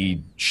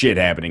crazy shit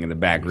happening in the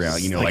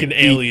background. You know, like an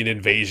alien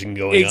invasion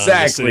going on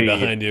just sitting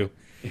behind you.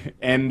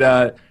 And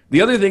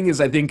the other thing is,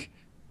 I think,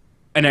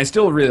 and I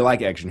still really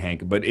like Action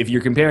Hank, but if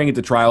you're comparing it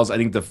to Trials, I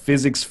think the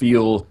physics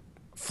feel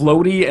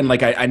floaty, and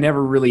like I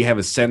never really have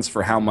a sense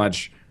for how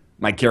much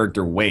my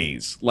character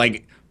weighs.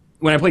 Like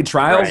when I play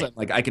Trials,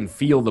 like I can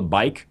feel the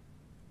bike.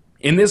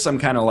 In this, I'm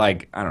kind of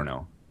like, I don't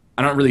know.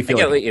 I don't really feel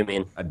like what you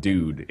mean. A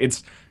dude.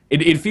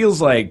 It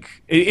feels like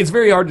it's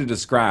very hard to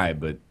describe,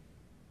 but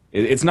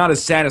it's not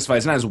as satisfying.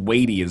 It's not as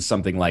weighty as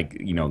something like,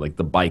 you know, like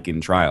the bike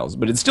in Trials,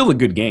 but it's still a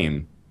good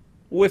game.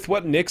 With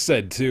what Nick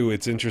said too,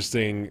 it's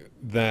interesting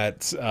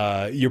that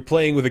you're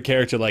playing with a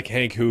character like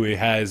Hank who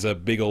has a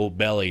big old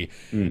belly,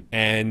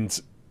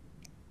 and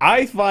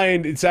I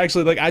find it's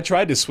actually like I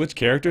tried to switch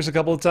characters a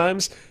couple of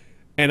times,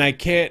 and I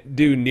can't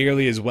do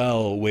nearly as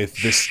well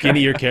with the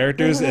skinnier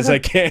characters as I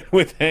can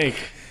with Hank,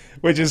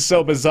 which is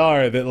so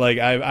bizarre that like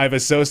I've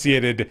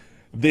associated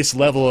this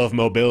level of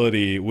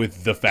mobility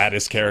with the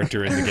fattest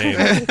character in the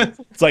game.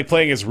 It's like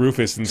playing as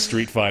Rufus in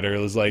Street Fighter.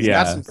 It was like,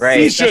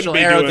 he shouldn't be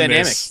doing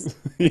this.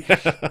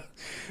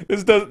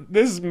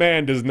 This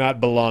man does not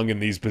belong in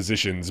these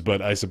positions,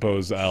 but I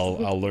suppose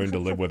I'll learn to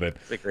live with it.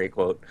 It's a great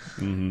quote.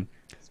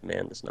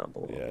 Man does not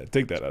belong. Yeah,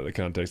 take that out of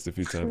context a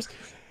few times.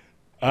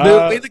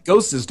 The way the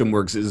ghost system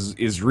works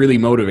is really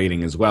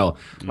motivating as well.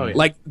 Oh, yeah.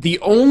 Like, the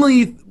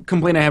only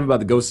complaint I have about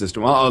the ghost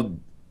system, I'll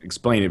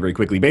explain it very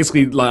quickly.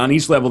 Basically, on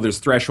each level, there's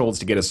thresholds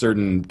to get a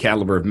certain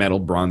caliber of metal: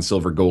 bronze,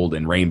 silver, gold,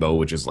 and rainbow,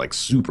 which is, like,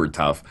 super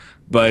tough.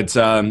 But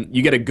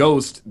you get a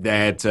ghost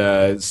that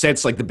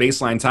sets, like, the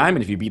baseline time,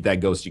 and if you beat that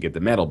ghost, you get the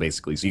medal,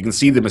 basically. So you can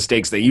see the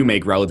mistakes that you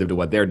make relative to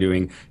what they're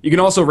doing. You can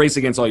also race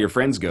against all your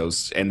friends'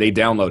 ghosts, and they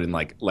download in,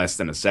 like, less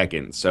than a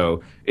second.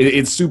 So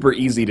it's super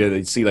easy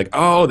to see, like,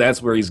 oh,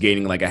 that's where he's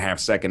gaining, like, a half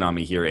second on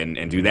me here,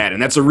 and do that.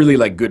 And that's a really,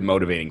 like, good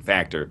motivating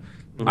factor.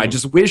 I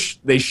just wish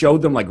they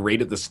showed them, like,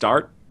 right at the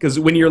start. Because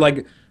when you're,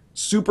 like,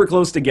 super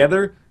close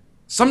together,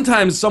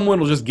 sometimes someone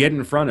will just get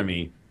in front of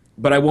me,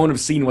 but I won't have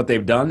seen what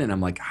they've done, and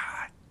I'm like,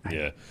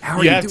 yeah,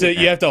 you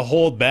have to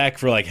hold back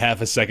for like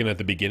half a second at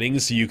the beginning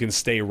so you can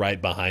stay right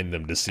behind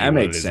them to see what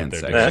it is that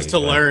they're doing. That's to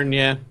learn,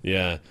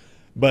 yeah.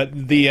 But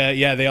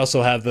they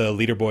also have the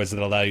leaderboards that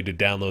allow you to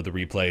download the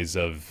replays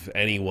of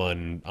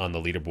anyone on the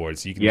leaderboard,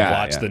 so you can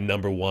watch the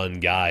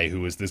 #1 guy,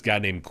 who is this guy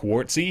named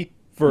Quartzy,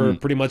 for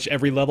pretty much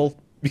every level.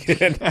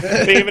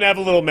 They even have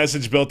a little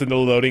message built into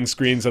the loading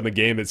screens on the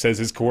game that says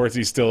his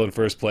Quartzy's still in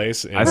first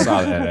place. And I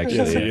saw that, actually.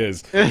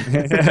 Yes, he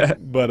is.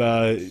 But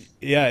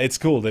yeah, it's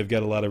cool. They've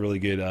got a lot of really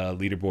good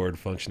leaderboard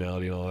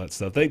functionality and all that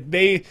stuff.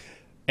 They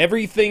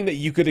everything that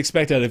you could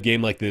expect out of a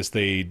game like this,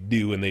 they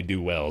do, and they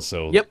do well.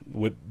 So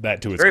with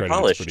that to its credit,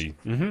 polished. It's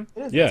pretty.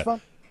 It's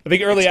fun. I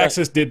think Early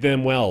Access did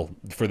them well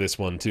for this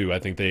one, too. I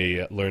think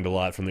they learned a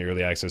lot from the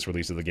Early Access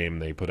release of the game,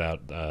 and they put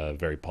out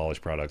very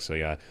polished products. So,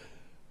 yeah.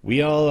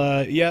 We all,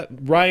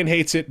 Ryan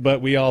hates it,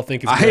 but we all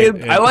think it's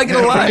great. I like it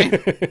a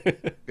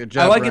lot. Good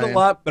job, I like Ryan. it a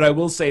lot, but I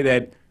will say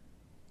that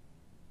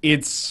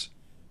it's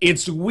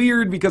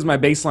weird because my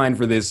baseline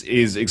for this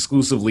is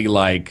exclusively,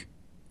 like,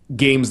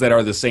 games that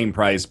are the same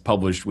price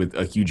published with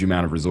a huge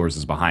amount of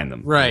resources behind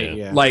them. Right,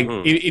 yeah. Like,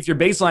 if your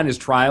baseline is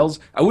Trials,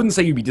 I wouldn't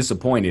say you'd be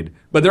disappointed,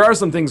 but there are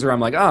some things where I'm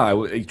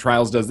like,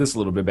 Trials does this a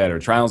little bit better.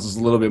 Trials is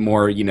a little bit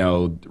more,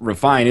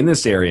 refined in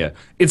this area.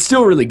 It's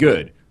still really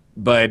good,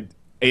 but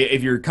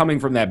if you're coming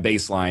from that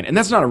baseline, and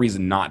that's not a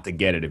reason not to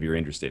get it if you're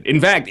interested. In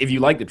fact, if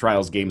you like the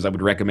Trials games, I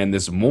would recommend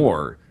this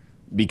more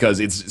because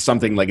it's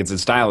something like it's a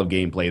style of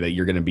gameplay that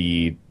you're going to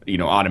be,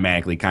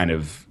 automatically kind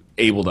of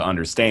able to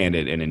understand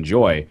it and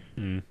enjoy.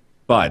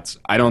 But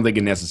I don't think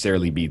it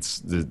necessarily beats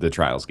the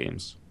Trials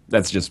games.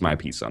 That's just my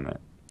piece on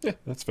that. Yeah,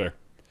 that's fair.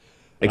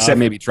 Except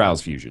maybe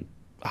Trials Fusion.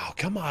 Oh,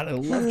 come on. I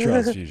love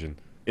Trials Fusion.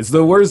 It's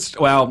the worst.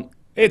 Well,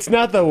 it's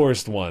not the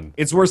worst one.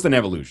 It's worse than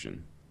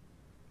Evolution.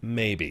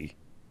 Maybe.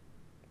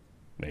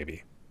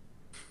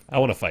 I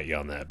want to fight you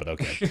on that, but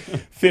okay.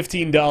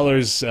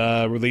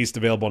 $15 released,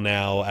 available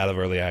now, out of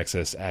Early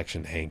Access.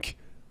 Action Hank.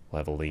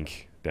 We'll have a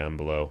link down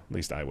below. At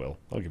least I will.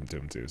 I'll give it to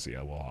him too, so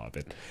yeah, we'll have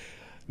it.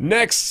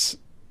 Next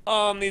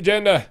on the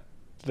agenda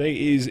today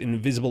is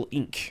Invisible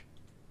Ink.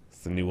 It's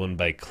the new one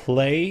by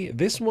Clay.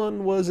 This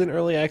one was in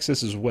Early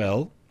Access as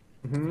well.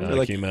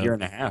 Like came a year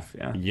and a half,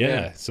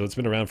 Yeah, so it's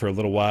been around for a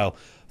little while.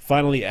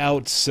 Finally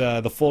out,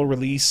 the full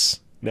release,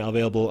 now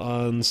available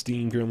on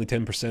Steam, currently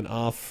 10%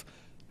 off.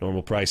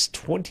 Normal price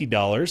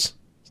 $20.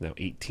 It's now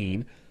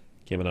 $18.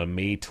 Came out on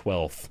May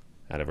 12th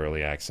out of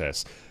Early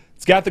Access.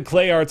 It's got the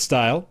Clay art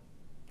style,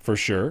 for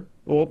sure.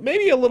 Well,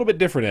 maybe a little bit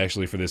different,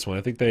 actually, for this one.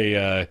 I think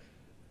they...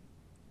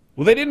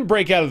 they didn't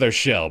break out of their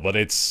shell, but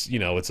it's,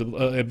 it's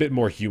a bit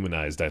more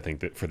humanized, I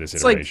think, for this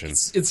iteration.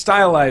 It's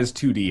stylized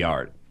 2D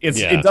art.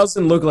 It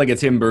doesn't look like a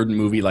Tim Burton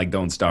movie like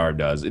Don't Starve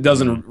does. It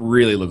doesn't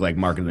really look like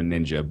Mark and the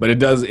Ninja, but it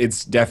does.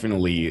 It's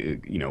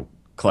definitely,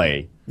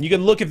 clay. You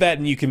can look at that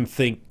and you can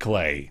think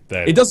clay.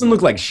 That it doesn't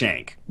look like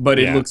shank, but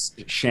it looks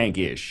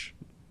shank-ish.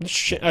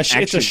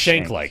 It's a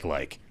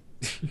shank-like.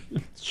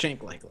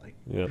 Shank-like.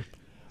 Yeah.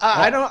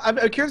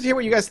 I'm curious to hear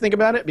what you guys think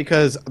about it,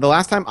 because the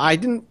last time I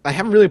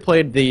haven't really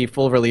played the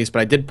full release,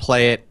 but I did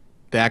play it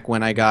back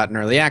when I got an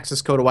early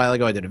access code a while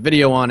ago. I did a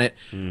video on it,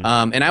 and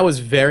I was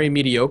very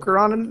mediocre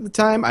on it at the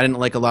time. I didn't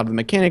like a lot of the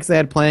mechanics they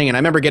had playing, and I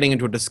remember getting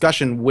into a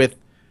discussion with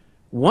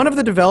one of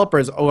the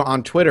developers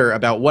on Twitter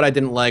about what I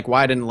didn't like,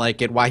 why I didn't like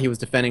it, why he was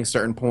defending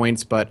certain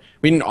points, but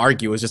we didn't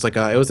argue. It was just like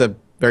it was a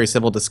very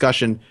civil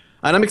discussion,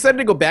 and I'm excited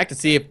to go back to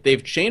see if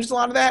they've changed a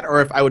lot of that,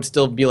 or if I would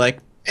still be like,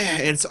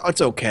 it's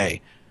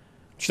okay.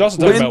 You should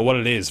also talk about what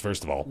it is,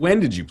 first of all.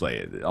 When did you play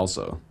it,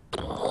 also?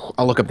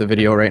 I'll look up the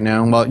video right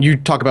now. Well, you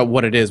talk about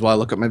what it is while I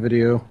look up my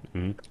video.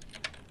 Mm-hmm.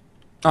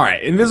 All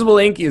right, Invisible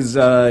Ink is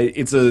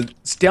it's a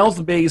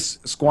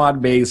stealth-based,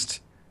 squad-based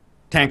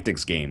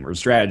tactics game or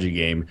strategy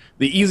game.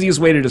 The easiest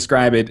way to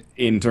describe it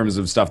in terms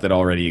of stuff that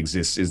already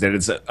exists is that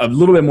it's a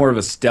little bit more of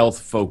a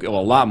a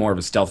lot more of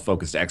a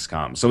stealth-focused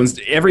XCOM. So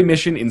every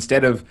mission,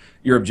 instead of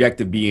your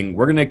objective being,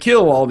 we're going to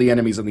kill all the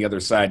enemies on the other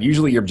side,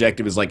 usually your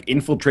objective is like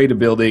infiltrate a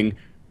building,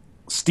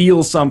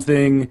 steal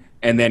something,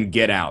 and then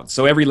get out.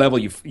 So every level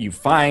you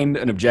find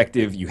an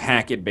objective, you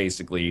hack it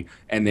basically,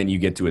 and then you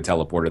get to a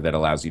teleporter that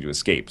allows you to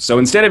escape. So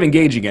instead of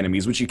engaging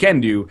enemies, which you can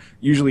do,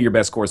 usually your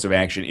best course of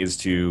action is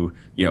to,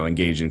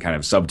 engage in kind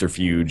of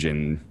subterfuge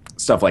and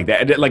stuff like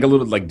that. Like a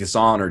little like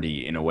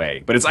Dishonored-y in a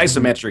way. But it's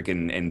isometric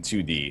and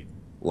 2D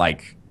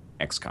like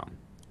XCOM.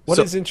 What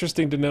is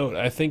interesting to note,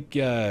 I think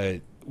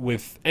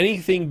with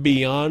anything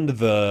beyond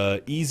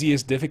the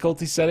easiest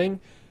difficulty setting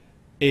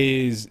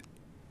is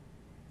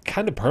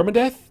kind of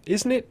permadeath,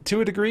 isn't it, to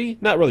a degree?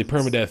 Not really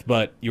permadeath,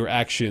 but your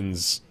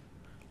actions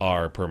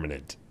are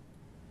permanent.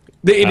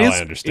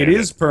 It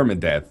is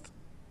permadeath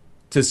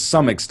to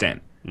some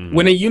extent. Mm-hmm.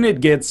 When a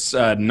unit gets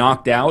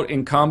knocked out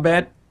in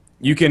combat,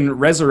 you can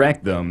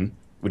resurrect them,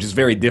 which is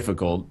very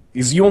difficult,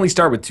 because you only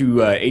start with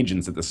 2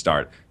 agents at the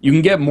start. You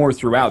can get more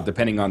throughout,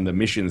 depending on the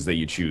missions that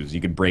you choose.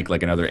 You could break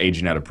like another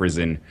agent out of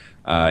prison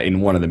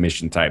in one of the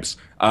mission types.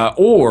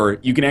 Or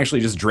you can actually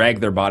just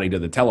drag their body to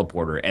the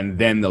teleporter, and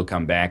then they'll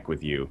come back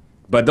with you.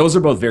 But those are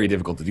both very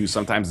difficult to do.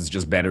 Sometimes it's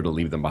just better to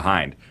leave them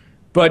behind.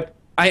 But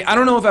I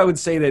don't know if I would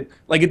say that,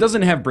 like, it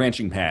doesn't have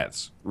branching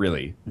paths,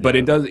 really. But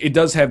it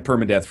does have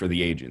permadeath for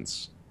the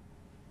agents.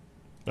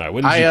 All right,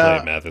 when did you play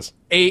it, Mathis?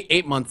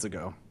 8 months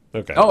ago.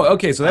 Okay. Oh,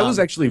 okay. So that was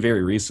actually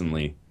very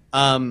recently.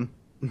 So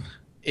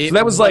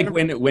that was like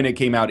when it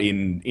came out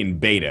in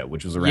beta,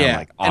 which was around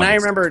like August and I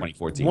remember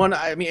 2014.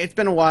 I mean, it's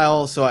been a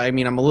while, so I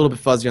mean, I'm a little bit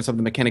fuzzy on some of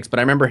the mechanics, but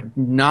I remember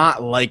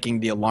not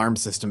liking the alarm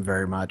system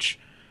very much.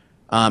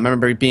 I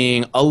remember it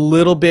being a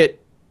little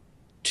bit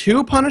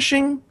too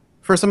punishing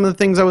for some of the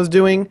things I was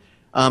doing.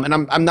 And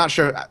I'm not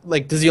sure,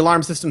 like, does the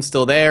alarm system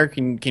still there?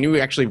 Can you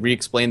actually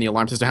re-explain the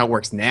alarm system, how it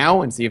works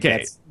now, and see if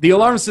that's... The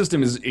alarm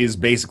system is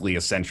basically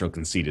a central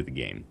conceit of the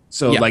game.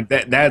 So, like,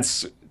 that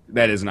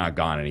is not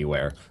gone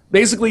anywhere.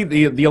 Basically,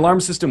 the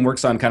alarm system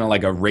works on kind of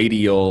like a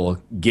radial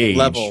gauge.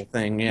 Level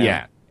thing,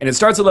 Yeah. And it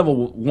starts at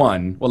level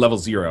 1, level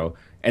 0,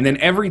 and then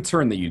every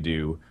turn that you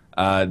do,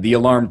 the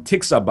alarm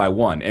ticks up by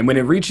 1. And when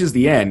it reaches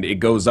the end, it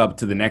goes up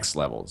to the next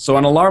level. So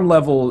on alarm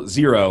level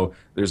 0,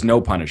 there's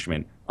no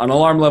punishment. On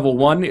alarm level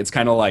 1, it's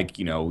kind of like,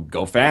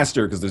 go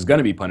faster because there's going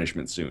to be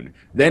punishment soon.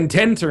 Then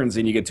 10 turns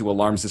in, you get to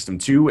alarm system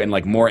 2, and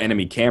like more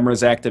enemy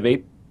cameras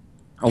activate.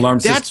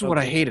 That's what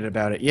I hated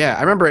about it. Yeah,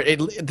 I remember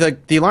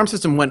the alarm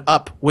system went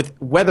up with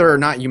whether or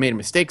not you made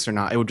mistakes or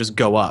not. It would just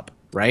go up,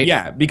 right?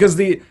 Yeah, because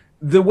the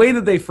way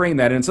that they frame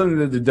that, and it's something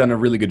that they've done a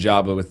really good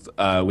job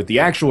with the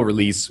actual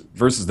release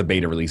versus the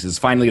beta release, is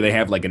finally they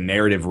have like a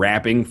narrative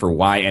wrapping for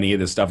why any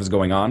of this stuff is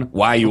going on,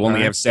 why you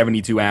only have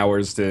 72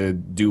 hours to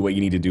do what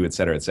you need to do, et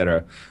cetera, et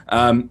cetera.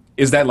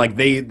 Is that like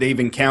they've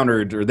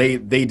encountered, or they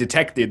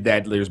detected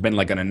that there's been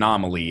like an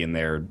anomaly in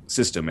their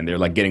system, and they're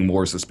like getting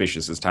more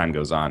suspicious as time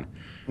goes on.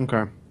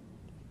 Okay.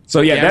 So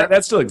yeah,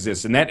 that still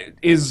exists, and that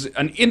is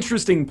an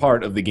interesting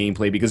part of the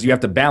gameplay, because you have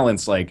to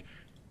balance like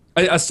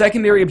a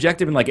secondary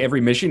objective in like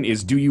every mission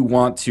is, do you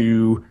want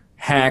to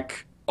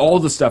hack all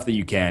the stuff that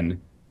you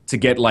can to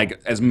get like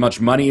as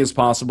much money as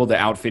possible to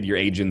outfit your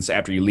agents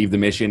after you leave the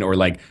mission, or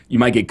like you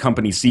might get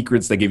company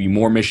secrets that give you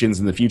more missions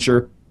in the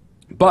future.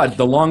 But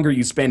the longer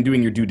you spend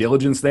doing your due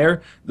diligence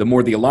there, the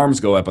more the alarms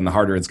go up and the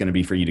harder it's going to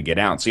be for you to get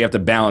out. So you have to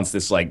balance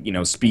this like,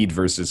 speed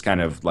versus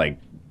kind of like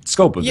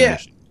scope of the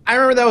mission. I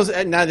remember that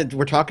was, now that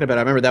we're talking about it,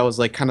 I remember that was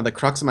like kind of the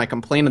crux of my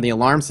complaint of the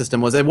alarm system.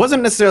 Was it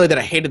wasn't necessarily that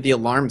I hated the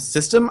alarm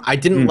system. I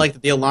didn't like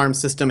that the alarm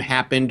system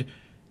happened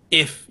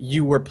if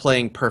you were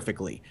playing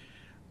perfectly.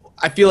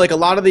 I feel like a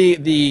lot of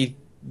the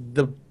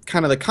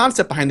kind of the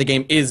concept behind the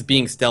game is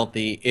being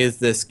stealthy, is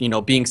this,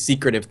 being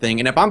secretive thing.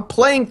 And if I'm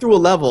playing through a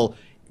level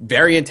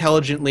very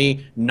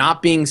intelligently,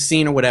 not being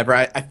seen or whatever,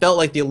 I felt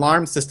like the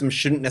alarm system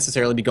shouldn't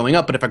necessarily be going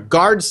up. But if a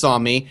guard saw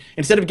me,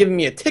 instead of giving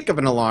me a tick of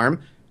an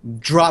alarm,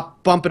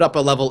 bump it up a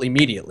level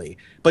immediately.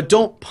 But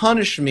don't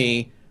punish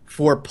me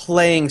for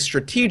playing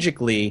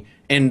strategically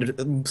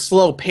and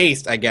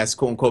slow-paced, I guess,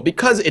 quote-unquote,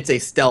 because it's a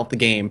stealth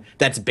game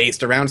that's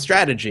based around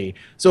strategy.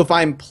 So if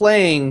I'm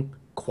playing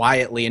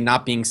quietly and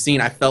not being seen,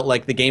 I felt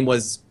like the game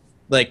was,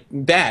 like,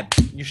 bad.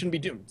 You shouldn't be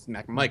doing...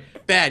 Smack my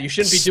mic. Bad. You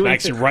shouldn't be doing...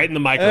 Smacks you right in the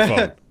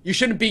microphone. You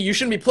shouldn't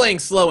be playing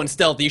slow and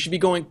stealthy. You should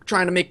be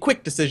trying to make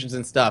quick decisions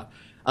and stuff.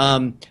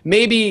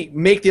 Maybe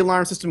make the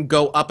alarm system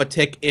go up a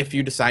tick if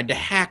you decide to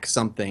hack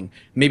something.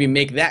 Maybe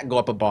make that go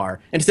up a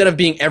bar. Instead of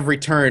being every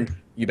turn,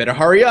 you better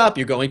hurry up,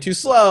 you're going too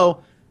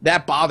slow.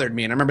 That bothered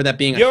me, and I remember that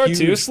being You're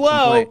too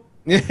slow.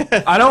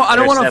 I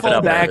don't want to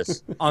fall back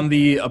on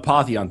the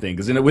Apotheon thing,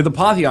 because with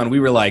Apotheon we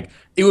were like,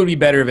 it would be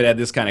better if it had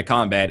this kind of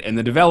combat, and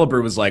the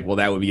developer was like, well,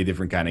 that would be a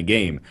different kind of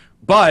game.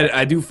 But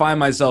I do find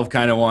myself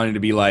kind of wanting to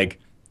be like,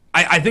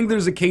 I think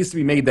there's a case to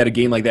be made that a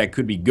game like that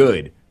could be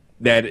good.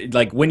 That,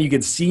 like, when you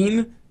get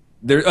seen,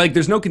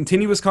 there's no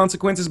continuous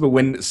consequences, but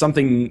when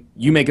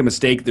you make a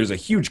mistake, there's a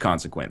huge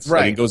consequence.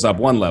 Right. Like, it goes up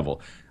one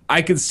level.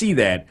 I could see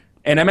that.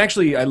 And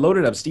I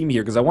loaded up Steam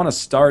here because I want to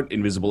start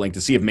Invisible Ink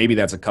to see if maybe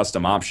that's a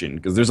custom option.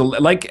 Because there's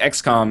like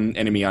XCOM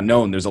Enemy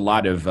Unknown, there's a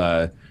lot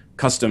of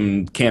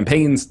custom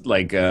campaigns,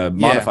 like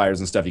modifiers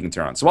and stuff you can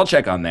turn on. So I'll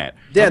check on that.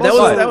 Yeah,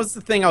 that was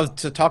the thing I was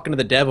talking to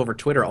the dev over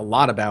Twitter a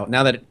lot about.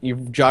 Now that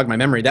you've jogged my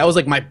memory, that was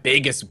like my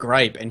biggest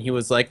gripe. And he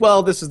was like,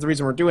 well, this is the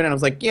reason we're doing it. And I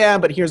was like, yeah,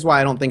 but here's why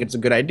I don't think it's a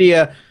good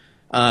idea.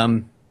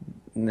 And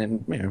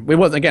then it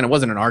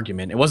wasn't an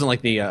argument. It wasn't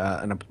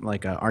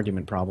like an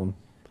argument problem.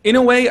 In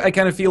a way, I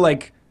kind of feel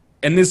like,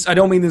 and this, I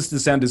don't mean this to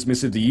sound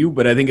dismissive to you,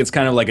 but I think it's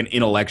kind of like an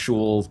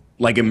intellectual,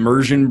 like,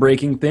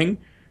 immersion-breaking thing.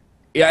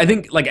 Yeah, I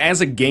think, like,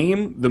 as a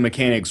game, the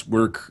mechanics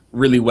work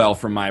really well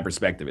from my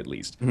perspective, at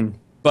least. Mm-hmm.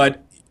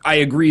 But I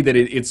agree that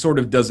it sort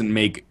of doesn't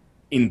make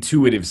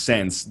intuitive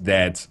sense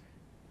that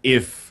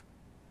if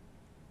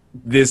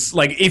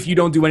you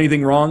don't do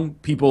anything wrong,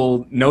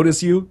 people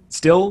notice you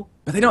still.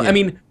 But they don't, I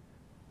mean,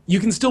 you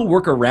can still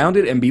work around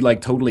it and be,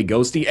 like, totally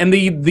ghosty. And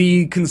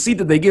the conceit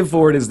that they give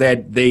for it is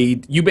that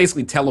you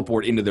basically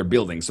teleport into their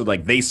building. So,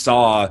 like, they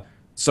saw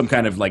some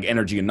kind of, like,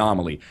 energy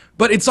anomaly.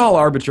 But it's all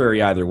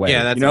arbitrary either way.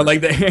 Yeah, that's like,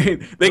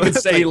 they could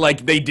say,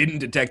 like, they didn't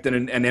detect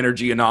an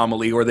energy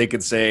anomaly, or they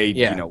could say,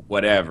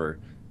 whatever.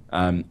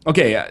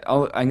 Okay,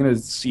 I'm going to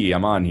see.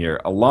 I'm on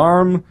here.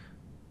 Alarm,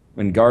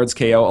 when guards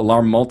KO,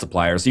 alarm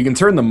multiplier. So you can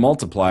turn the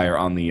multiplier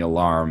on the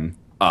alarm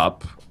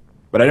up.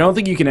 But I don't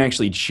think you can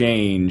actually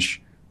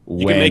change...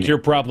 You can make your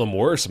problem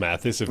worse,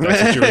 Mathis, if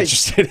that's what you're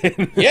interested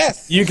in.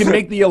 Yes! You can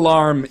make the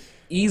alarm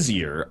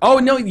easier. Oh,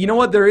 no, you know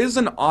what? There is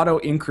an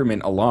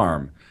auto-increment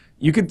alarm.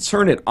 You could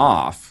turn it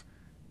off.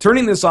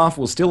 Turning this off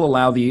will still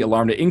allow the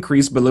alarm to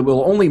increase, but it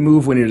will only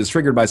move when it is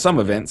triggered by some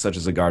event, such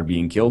as a guard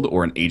being killed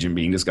or an agent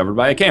being discovered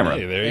by a camera.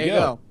 Hey, there you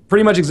go.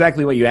 Pretty much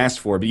exactly what you asked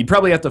for, but you'd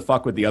probably have to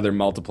fuck with the other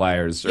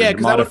multipliers or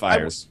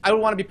modifiers. I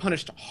would want to be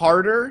punished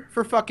harder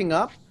for fucking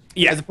up,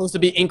 as opposed to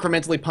be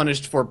incrementally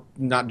punished for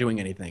not doing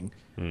anything.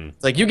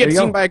 It's like, you get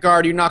seen by a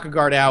guard, you knock a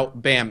guard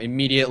out, bam,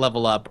 immediate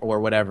level up or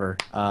whatever,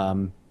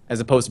 as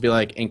opposed to be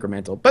like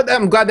incremental. But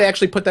I'm glad they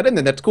actually put that in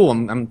there. That's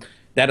cool.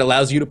 That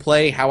allows you to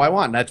play how I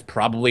want. That's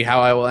probably how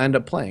I will end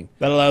up playing.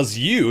 That allows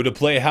you to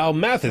play how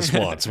Mathis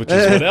wants, which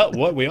is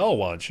what we all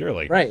want,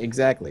 surely. Right,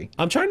 exactly.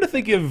 I'm trying to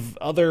think of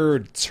other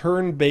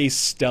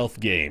turn-based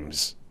stealth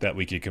games that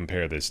we could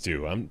compare this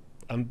to.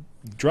 I'm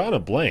drawing a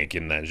blank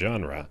in that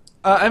genre.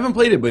 I haven't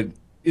played it, but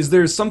is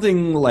there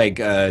something like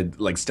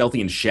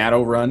Stealthy and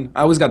Shadowrun?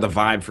 I always got the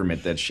vibe from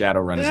it that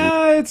Shadowrun is...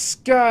 it's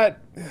got...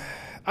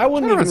 I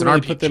wouldn't even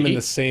really put them in RPG.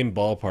 the same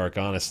ballpark,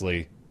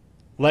 honestly.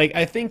 Like,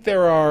 I think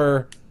there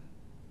are...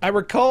 I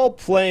recall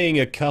playing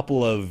a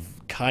couple of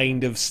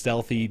kind of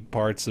stealthy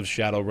parts of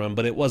Shadowrun,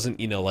 but it wasn't,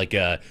 like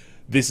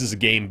this is a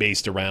game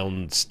based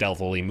around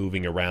stealthily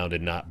moving around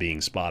and not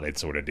being spotted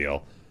sort of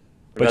deal.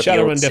 But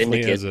Shadowrun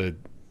definitely has a...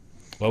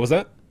 What was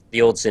that?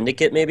 The old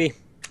Syndicate, maybe?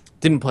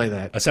 Didn't play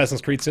that. Assassin's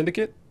Creed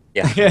Syndicate?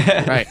 Yeah.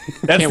 Right.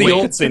 That's the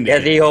old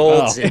Syndicate. Yeah, the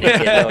old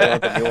Syndicate. No,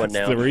 not the new one now.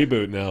 It's the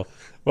reboot now.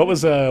 What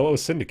was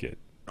Syndicate?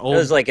 It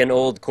was like an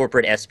old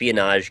corporate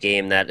espionage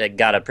game that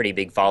got a pretty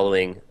big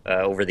following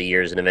over the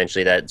years, and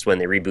eventually that's when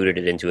they rebooted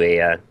it into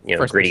a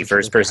gritty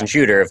first-person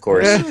shooter, of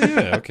course.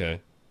 Yeah, okay.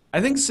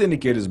 I think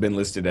Syndicate has been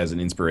listed as an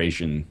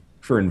inspiration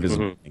for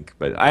Invisible Ink,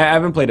 but I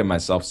haven't played it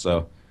myself,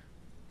 so...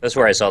 That's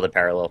where I saw the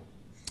parallel.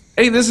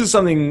 Hey, this is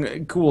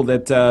something cool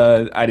that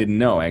I didn't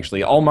know,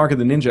 actually. All Mark of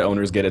the Ninja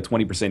owners get a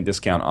 20%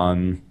 discount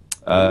on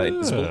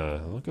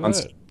Invisible. Look at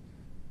that.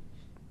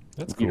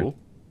 That's cool.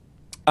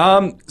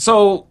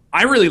 So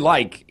I really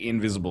like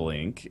Invisible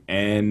Ink,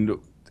 and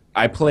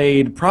I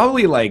played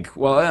probably I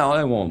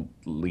won't,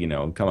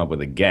 come up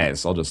with a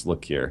guess. I'll just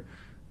look here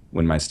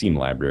when my Steam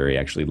library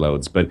actually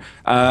loads. But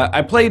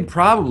I played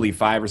probably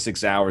 5 or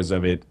 6 hours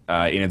of it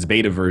in its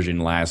beta version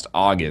last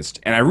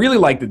August, and I really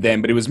liked it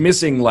then, but it was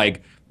missing,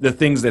 the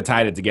things that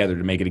tied it together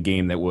to make it a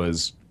game that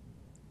was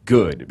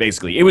good,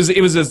 basically. It was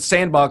a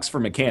sandbox for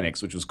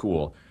mechanics, which was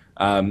cool.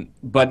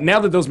 But now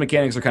that those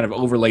mechanics are kind of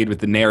overlaid with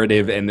the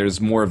narrative and there's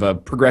more of a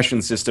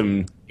progression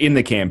system in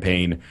the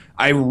campaign,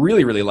 I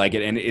really, really like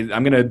it, and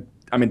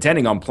I'm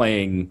intending on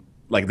playing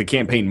like the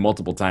campaign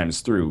multiple times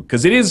through,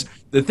 because it is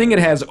the thing it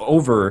has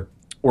over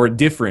or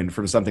different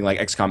from something like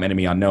XCOM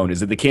Enemy Unknown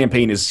is that the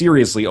campaign is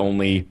seriously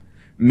only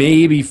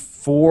maybe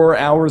 4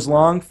 hours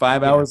long,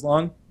 5 hours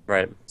long.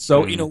 Right.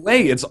 So in a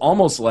way, it's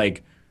almost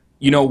like,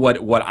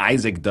 what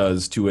Isaac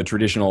does to a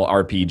traditional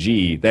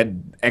RPG, that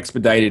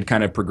expedited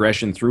kind of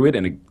progression through it,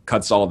 and it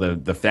cuts all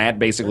the fat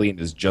basically, and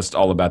is just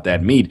all about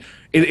that meat.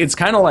 It's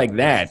kind of like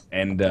that,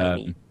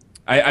 and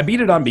I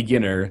beat it on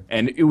beginner,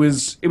 and it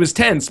was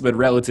tense but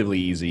relatively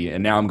easy.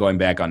 And now I'm going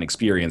back on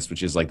experienced,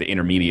 which is like the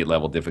intermediate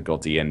level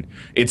difficulty, and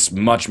it's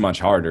much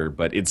harder.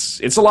 But it's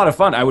a lot of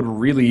fun. I would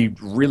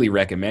really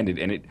recommend it,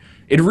 and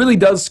it really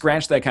does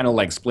scratch that kind of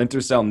like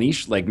Splinter Cell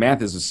niche, like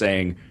Mathis was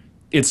saying.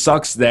 It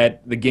sucks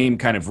that the game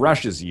kind of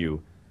rushes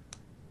you.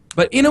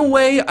 But in a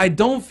way, I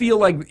don't feel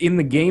like in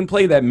the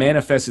gameplay that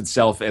manifests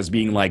itself as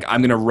being like,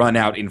 I'm going to run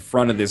out in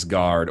front of this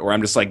guard, or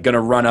I'm just like going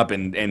to run up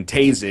and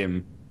tase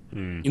him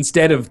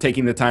instead of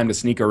taking the time to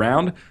sneak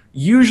around.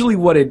 Usually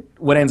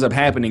what ends up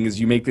happening is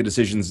you make the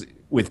decisions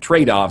with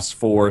trade-offs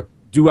for,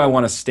 do I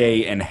want to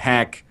stay and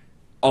hack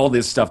all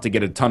this stuff to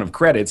get a ton of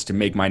credits to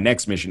make my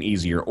next mission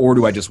easier, or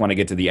do I just want to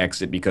get to the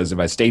exit because if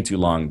I stay too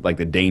long, like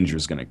the danger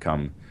is going to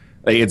come.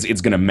 It's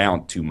going to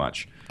mount too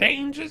much.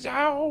 Danger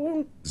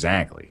zone.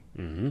 Exactly.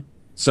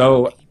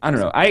 So, I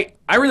don't know. I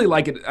really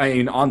like it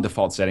on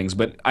default settings,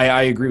 but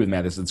I agree with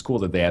Mathis. It's cool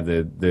that they have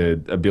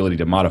the ability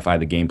to modify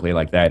the gameplay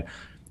like that.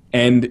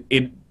 And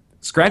it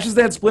scratches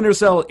that Splinter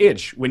Cell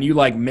itch when you,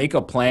 like, make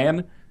a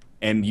plan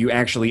and you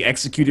actually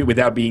execute it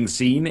without being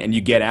seen and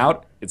you get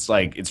out. It's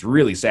like, it's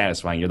really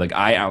satisfying. You're like,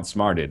 I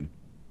outsmarted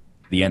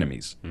the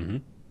enemies.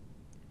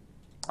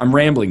 I'm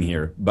rambling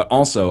here, but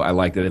also I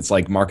like that it's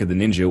like Mark of the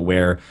Ninja,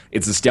 where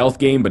it's a stealth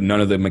game, but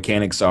none of the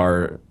mechanics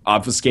are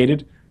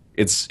obfuscated.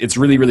 It's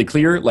really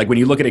clear. Like when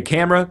you look at a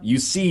camera, you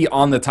see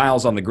on the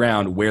tiles on the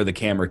ground where the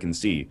camera can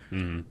see.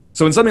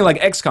 So in something like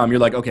XCOM, you're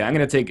like, okay, I'm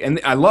going to take, and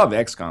I love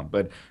XCOM,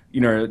 but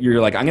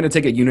you're like, I'm going to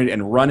take a unit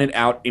and run it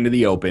out into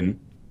the open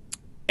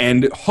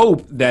and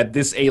hope that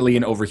this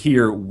alien over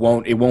here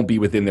won't be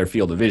within their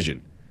field of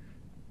vision.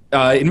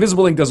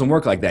 Invisible Ink doesn't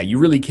work like that. You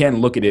really can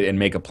look at it and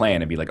make a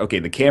plan and be like, okay,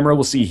 the camera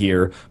will see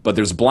here, but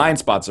there's blind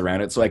spots around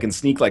it, so I can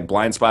sneak like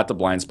blind spot to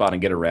blind spot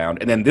and get around.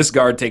 And then this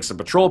guard takes a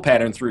patrol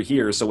pattern through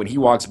here, so when he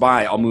walks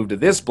by, I'll move to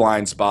this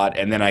blind spot,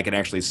 and then I can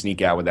actually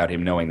sneak out without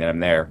him knowing that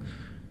I'm there.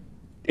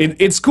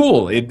 It's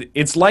cool.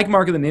 It's like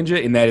Mark of the Ninja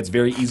in that it's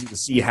very easy to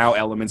see how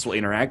elements will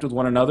interact with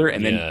one another,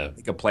 and then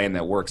make a plan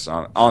that works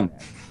on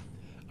that.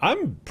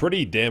 I'm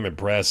pretty damn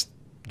impressed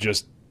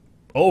just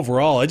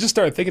overall. I just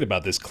started thinking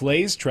about this.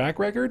 Clay's track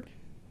record,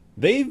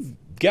 they've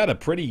got a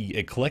pretty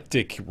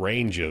eclectic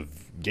range of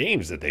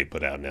games that they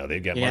put out now.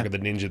 They've got Mark of the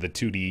Ninja, the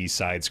 2D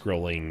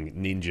side-scrolling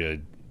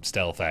ninja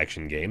stealth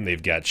action game.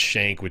 They've got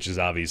Shank, which is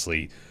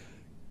obviously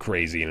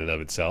crazy in and of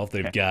itself.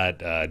 They've got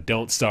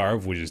Don't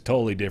Starve, which is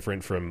totally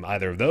different from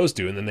either of those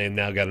two. And then they've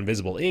now got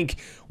Invisible Ink,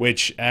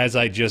 which, as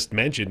I just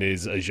mentioned,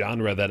 is a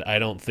genre that I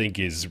don't think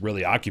is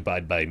really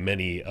occupied by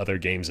many other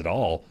games at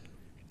all.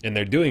 And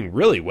they're doing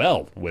really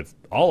well with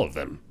all of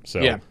them.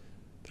 So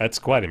that's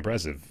quite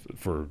impressive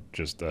for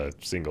just a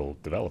single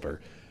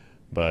developer.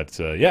 But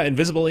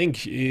Invisible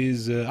Ink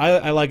is...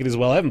 I like it as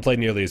well. I haven't played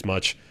nearly as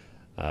much,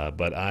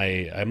 but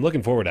I'm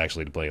looking forward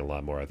actually to playing a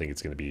lot more. I think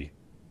it's going to be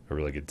a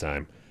really good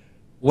time.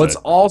 What's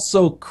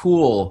also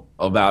cool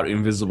about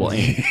Invisible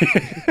Ink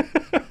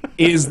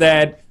is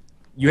that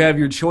you have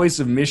your choice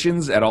of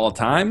missions at all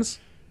times,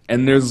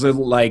 and there's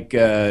like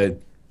 4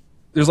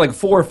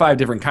 or 5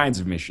 different kinds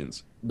of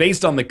missions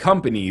based on the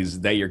companies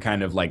that you're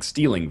kind of like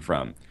stealing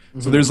from.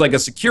 So there's like a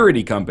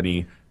security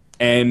company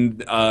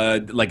and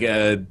like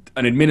an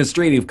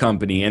administrative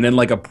company and then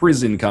like a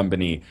prison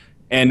company.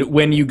 And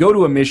when you go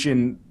to a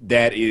mission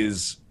that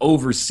is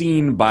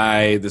overseen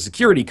by the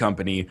security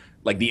company,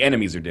 like the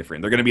enemies are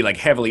different. They're going to be like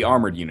heavily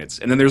armored units.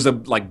 And then there's a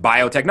like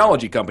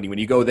biotechnology company. When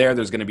you go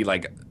there's going to be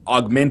like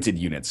augmented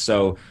units.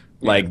 So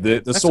like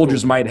the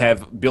soldiers might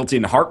have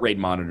built-in heart rate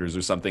monitors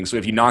or something. So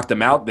if you knock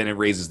them out, then it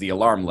raises the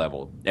alarm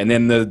level. And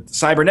then the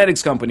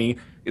cybernetics company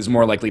is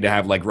more likely to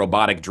have like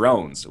robotic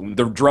drones.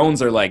 The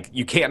drones are like,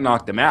 you can't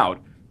knock them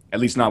out, at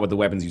least not with the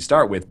weapons you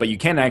start with, but you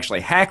can actually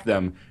hack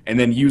them and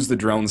then use the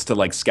drones to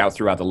like scout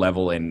throughout the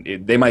level. And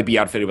they might be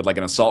outfitted with like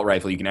an assault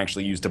rifle you can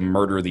actually use to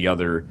murder the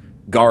other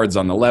guards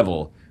on the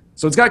level.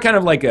 So it's got kind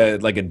of like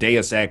a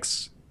Deus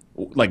Ex,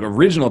 like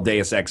original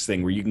Deus Ex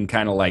thing where you can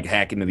kind of like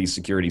hack into these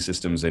security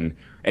systems and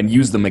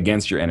use them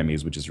against your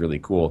enemies, which is really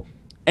cool.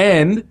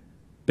 And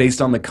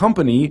based on the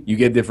company, you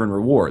get different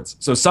rewards.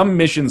 So some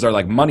missions are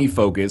like money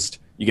focused,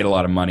 you get a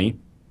lot of money.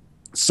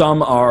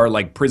 Some are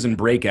like prison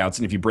breakouts,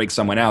 and if you break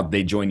someone out,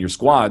 they join your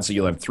squad, so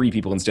you'll have 3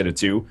 people instead of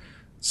 2.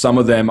 Some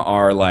of them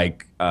are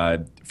like,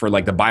 for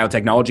like the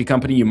biotechnology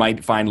company, you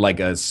might find like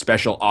a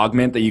special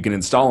augment that you can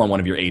install on one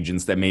of your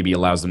agents that maybe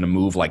allows them to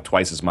move like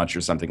twice as much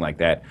or something like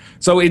that.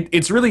 So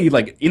it's really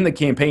like in the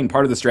campaign,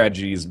 part of the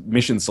strategy is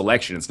mission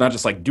selection. It's not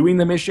just like doing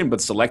the mission,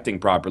 but selecting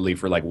properly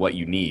for like what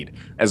you need,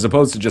 as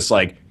opposed to just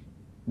like,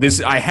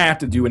 this, I have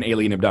to do an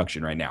alien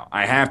abduction right now.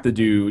 I have to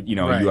do, a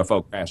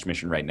UFO crash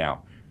mission right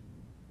now.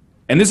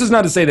 And this is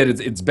not to say that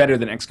it's better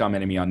than XCOM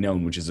Enemy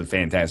Unknown, which is a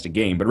fantastic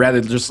game, but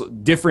rather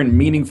just different,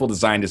 meaningful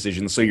design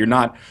decisions. So you're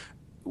not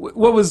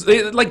what was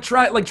like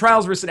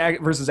Trials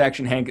versus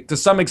Action Hank. To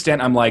some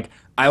extent, I'm like,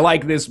 I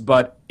like this,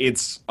 but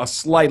it's a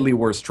slightly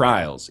worse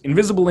Trials.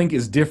 Invisible Ink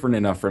is different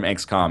enough from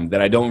XCOM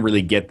that I don't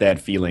really get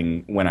that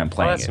feling when I'm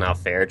playing that's not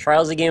fair.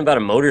 Trials is a game about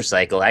a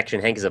motorcycle.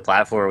 Action Hank is a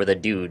platformer with a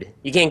dude.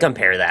 You can't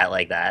compare that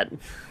like that.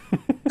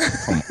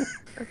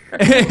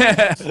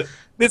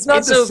 It's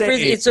not the same.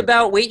 It's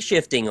about weight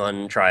shifting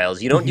on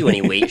Trials. You don't do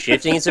any weight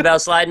shifting. It's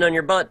about sliding on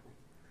your butt.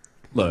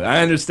 Look,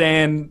 I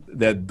understand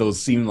that those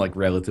seem like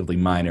relatively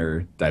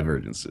minor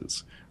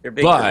divergences. They're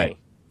big for me.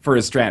 For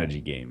a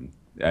strategy game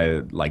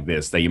like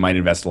this that you might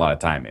invest a lot of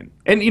time in,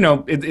 and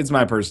it's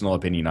my personal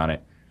opinion on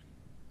it.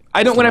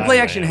 When I play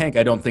Action Hank,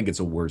 I don't think it's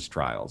a worse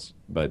Trials,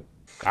 but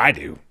I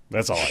do.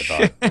 That's all I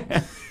thought.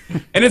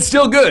 And it's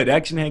still good.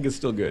 Action Hank is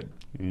still good.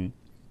 Mm.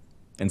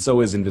 And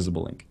so is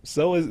Invisible Ink.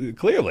 So is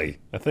clearly,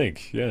 I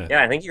think, yeah.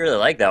 Yeah, I think you really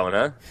like that one,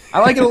 huh? I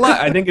like it a lot.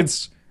 I think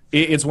it's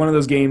one of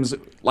those games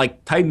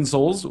like Titan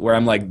Souls where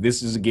I'm like,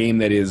 this is a game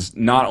that is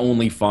not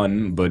only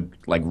fun but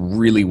like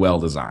really well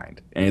designed,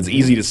 and it's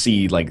easy to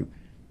see like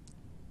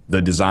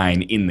the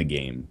design in the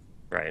game.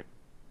 Right.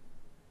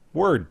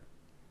 Word.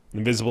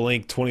 Invisible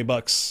Ink,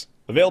 $20,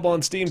 available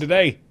on Steam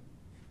today.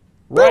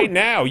 Right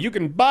now, you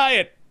can buy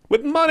it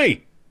with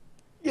money.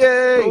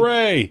 Yay!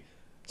 Hooray!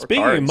 Or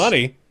Speaking cards. of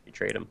money, You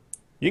trade them.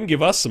 you can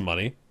give us some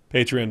money.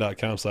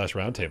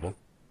 Patreon.com/roundtable.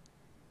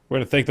 We're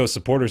going to thank those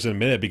supporters in a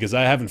minute because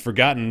I haven't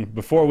forgotten.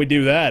 Before we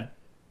do that,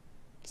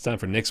 it's time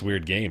for Nick's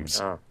Weird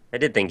Games. Oh, I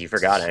did think you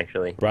forgot,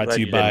 actually. Brought to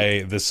you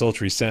by the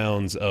sultry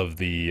sounds of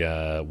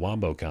the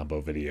Wombo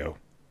Combo video.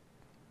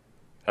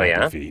 Oh,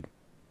 yeah?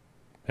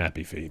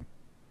 Happy feed.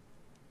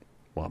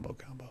 Wombo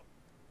Combo.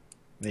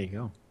 There you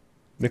go.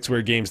 Nick's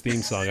Weird Games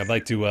theme song. I'd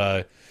like to...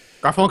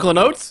 Garfunkel and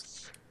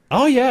Oates?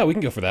 Oh, yeah, we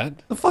can go for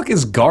that. The fuck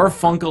is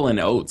Garfunkel and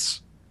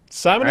Oates?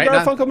 Simon and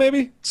Garfunkel,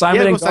 maybe?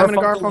 Simon and Simon and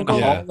Garfunkel Garfunkel.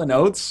 Yeah. Hall and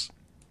Oates?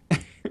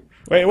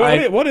 Wait,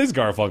 what is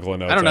Garfunkel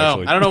and Oates, I don't know.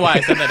 actually? I don't know why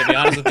I said that, to be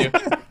honest with you.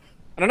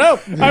 I don't know.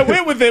 I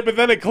went with it, but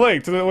then it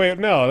clicked. Wait,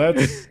 no,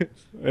 that's...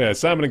 Yeah,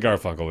 Simon and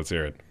Garfunkel, let's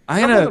hear it.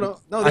 No,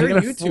 they're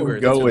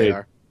YouTubers. Go That's who they with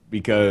are.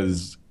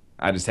 because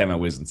I just had my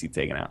wisdom teeth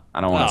taken out.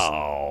 I don't want to...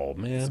 Oh,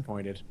 man.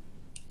 Disappointed.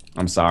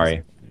 I'm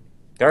sorry.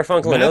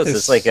 Garfunkel and Oates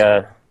is like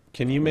a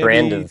Can you maybe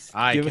brand of...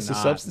 give us a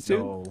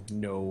substitute?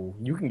 No.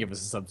 You can give us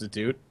a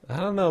substitute. I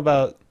don't know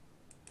about...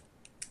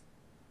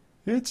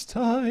 It's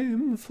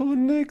time for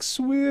Nick's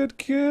Weird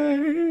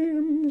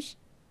Games.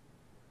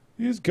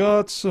 He's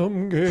got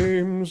some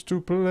games to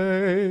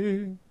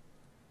play.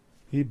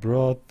 He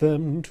brought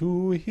them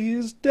to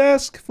his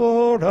desk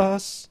for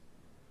us.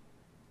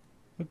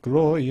 A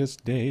glorious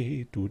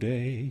day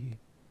today.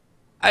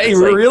 I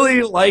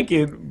really like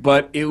it,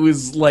 but it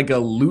was like a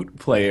lute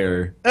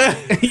player.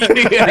 creepy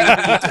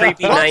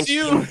Brought to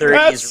you- 1930s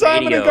That's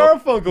Simon and radio.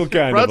 Garfunkel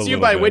kind Brought of. to you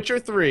by Witcher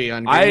 3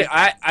 on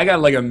I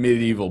got like a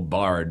medieval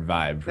bard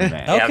vibe from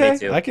that. Yeah, Okay, me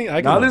too. I can.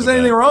 Not live there's with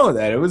anything that. wrong with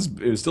that. It was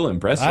still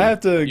impressive. I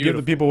have to give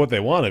Beautiful. the people what they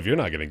want if you're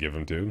not going to give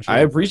them to. Sure. I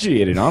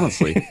appreciate it,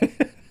 honestly.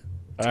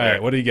 All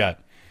right, what do you got?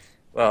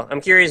 Well,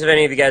 I'm curious if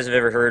any of you guys have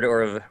ever heard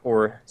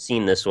or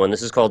seen this one.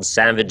 This is called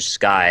Savage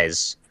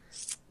Skies.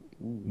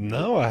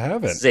 No, I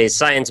haven't. This is a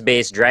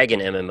science-based dragon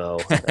MMO.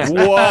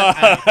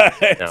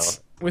 What? No.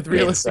 with It's,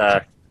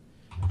 realistic.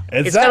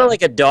 it's kind of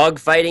like a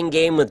dog-fighting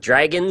game with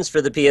dragons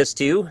for the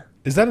PS2.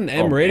 Is that an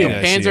M rating?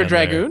 I see Panzer on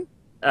Dragoon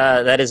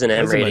That is an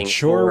M That's a rating.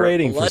 mature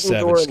rating for blood and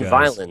Savage gore and Skies.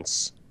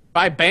 violence.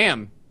 by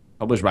Bam.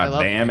 Published by I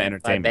love BAM it. By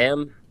Entertainment.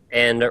 BAM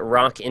and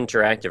Rock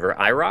Interactive, or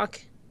iRock?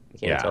 I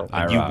can't Yeah, tell.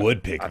 there? You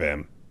would pick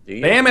them. Do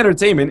you? BAM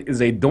Entertainment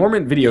is a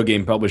dormant video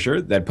game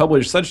publisher that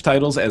published such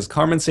titles as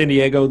Carmen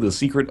Sandiego, The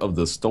Secret of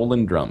the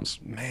Stolen Drums.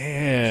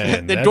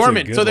 Man, They're that's a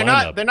dormant, good so they're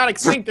lineup. not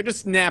extinct. They're just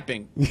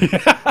snapping.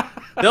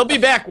 They'll be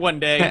back one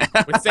day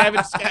with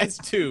Savage Skies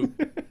 2.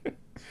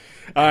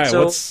 All right,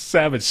 So- what's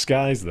Savage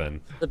Skies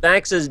then? The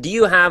back says, do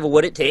you have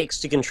what it takes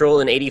to control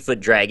an 80-foot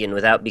dragon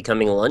without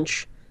becoming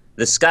lunch?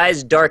 The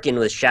skies darken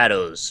with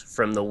shadows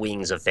from the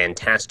wings of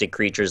fantastic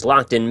creatures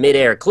locked in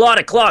midair,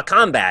 claw-to-claw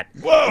combat.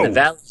 Whoa! And the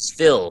valleys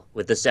fill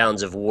with the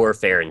sounds of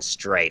warfare and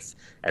strife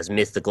as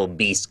mythical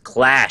beasts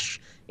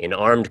clash in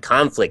armed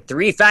conflict.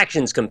 3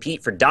 factions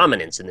compete for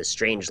dominance in this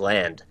strange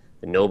land.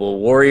 The noble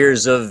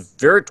warriors of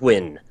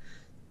Vertwin.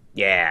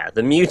 Yeah,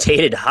 the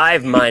mutated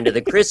hive mind of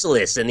the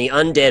Chrysalis and the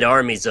undead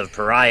armies of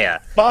Pariah.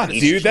 Fuck,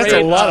 Each dude, that's a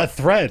trade lot up of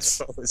threats.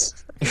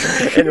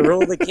 and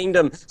rule the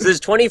kingdom. So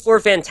there's 24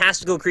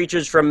 fantastical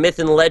creatures from myth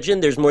and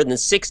legend. There's more than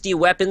 60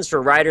 weapons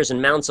for riders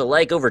and mounts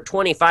alike, over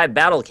 25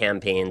 battle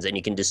campaigns, and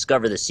you can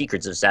discover the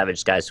secrets of Savage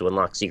Skies to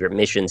unlock secret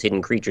missions,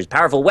 hidden creatures,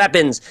 powerful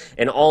weapons,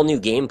 and all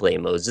new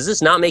gameplay modes. Does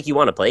this not make you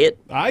want to play it?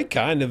 I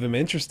kind of am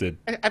interested.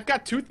 I've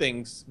got 2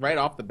 things right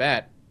off the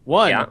bat.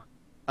 One, Yeah.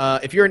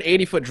 If you're an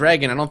 80-foot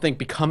dragon, I don't think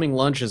becoming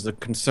lunch is a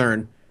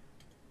concern.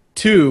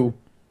 2,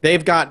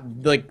 they've got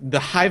like the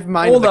hive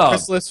mind Hold of the up.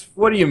 Chrysalis.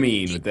 What do you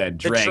mean with that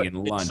The dragon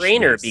the lunch?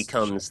 trainer list?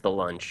 becomes the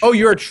lunch. Oh,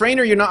 you're a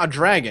trainer. You're not a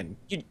dragon.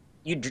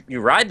 You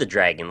ride the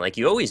dragon like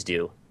you always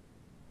do.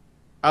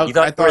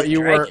 I thought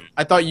you were.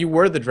 I thought you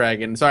were the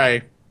dragon.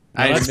 Sorry,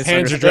 no, that's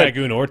Panzer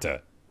Dragoon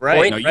Orta.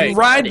 Right. No, you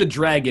ride the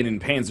dragon in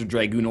Panzer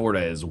Dragoon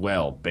Orta as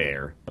well,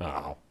 Baer.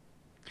 Oh.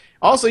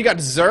 Also, you got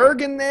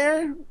Zerg in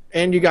there,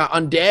 and you got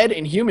undead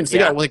and humans.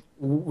 So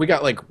we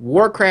got like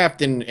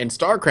Warcraft and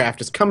Starcraft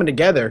just coming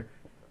together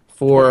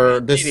for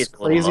this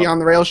crazy on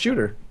the rails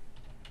shooter.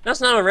 No,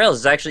 it's not on rails.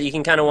 It's actually, you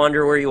can kind of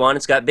wander where you want.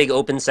 It's got big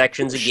open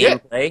sections of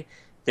gameplay.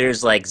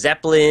 There's like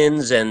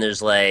zeppelins, and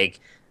there's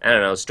like, I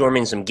don't know,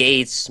 storming some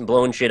gates,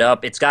 blowing shit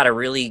up. It's got a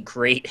really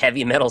great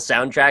heavy metal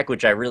soundtrack,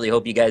 which I really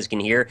hope you guys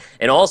can hear.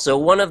 And also,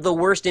 one of the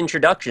worst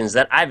introductions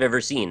that I've ever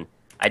seen.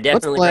 I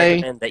definitely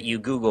recommend that you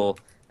Google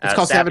it's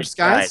called Savage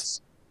Skies?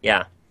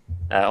 Yeah.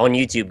 On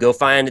YouTube. Go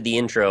find the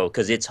intro,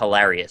 because it's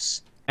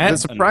hilarious. And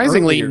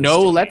surprisingly,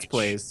 no Let's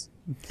Plays.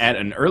 At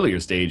an earlier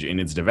stage in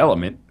its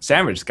development,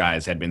 Savage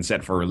Skies had been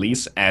set for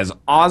release as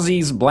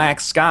Ozzy's Black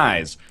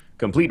Skies,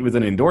 complete with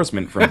an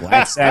endorsement from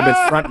Black Sabbath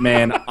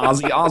frontman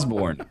Ozzy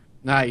Osbourne.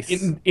 Nice.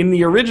 In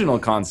the original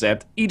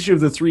concept, each of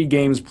the 3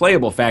 game's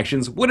playable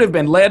factions would have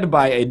been led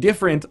by a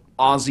different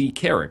Ozzy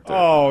character.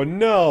 Oh,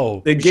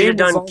 no. The game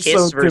was done Kiss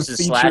also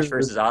versus Slash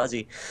versus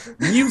Ozzy.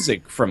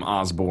 Music from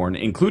Osbourne,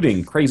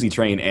 including Crazy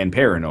Train and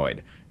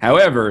Paranoid.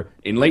 However,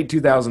 in late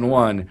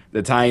 2001,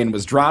 the tie-in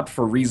was dropped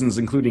for reasons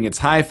including its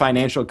high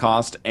financial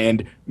cost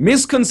and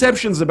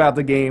misconceptions about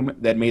the game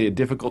that made it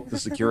difficult to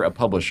secure a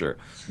publisher.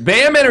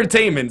 BAM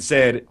Entertainment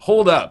said,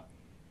 hold up,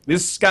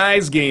 this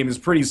Skies game is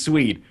pretty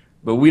sweet,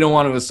 but we don't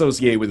want to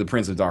associate with the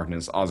Prince of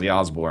Darkness, Ozzy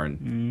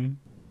Osbourne.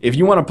 If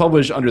you want to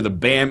publish under the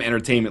BAM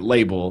Entertainment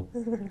label,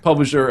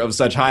 publisher of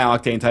such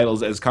high-octane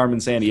titles as Carmen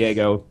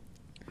Sandiego,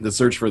 The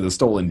Search for the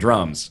Stolen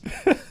Drums,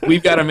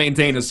 we've got to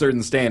maintain a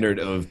certain standard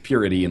of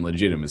purity and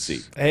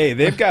legitimacy. Hey,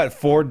 they've got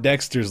 4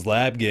 Dexter's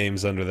Lab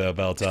games under their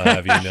belt, I'll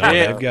have you know.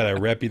 They've got a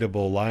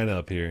reputable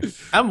lineup here.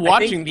 I'm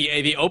watching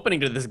the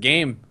opening to this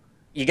game.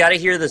 You got to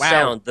hear the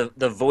sound.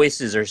 The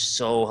voices are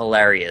so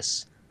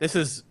hilarious. This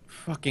is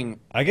fucking...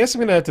 I guess I'm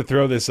going to have to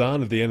throw this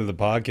on at the end of the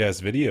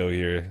podcast video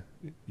here.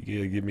 You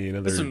gotta give me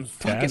another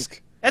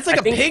task? That's like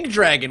a pig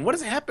dragon. What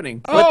is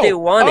happening? What they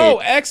wanted... Oh,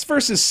 X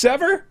versus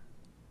Sever?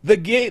 The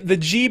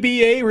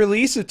GBA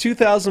release of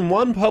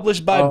 2001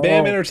 published by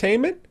BAM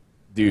Entertainment?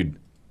 Dude,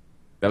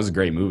 that was a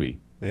great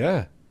movie.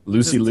 Yeah.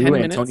 Lucy Liu,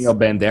 Antonio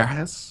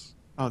Banderas.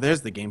 Oh,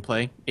 there's the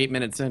gameplay. 8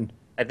 minutes in.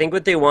 I think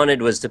what they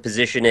wanted was to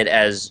position it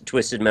as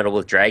Twisted Metal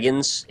with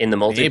Dragons in the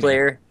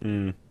multiplayer,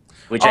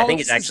 which I think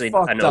is actually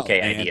an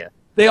okay idea.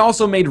 They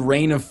also made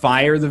Reign of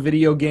Fire, the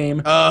video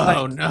game.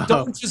 Oh, no.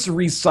 Don't just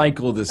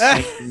recycle the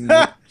same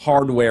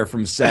hardware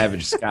from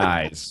Savage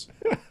Skies.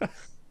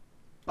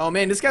 Oh,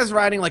 man, this guy's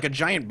riding like a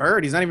giant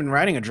bird. He's not even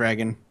riding a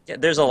dragon. Yeah,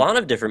 there's a lot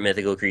of different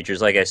mythical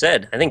creatures, like I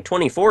said. I think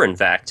 24, in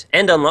fact,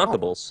 and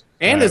unlockables.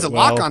 And there's a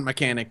lock-on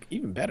mechanic.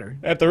 Even better.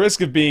 At the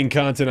risk of being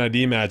content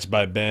ID matched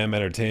by BAM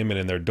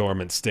Entertainment in their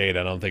dormant state,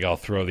 I don't think I'll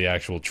throw the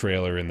actual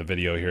trailer in the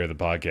video here of the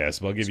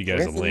podcast, but I'll give you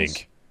guys a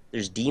link.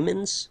 There's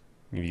demons.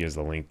 I'll give you guys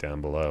the link down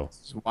below.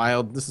 This is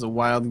wild. This is a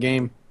wild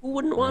game. Who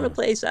wouldn't want to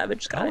play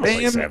Savage Skies?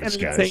 BAM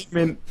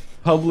Entertainment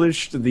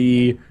published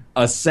the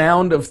A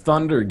Sound of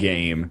Thunder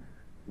game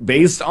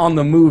based on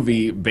the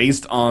movie,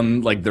 based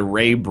on like the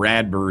Ray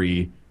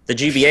Bradbury, the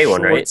GBA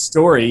one, right?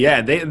 Story,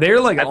 yeah. They're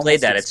like I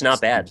played that. It's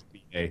not bad.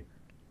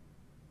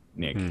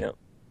 Nick,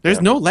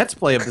 there's no Let's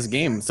Play of this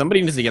game.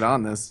 Somebody needs to get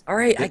on this. All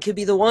right, I could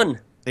be the one.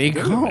 There you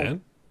go.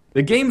 Man.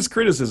 The game's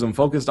criticism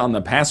focused on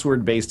the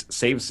password-based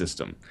save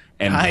system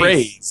and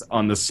praise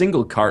on the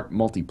single cart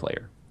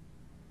multiplayer.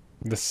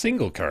 The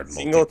single cart multiplayer.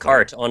 Single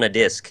cart on a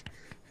disc.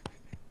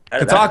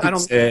 Kotaku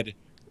said,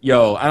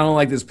 yo, I don't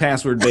like this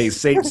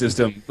password-based save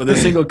system, but the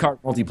single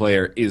cart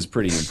multiplayer is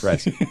pretty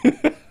impressive.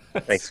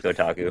 Thanks,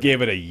 Kotaku.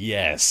 Gave it a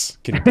yes,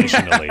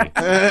 conditionally.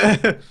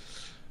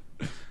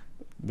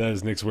 That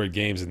is Nick's Word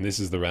Games, and this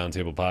is the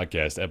Roundtable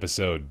Podcast,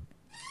 episode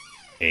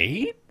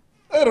 8?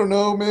 I don't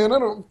know, man. I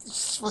don't...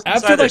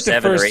 After like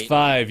the first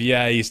 5,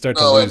 yeah, you start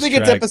to lose I think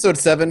it's episode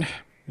 7.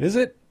 Is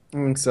it? I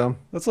think so.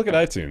 Let's look at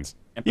iTunes.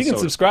 You can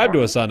subscribe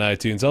to us on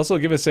iTunes. Also,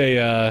 give us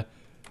a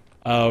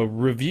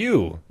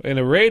review and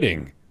a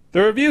rating.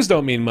 The reviews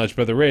don't mean much,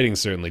 but the ratings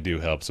certainly do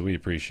help, so we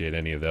appreciate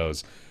any of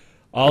those.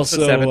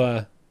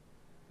 Also,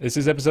 this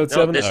is episode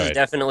 7? This is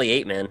definitely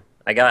 8, man.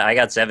 I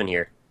got 7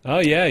 here. Oh,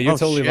 yeah, you're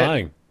totally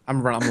lying.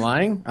 I'm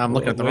lying? I'm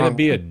looking at the wrong... Way to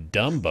be a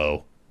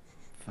Dumbo.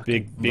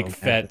 Big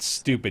fat,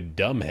 stupid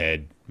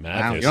dumbhead.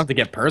 Wow, you don't have to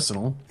get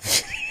personal.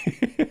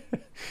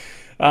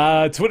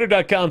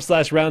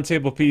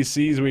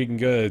 Twitter.com/roundtablepcs where you can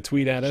go to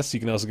tweet at us. You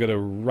can also go to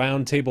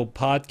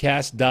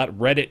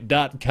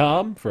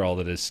roundtablepodcast.reddit.com for all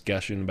the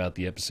discussion about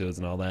the episodes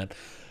and all that.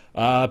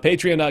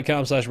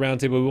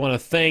 Patreon.com/roundtable. We want to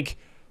thank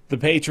the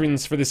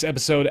patrons for this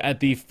episode at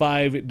the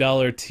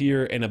 $5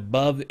 tier and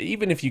above.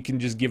 Even if you can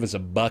just give us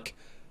 $1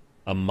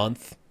 a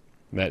month,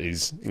 that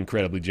is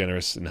incredibly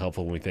generous and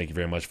helpful, and we thank you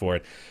very much for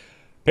it.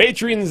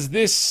 Patrons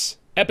this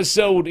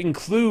episode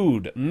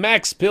include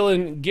Max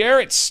Pillin,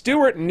 Garrett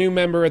Stewart, new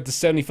member at the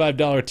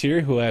 $75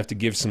 tier, who I have to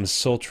give some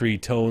sultry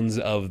tones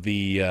of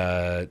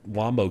the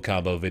Wombo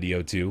Combo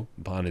video to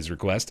upon his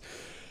request.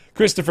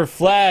 Christopher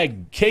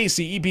Flagg,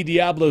 Casey, EP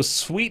Diablo,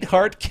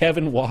 Sweetheart,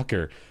 Kevin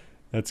Walker.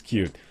 That's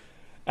cute.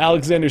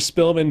 Alexander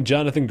Spillman,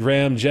 Jonathan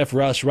Graham, Jeff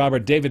Rush,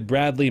 Robert David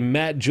Bradley,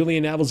 Matt,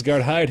 Julian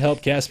Avelsgaard, Hired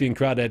Help, Caspian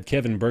Crawdad,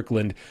 Kevin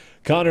Birkland,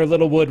 Connor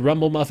Littlewood,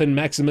 Rumble Muffin,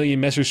 Maximilian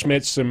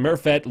Messerschmidt, Sir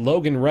Murphet,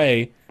 Logan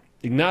Ray,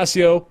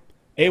 Ignacio,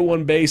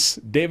 A1 Base,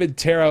 David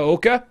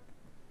Taraoka,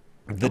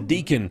 The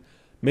Deacon,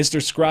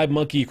 Mr. Scribe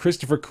Monkey,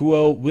 Christopher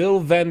Kuo, Will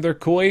Van der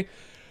Koy,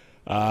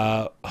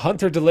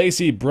 Hunter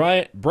DeLacy,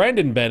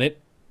 Brandon Bennett,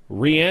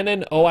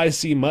 Rhiannon,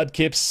 OIC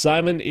Mudkips,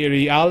 Simon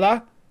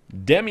Iriala,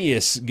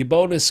 Demius,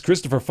 Gibonis,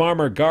 Christopher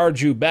Farmer,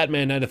 Garju,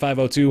 Batman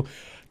 9502,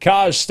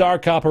 Kaj, Star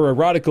Copper,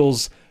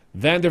 Eroticals,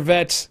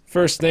 Vandervet,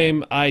 first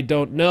name I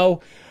don't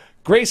know,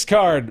 Grace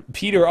Card,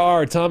 Peter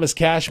R., Thomas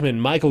Cashman,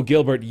 Michael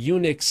Gilbert,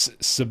 Unix,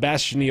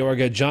 Sebastian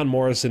Iorga, John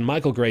Morrison,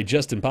 Michael Gray,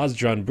 Justin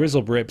Positron,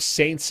 Brizzle Brip,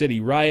 Saint City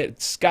Riot,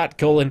 Scott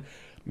Colin,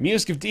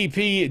 Music of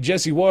DP,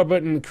 Jesse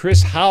Warburton,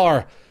 Chris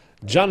Hauer,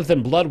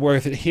 Jonathan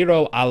Bloodworth,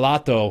 Hiro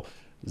Alato,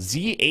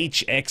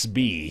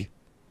 ZHXB.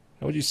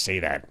 How would you say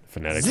that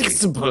phonetically?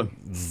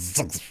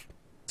 It's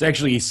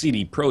actually a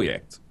CD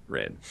Projekt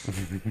Red.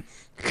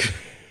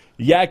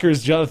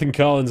 Yackers, Jonathan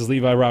Collins,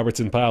 Levi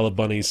Robertson, Pile of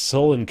Bunnies,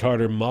 Solon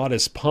Carter,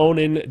 Modest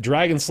Ponin,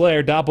 Dragon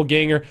Slayer,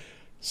 Doppelganger.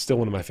 Still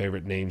one of my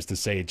favorite names to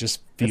say. It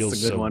just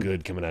feels so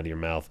good coming out of your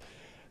mouth.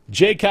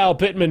 J. Kyle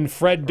Pittman,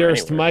 Fred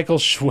Durst, Michael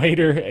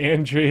Schwader,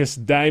 Andreas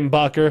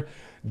Dimebacher,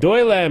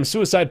 Doylam,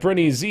 Suicide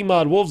Prinny,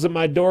 Zmod, Wolves at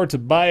My Door,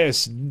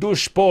 Tobias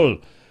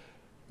Dushpol,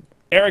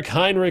 Eric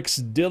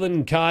Heinrichs,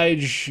 Dylan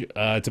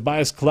Kaj,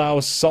 Tobias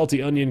Klaus,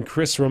 Salty Onion,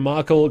 Chris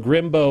Ramakel,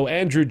 Grimbo,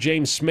 Andrew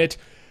James Schmidt,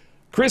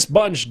 Chris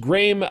Bunch,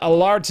 Graham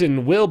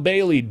Alarton, Will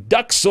Bailey,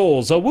 Duck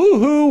Souls, a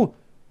woohoo!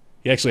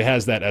 He actually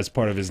has that as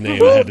part of his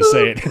name. I had to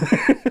say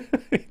it.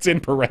 It's in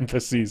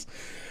parentheses.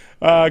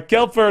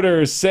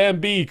 Kelferter, Sam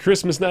B,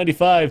 Christmas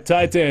 95,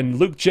 Titan,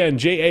 Luke Chen,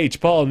 J.H.,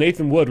 Paul,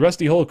 Nathan Wood,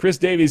 Rusty Hole, Chris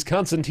Davies,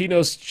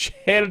 Konstantinos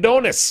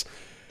Cherdonis,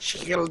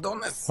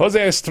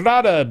 Jose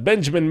Estrada,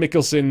 Benjamin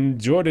Mickelson,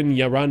 Jordan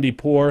Yarandi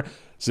Poor,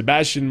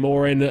 Sebastian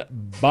Morin,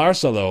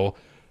 Barcelo,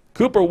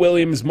 Cooper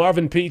Williams,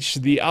 Marvin Peach,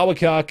 The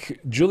Awakak,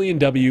 Julian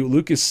W.,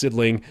 Lucas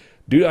Sidling,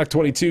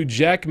 Dudoc22,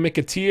 Jack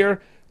McAteer,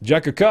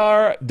 Jack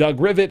Akar, Doug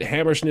Rivet,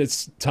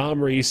 Hammerschnitz,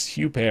 Tom Reese,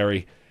 Hugh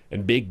Perry,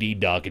 and Big D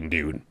Dockin'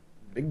 Dude.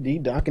 Big D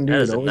Dockin' Dude.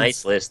 That is a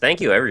nice list. Thank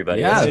you,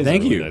 everybody. Yeah,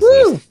 thank you. Nice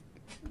list.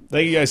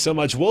 Thank you guys so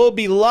much. We'll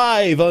be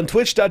live on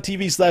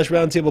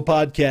twitch.tv/Roundtable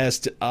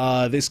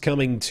Podcast this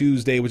coming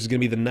Tuesday, which is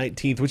going to be the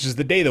 19th, which is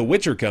the day The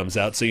Witcher comes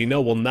out, so you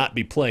know we'll not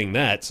be playing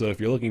that. So if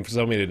you're looking for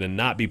somebody to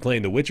not be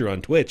playing The Witcher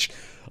on Twitch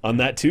on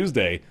that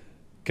Tuesday,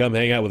 come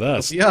hang out with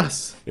us.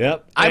 Yes.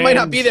 Yep. I might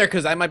not be there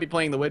because I might be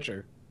playing The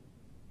Witcher.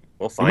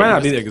 We'll You find might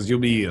not be there because you'll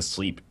be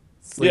asleep.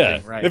 Sleeping, Yeah,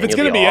 right. if it's You'll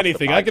going to be be off the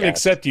anything, I can podcast.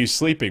 accept you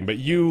sleeping, but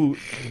you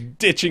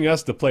ditching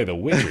us to play The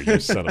Witcher, you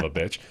son of a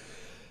bitch.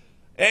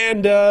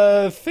 And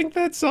I think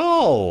that's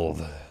all.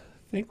 I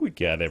think we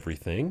got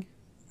everything.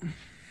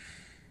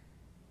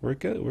 We're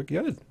good. We're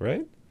good,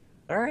 right?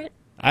 All right.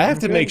 I have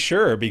to make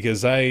sure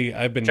because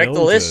I've been Check known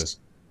the list.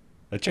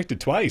 I checked it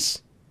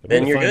twice. I'm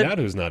Then gonna you're find good. out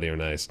who's naughty or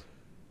nice.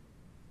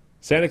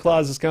 Santa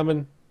Claus is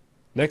coming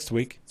next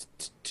week.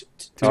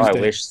 Oh, I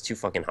Tuesday. wish it's too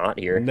fucking hot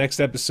here. Next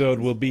episode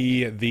will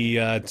be the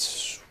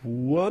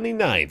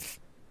 29th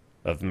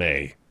of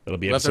May. It'll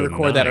be We'll have to episode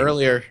record that 9.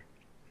 earlier.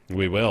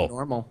 We will.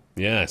 Normal.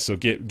 Yeah, so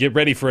get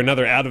ready for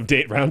another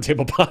out-of-date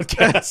Roundtable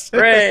Podcast.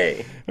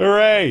 Hooray!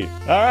 Hooray! All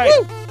right.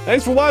 Woo!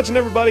 Thanks for watching,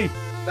 everybody.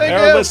 Thank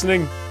Or you.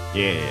 listening.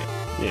 Yeah.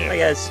 Yeah. Bye,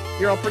 guys.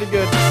 You're all pretty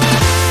good.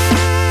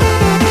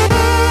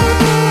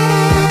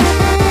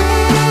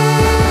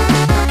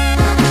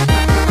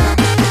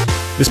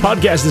 This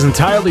podcast is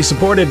entirely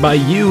supported by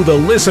you, the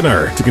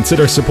listener. To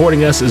consider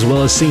supporting us as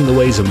well as seeing the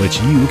ways in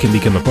which you can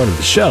become a part of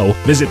the show,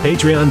 visit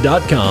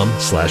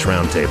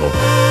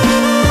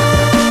patreon.com/roundtable.